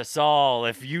for us all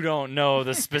if you don't know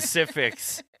the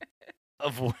specifics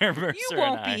of where Mercer You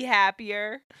won't be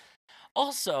happier.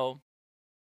 Also,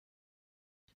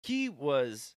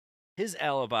 his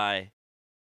alibi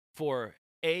for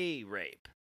a rape.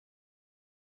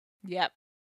 Yep.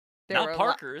 Not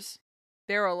Parker's.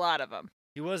 There were a lot of them.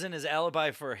 He wasn't his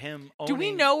alibi for him owning... Do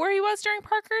we know where he was during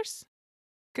Parker's?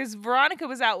 Because Veronica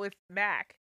was out with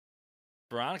Mac.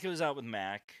 Veronica was out with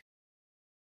Mac.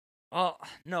 Oh,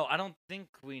 no, I don't think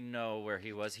we know where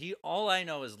he was. All I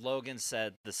know is Logan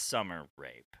said the summer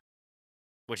rape,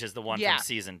 which is the one from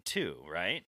season 2,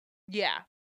 right? Yeah.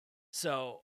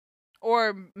 So...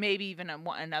 Or maybe even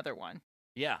another one.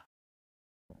 Yeah.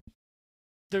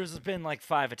 There's been like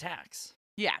 5 attacks.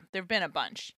 Yeah, there've been a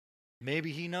bunch.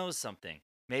 Maybe he knows something.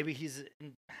 Maybe he's...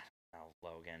 Oh,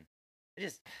 Logan.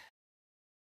 He's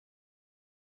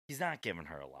not giving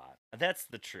her a lot. That's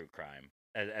the true crime,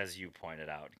 as you pointed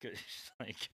out.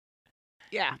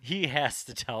 Yeah. He has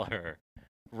to tell her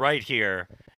right here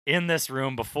in this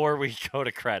room before we go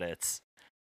to credits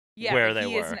where they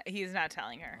were. He's not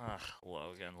telling her. Ugh,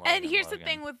 Logan. And here's the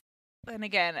thing and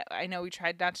again, I know we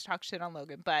tried not to talk shit on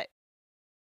Logan, but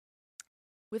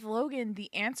with Logan,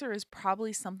 the answer is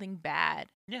probably something bad.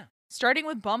 Yeah. Starting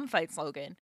with bum fights,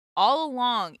 Logan. All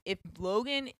along, if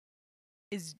Logan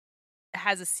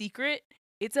has a secret,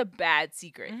 it's a bad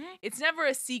secret. Mm-hmm. It's never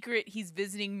a secret he's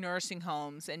visiting nursing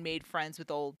homes and made friends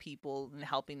with old people and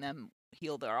helping them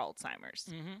heal their Alzheimer's.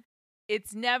 Mm-hmm.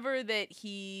 It's never that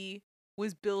he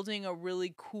was building a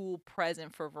really cool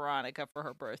present for Veronica for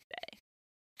her birthday.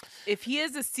 If he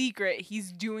has a secret,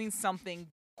 he's doing something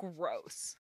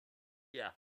gross. Yeah.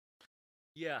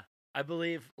 Yeah. I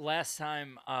believe last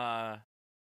time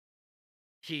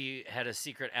he had a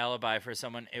secret alibi for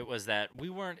someone, it was that we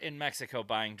weren't in Mexico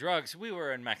buying drugs. We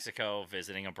were in Mexico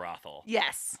visiting a brothel.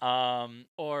 Yes.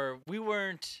 Or we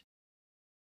weren't...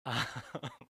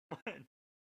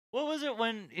 what was it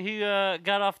when he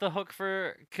got off the hook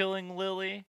for killing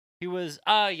Lily? He was,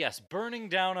 yes, burning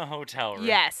down a hotel room.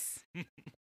 Yes.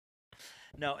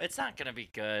 No, it's not going to be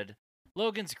good.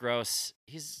 Logan's gross.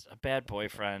 He's a bad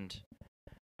boyfriend.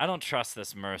 I don't trust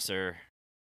this Mercer.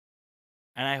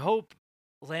 And I hope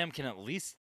Lamb can at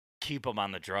least keep him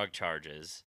on the drug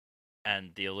charges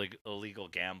and the illegal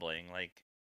gambling.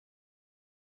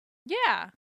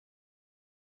 Yeah.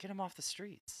 Get him off the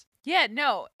streets. Yeah,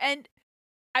 no. And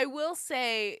I will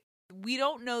say, we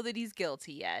don't know that he's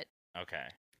guilty yet. Okay.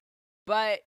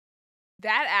 But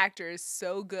that actor is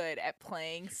so good at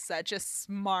playing such a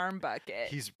smarm bucket.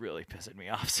 He's really pissing me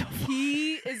off so far.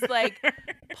 He is like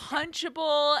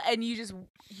punchable, and you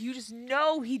just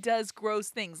know he does gross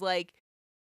things. Like,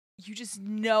 you just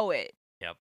know it.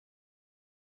 Yep.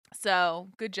 So,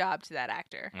 good job to that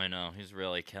actor. I know, he's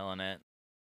really killing it.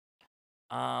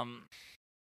 All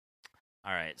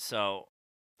right, so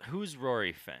who's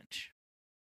Rory Finch?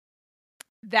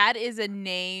 That is a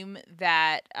name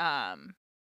that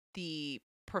the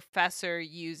professor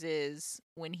uses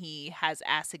when he has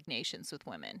assignations with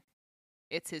women.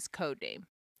 It's his code name.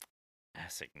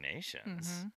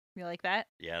 Assignations. You like that?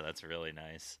 Yeah, that's really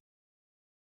nice.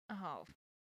 Oh.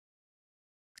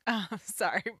 Oh,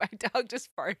 sorry. My dog just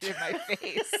farted in my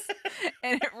face.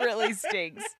 And it really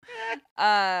stings.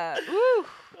 Ooh.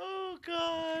 Oh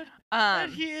God.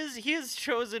 Um, he is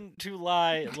chosen to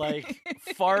lie like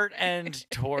fart and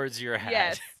towards your head.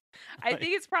 yes. I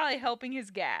think it's probably helping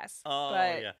his gas. Oh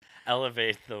but yeah.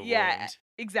 Elevate the yeah, wound.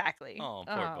 exactly. Oh,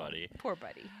 poor buddy. Poor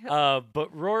buddy.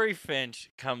 But Rory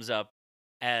Finch comes up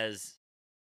as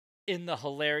in the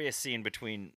hilarious scene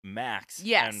between Max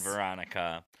Yes. and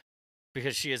Veronica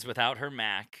because she is without her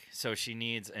Mac, so she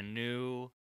needs a new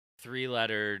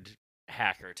 3-lettered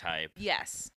hacker type.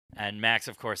 Yes. And Max,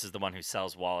 of course, is the one who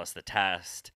sells Wallace the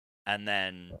test and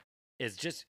then is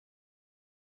just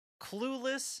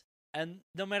clueless. And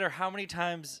no matter how many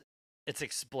times it's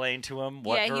explained to him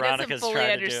what Veronica's he doesn't fully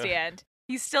trying understand. To do.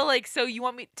 He's still like, so you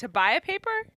want me to buy a paper?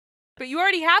 But you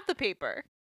already have the paper.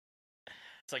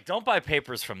 It's like, don't buy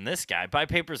papers from this guy. Buy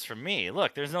papers from me.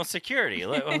 Look, there's no security.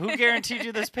 Who guaranteed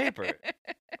you this paper?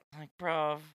 I'm like,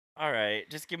 bro, all right,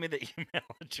 just give me the email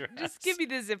address. Just give me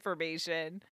this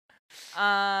information.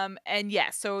 And yeah,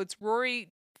 so it's Rory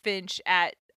Finch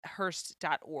at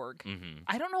Hearst.org. Mm-hmm.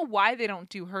 I don't know why they don't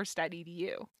do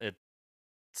Hearst.edu. It's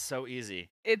so easy.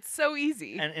 It's so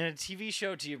easy. And in a TV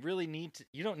show, do you really need to?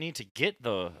 You don't need to get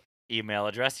the email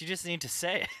address. You just need to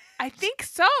say it. I think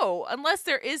so, unless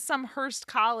there is some Hearst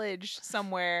College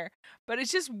somewhere. But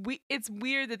it's just it's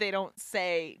weird that they don't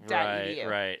say .edu.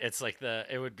 Right. It's like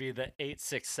it would be the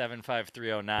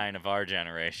 8675309 of our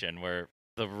generation, where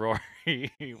the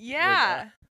Rory yeah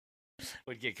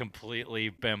would get completely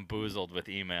bamboozled with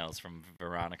emails from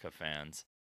Veronica fans.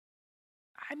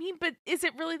 I mean, but is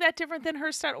it really that different than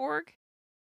Hearst.org?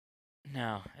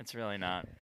 No, it's really not.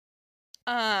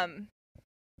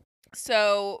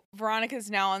 So Veronica's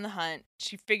now on the hunt.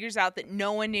 She figures out that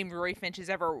no one named Rory Finch has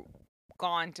ever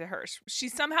gone to Hearst. She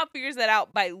somehow figures that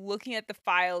out by looking at the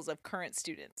files of current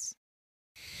students.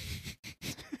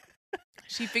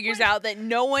 She figures out that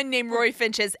no one named Rory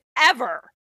Finch has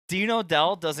ever. Do you know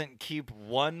Dell doesn't keep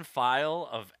one file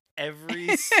of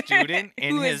every student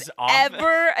in his office?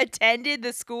 Ever attended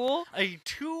the school? A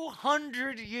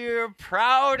 200-year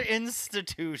proud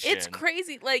institution. It's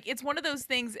crazy. Like, it's one of those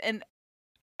things, and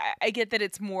I get that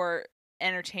it's more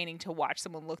entertaining to watch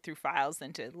someone look through files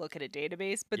than to look at a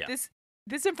database, but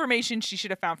this information she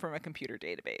should have found from a computer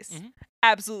database. Mm-hmm.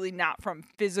 Absolutely not from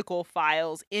physical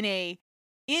files in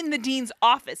the dean's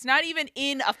office. Not even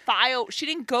in a file. She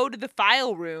didn't go to the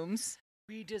file rooms.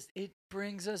 It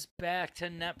brings us back to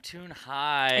Neptune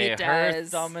High. It does. Her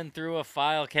thumbing through a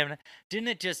file cabinet. Didn't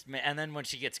it just, and then when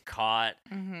she gets caught,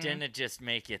 didn't it just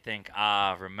make you think,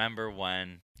 remember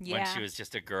when she was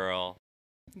just a girl?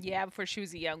 Yeah, before she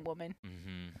was a young woman.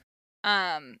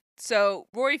 Mm-hmm. So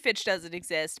Rory Finch doesn't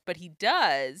exist, but he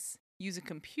does use a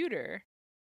computer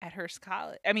at Hearst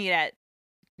College. I mean, at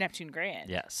Neptune Grand.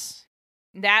 Yes.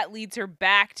 That leads her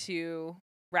back to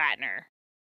Ratner.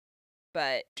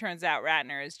 But turns out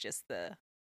Ratner is just the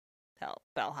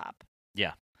bellhop.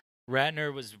 Yeah.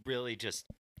 Ratner was really just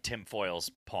Tim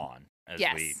Foyle's pawn, as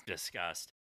we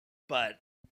discussed. But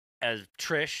as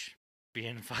Trish,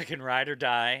 being fucking ride or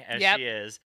die as she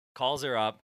is, calls her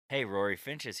up, hey, Rory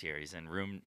Finch is here. He's in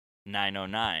room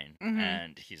 909,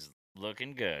 and he's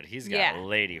looking good. He's got a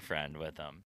lady friend with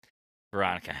him.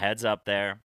 Veronica heads up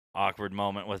there. Awkward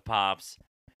moment with Pops.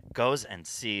 Goes and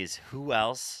sees who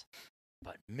else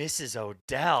but Mrs.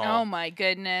 O'Dell. Oh, my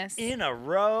goodness. In a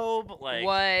robe. Like,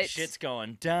 what? Shit's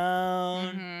going down.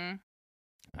 Mm-hmm.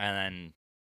 And then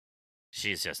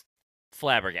she's just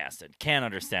flabbergasted. Can't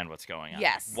understand what's going on.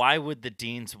 Yes. Why would the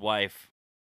dean's wife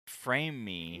frame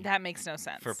me? That makes no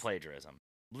sense. For plagiarism.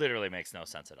 Literally makes no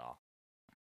sense at all.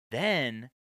 Then,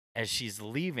 as she's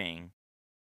leaving,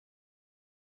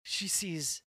 she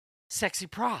sees Sexy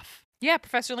Prof. Yeah,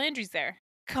 Professor Landry's there.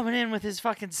 Coming in with his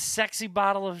fucking sexy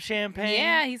bottle of champagne.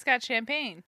 Yeah, he's got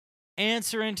champagne.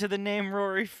 Answering to the name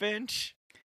Rory Finch.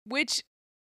 Which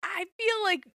I feel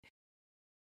like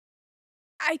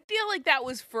that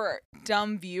was for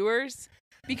dumb viewers.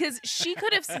 Because she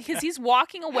could have, because he's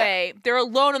walking away. They're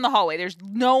alone in the hallway. There's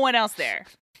no one else there.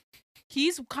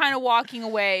 He's kind of walking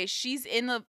away. She's in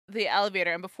the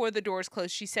elevator, and before the doors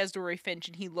close, she says to Rory Finch,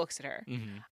 and he looks at her.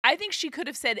 Mm-hmm. I think she could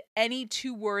have said any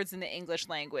 2 words in the English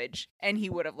language, and he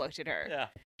would have looked at her. Yeah.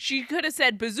 She could have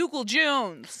said Bazoogle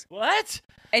Jones. What?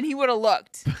 And he would have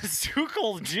looked.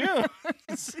 Bazoogle Jones?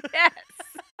 Yes.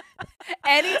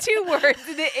 Any two words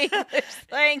in the English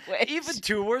language. Even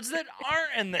two words that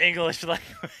aren't in the English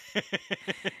language.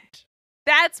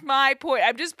 That's my point.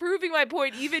 I'm just proving my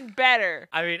point even better.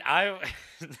 I mean,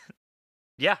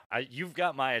 you've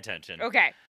got my attention.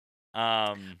 Okay.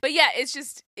 But yeah, it's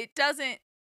just, it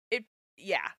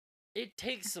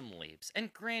takes some leaps.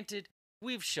 And granted,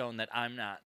 we've shown that I'm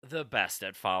not the best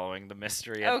at following the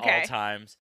mystery at all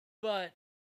times. But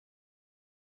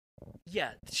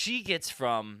yeah, she gets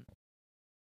from,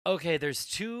 okay, there's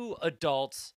two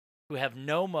adults who have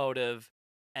no motive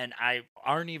and I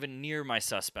aren't even near my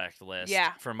suspect list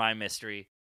for my mystery,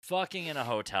 fucking in a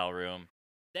hotel room.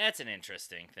 That's an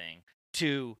interesting thing.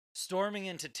 To storming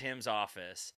into Tim's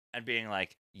office and being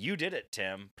like, you did it,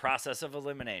 Tim. Process of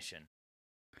elimination.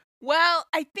 Well,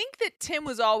 I think that Tim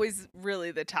was always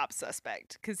really the top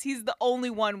suspect because he's the only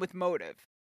one with motive.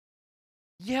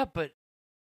 Yeah, but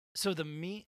so I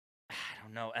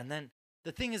don't know. And then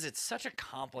the thing is, it's such a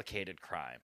complicated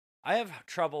crime. I have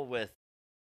trouble with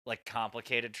like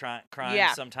complicated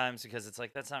crimes sometimes because it's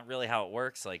like, that's not really how it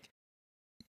works. Like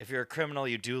if you're a criminal,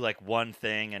 you do like one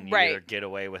thing and you either get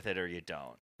away with it or you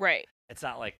don't. Right. It's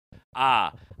not like,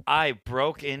 I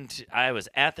was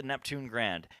at the Neptune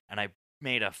Grand and I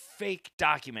made a fake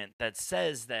document that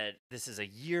says that this is a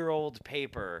year-old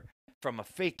paper from a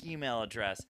fake email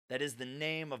address that is the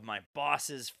name of my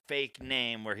boss's fake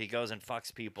name where he goes and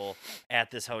fucks people at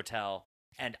this hotel.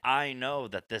 And I know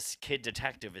that this kid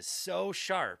detective is so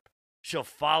sharp, she'll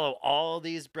follow all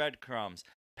these breadcrumbs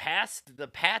past the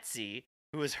Patsy,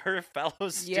 who is her fellow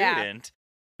student,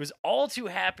 who's all too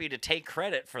happy to take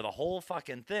credit for the whole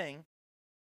fucking thing.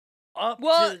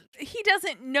 He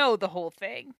doesn't know the whole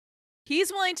thing.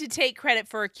 He's willing to take credit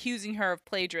for accusing her of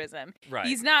plagiarism. Right.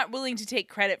 He's not willing to take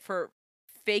credit for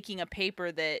faking a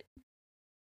paper that...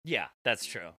 Yeah, that's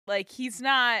true. Like, he's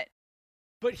not...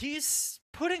 But he's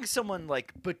putting someone,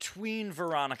 like, between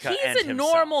Veronica and himself. He's a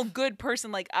normal, good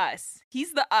person like us.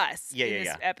 He's the us in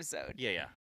this episode. Yeah.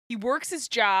 He works his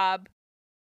job.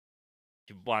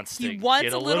 He wants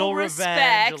get a little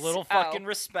respect. Revenge, a little fucking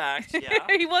respect. Yeah.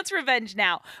 He wants revenge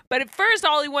now. But at first,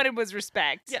 all he wanted was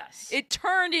respect. Yes. It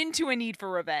turned into a need for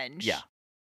revenge. Yeah.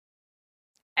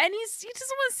 And he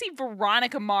doesn't want to see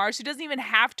Veronica Mars, who doesn't even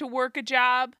have to work a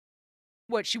job.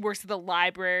 What, she works at the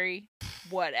library?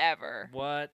 Whatever.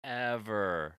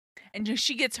 And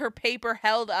she gets her paper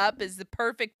held up as the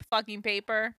perfect fucking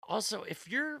paper. Also, if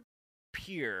your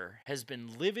peer has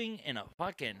been living in a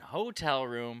fucking hotel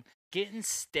room, getting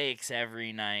steaks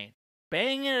every night,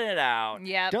 banging it out,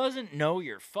 doesn't know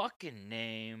your fucking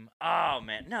name, oh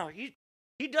man, no, he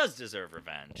does deserve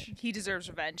revenge. He deserves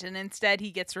revenge, and instead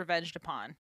he gets revenged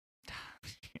upon.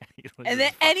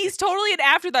 And he's totally an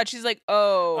afterthought. She's like,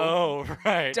 oh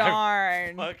right,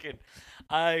 darn,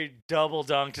 I double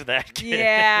dunked that kid.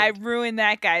 Yeah, I ruined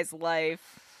that guy's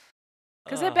life.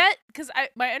 Because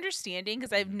my understanding,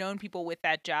 because I've known people with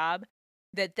that job,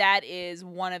 that is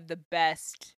one of the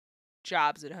best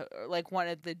jobs one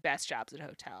of the best jobs at a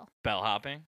hotel.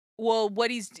 Bellhopping? Well,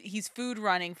 he's food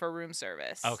running for room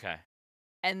service. Okay.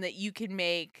 And that you can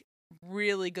make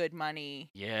really good money.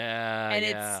 Yeah. And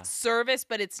it's service,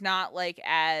 but it's not like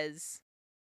as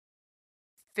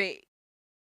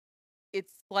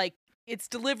it's like it's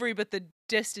delivery, but the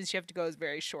distance you have to go is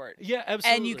very short. Yeah,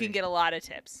 absolutely. And you can get a lot of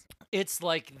tips. It's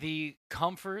like the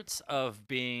comforts of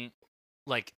being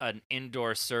like an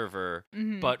indoor server,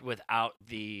 but without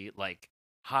the like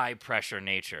high pressure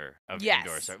nature of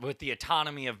indoor server, with the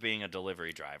autonomy of being a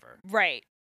delivery driver. Right.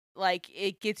 Like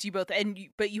it gets you both,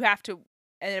 but you have to,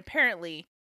 and apparently,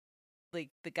 like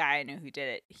the guy I know who did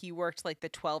it, he worked like the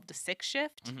 12 to 6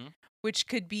 shift, which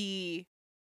could be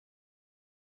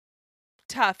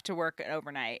tough to work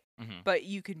overnight, but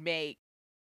you could make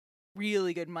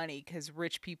really good money because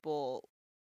rich people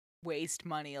waste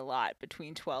money a lot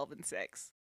between 12 and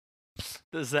 6.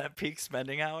 Does that peak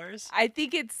spending hours? I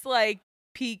think it's like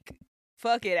peak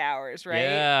fuck it hours, right?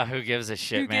 Yeah, who gives a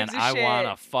shit, man? I want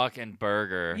a fucking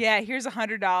burger. Yeah, here's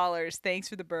 $100. Thanks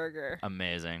for the burger.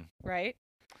 Amazing. Right?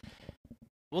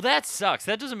 Well, that sucks.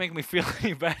 That doesn't make me feel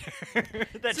any better.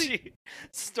 That she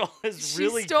stole his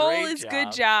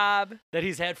good job that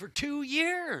he's had for 2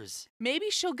 years. Maybe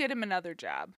she'll get him another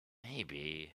job.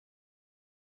 Maybe.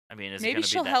 I mean, maybe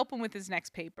she'll help him with his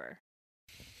next paper.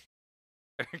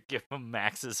 Or give him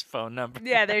Max's phone number.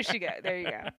 Yeah, there you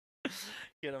go.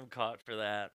 Get him caught for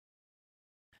that.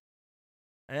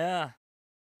 Yeah.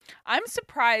 I'm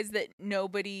surprised that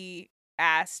nobody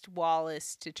asked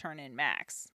Wallace to turn in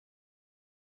Max.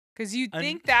 Because you'd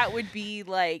think that would be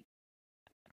like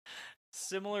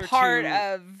Similar part to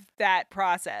of that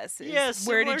process. yeah, Where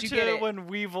similar did you to get it? when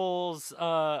Weevil's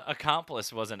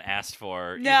accomplice wasn't asked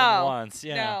for even No, once.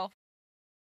 Yeah, no.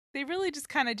 They really just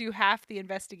kind of do half the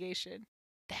investigation.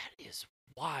 that is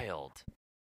wild.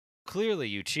 Clearly,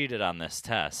 you cheated on this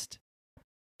test,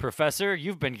 Professor.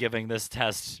 You've been giving this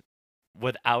test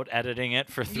without editing it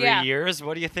for 3 Yeah. years.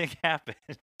 What do you think happened?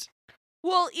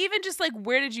 Well, even just like,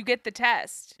 where did you get the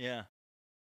test? Yeah.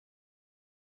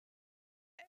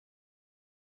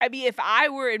 I mean, if I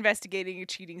were investigating a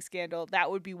cheating scandal,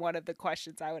 that would be one of the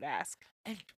questions I would ask.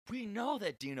 And we know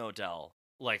that Dean O'Dell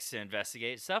likes to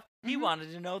investigate stuff. He Mhm.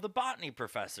 wanted to know the botany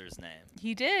professor's name.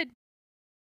 He did.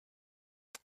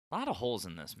 A lot of holes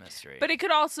in this mystery. But it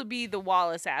could also be the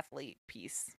Wallace athlete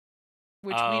piece,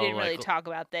 which we Oh, didn't really like- talk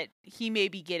about, that he may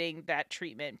be getting that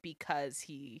treatment because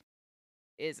he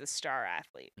is a star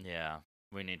athlete. Yeah,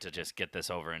 we need to just get this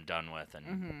over and done with. And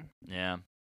Mm-hmm. yeah,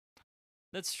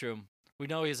 that's true. We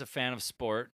know he's a fan of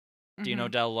sport. Dean Mhm.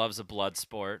 O'Dell loves a blood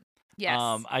sport. Yes.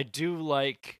 I do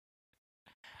like.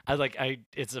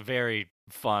 It's a very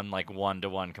fun like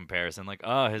 1-to-1 comparison. Like,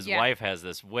 oh, his Yeah. wife has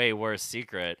this way worse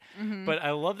secret. Mhm. But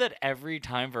I love that every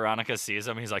time Veronica sees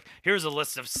him, he's like, "Here's a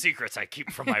list of secrets I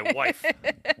keep from my wife.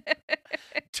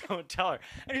 Don't tell her."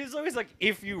 And he's always like,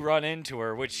 "If you run into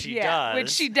her," which she does,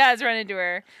 Which she does run into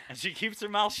her. and she keeps her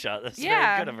mouth shut. That's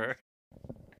Yeah. very good of her.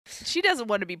 She doesn't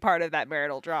want to be part of that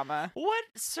marital drama. What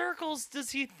circles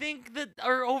does he think that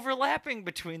are overlapping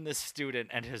between this student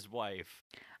and his wife?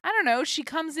 I don't know. She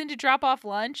comes in to drop off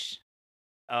lunch.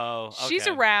 Oh, She's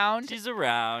okay. around. She's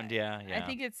around. Yeah, yeah. I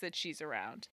think it's that she's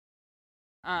around.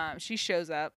 She shows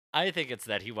up. I think it's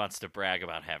that he wants to brag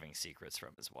about having secrets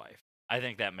from his wife. I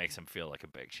think that makes him feel like a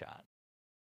big shot.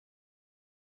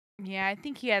 Yeah, I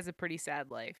think he has a pretty sad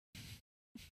life.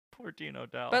 Poor Dean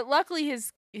O'Dell. But luckily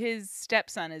his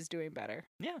stepson is doing better.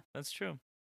 yeah, that's true.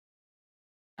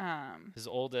 Um His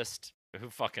oldest, who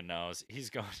fucking knows, he's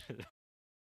going to the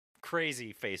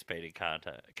crazy face painting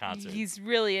concert. he's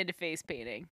really into face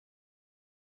painting.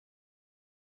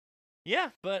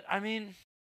 Yeah, but I mean,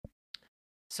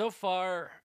 so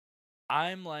far,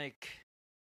 I'm like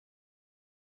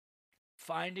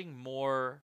finding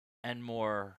more and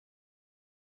more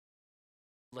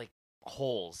like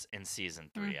holes in season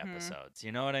 3 Mhm. episodes.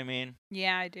 You know what I mean?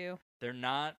 Yeah, I do. They're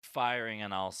not firing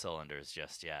on all cylinders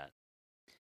just yet.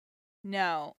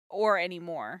 No, or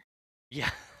anymore.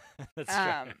 Yeah, that's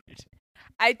Um, right.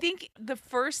 I think the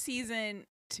first season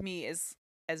to me is,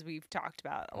 as we've talked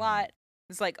about a Mhm. lot,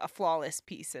 is like a flawless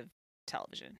piece of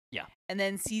television. Yeah. And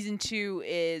then season 2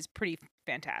 is pretty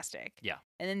fantastic. Yeah.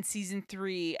 And then season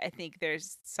 3, I think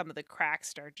there's some of the cracks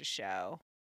start to show.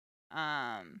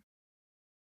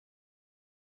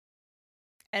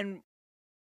 And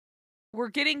we're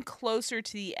getting closer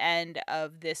to the end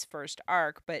of this first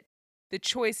arc, but the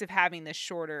choice of having the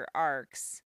shorter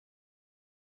arcs,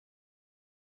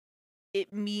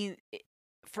 it means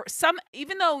for some,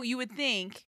 even though you would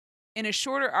think in a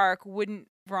shorter arc, wouldn't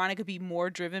Veronica be more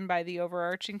driven by the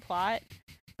overarching plot?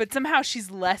 But somehow she's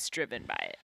less driven by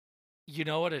it. You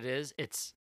know what it is?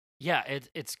 It's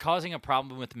causing a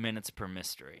problem with minutes per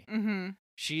mystery. Mm-hmm.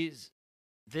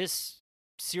 This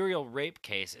serial rape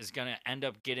case is going to end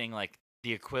up getting like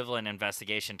the equivalent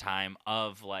investigation time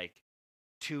of like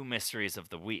 2 mysteries of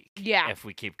the week. Yeah. If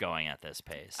we keep going at this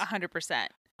pace. 100%.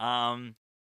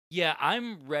 Yeah,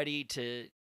 I'm ready to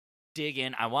dig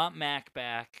in. I want Mac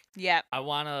back. Yep. I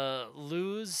want to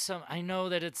lose some. I know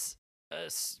that it's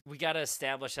we got to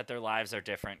establish that their lives are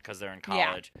different because they're in Yeah.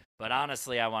 college. But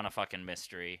honestly, I want a fucking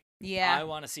mystery. Yeah. I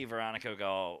want to see Veronica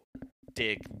go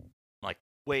dig like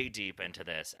way deep into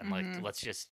this and like Mhm. let's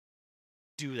just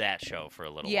do that show for a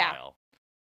little Yeah. while.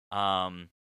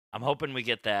 I'm hoping we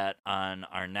get that on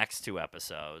our next 2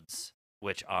 episodes,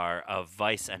 which are of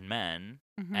Vice and Men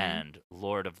Mhm. and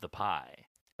Lord of the Pie.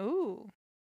 Ooh.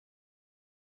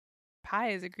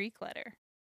 Pi is a Greek letter.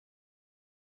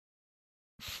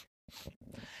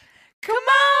 Come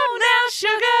on now,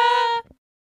 sugar.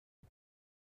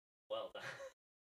 Well done.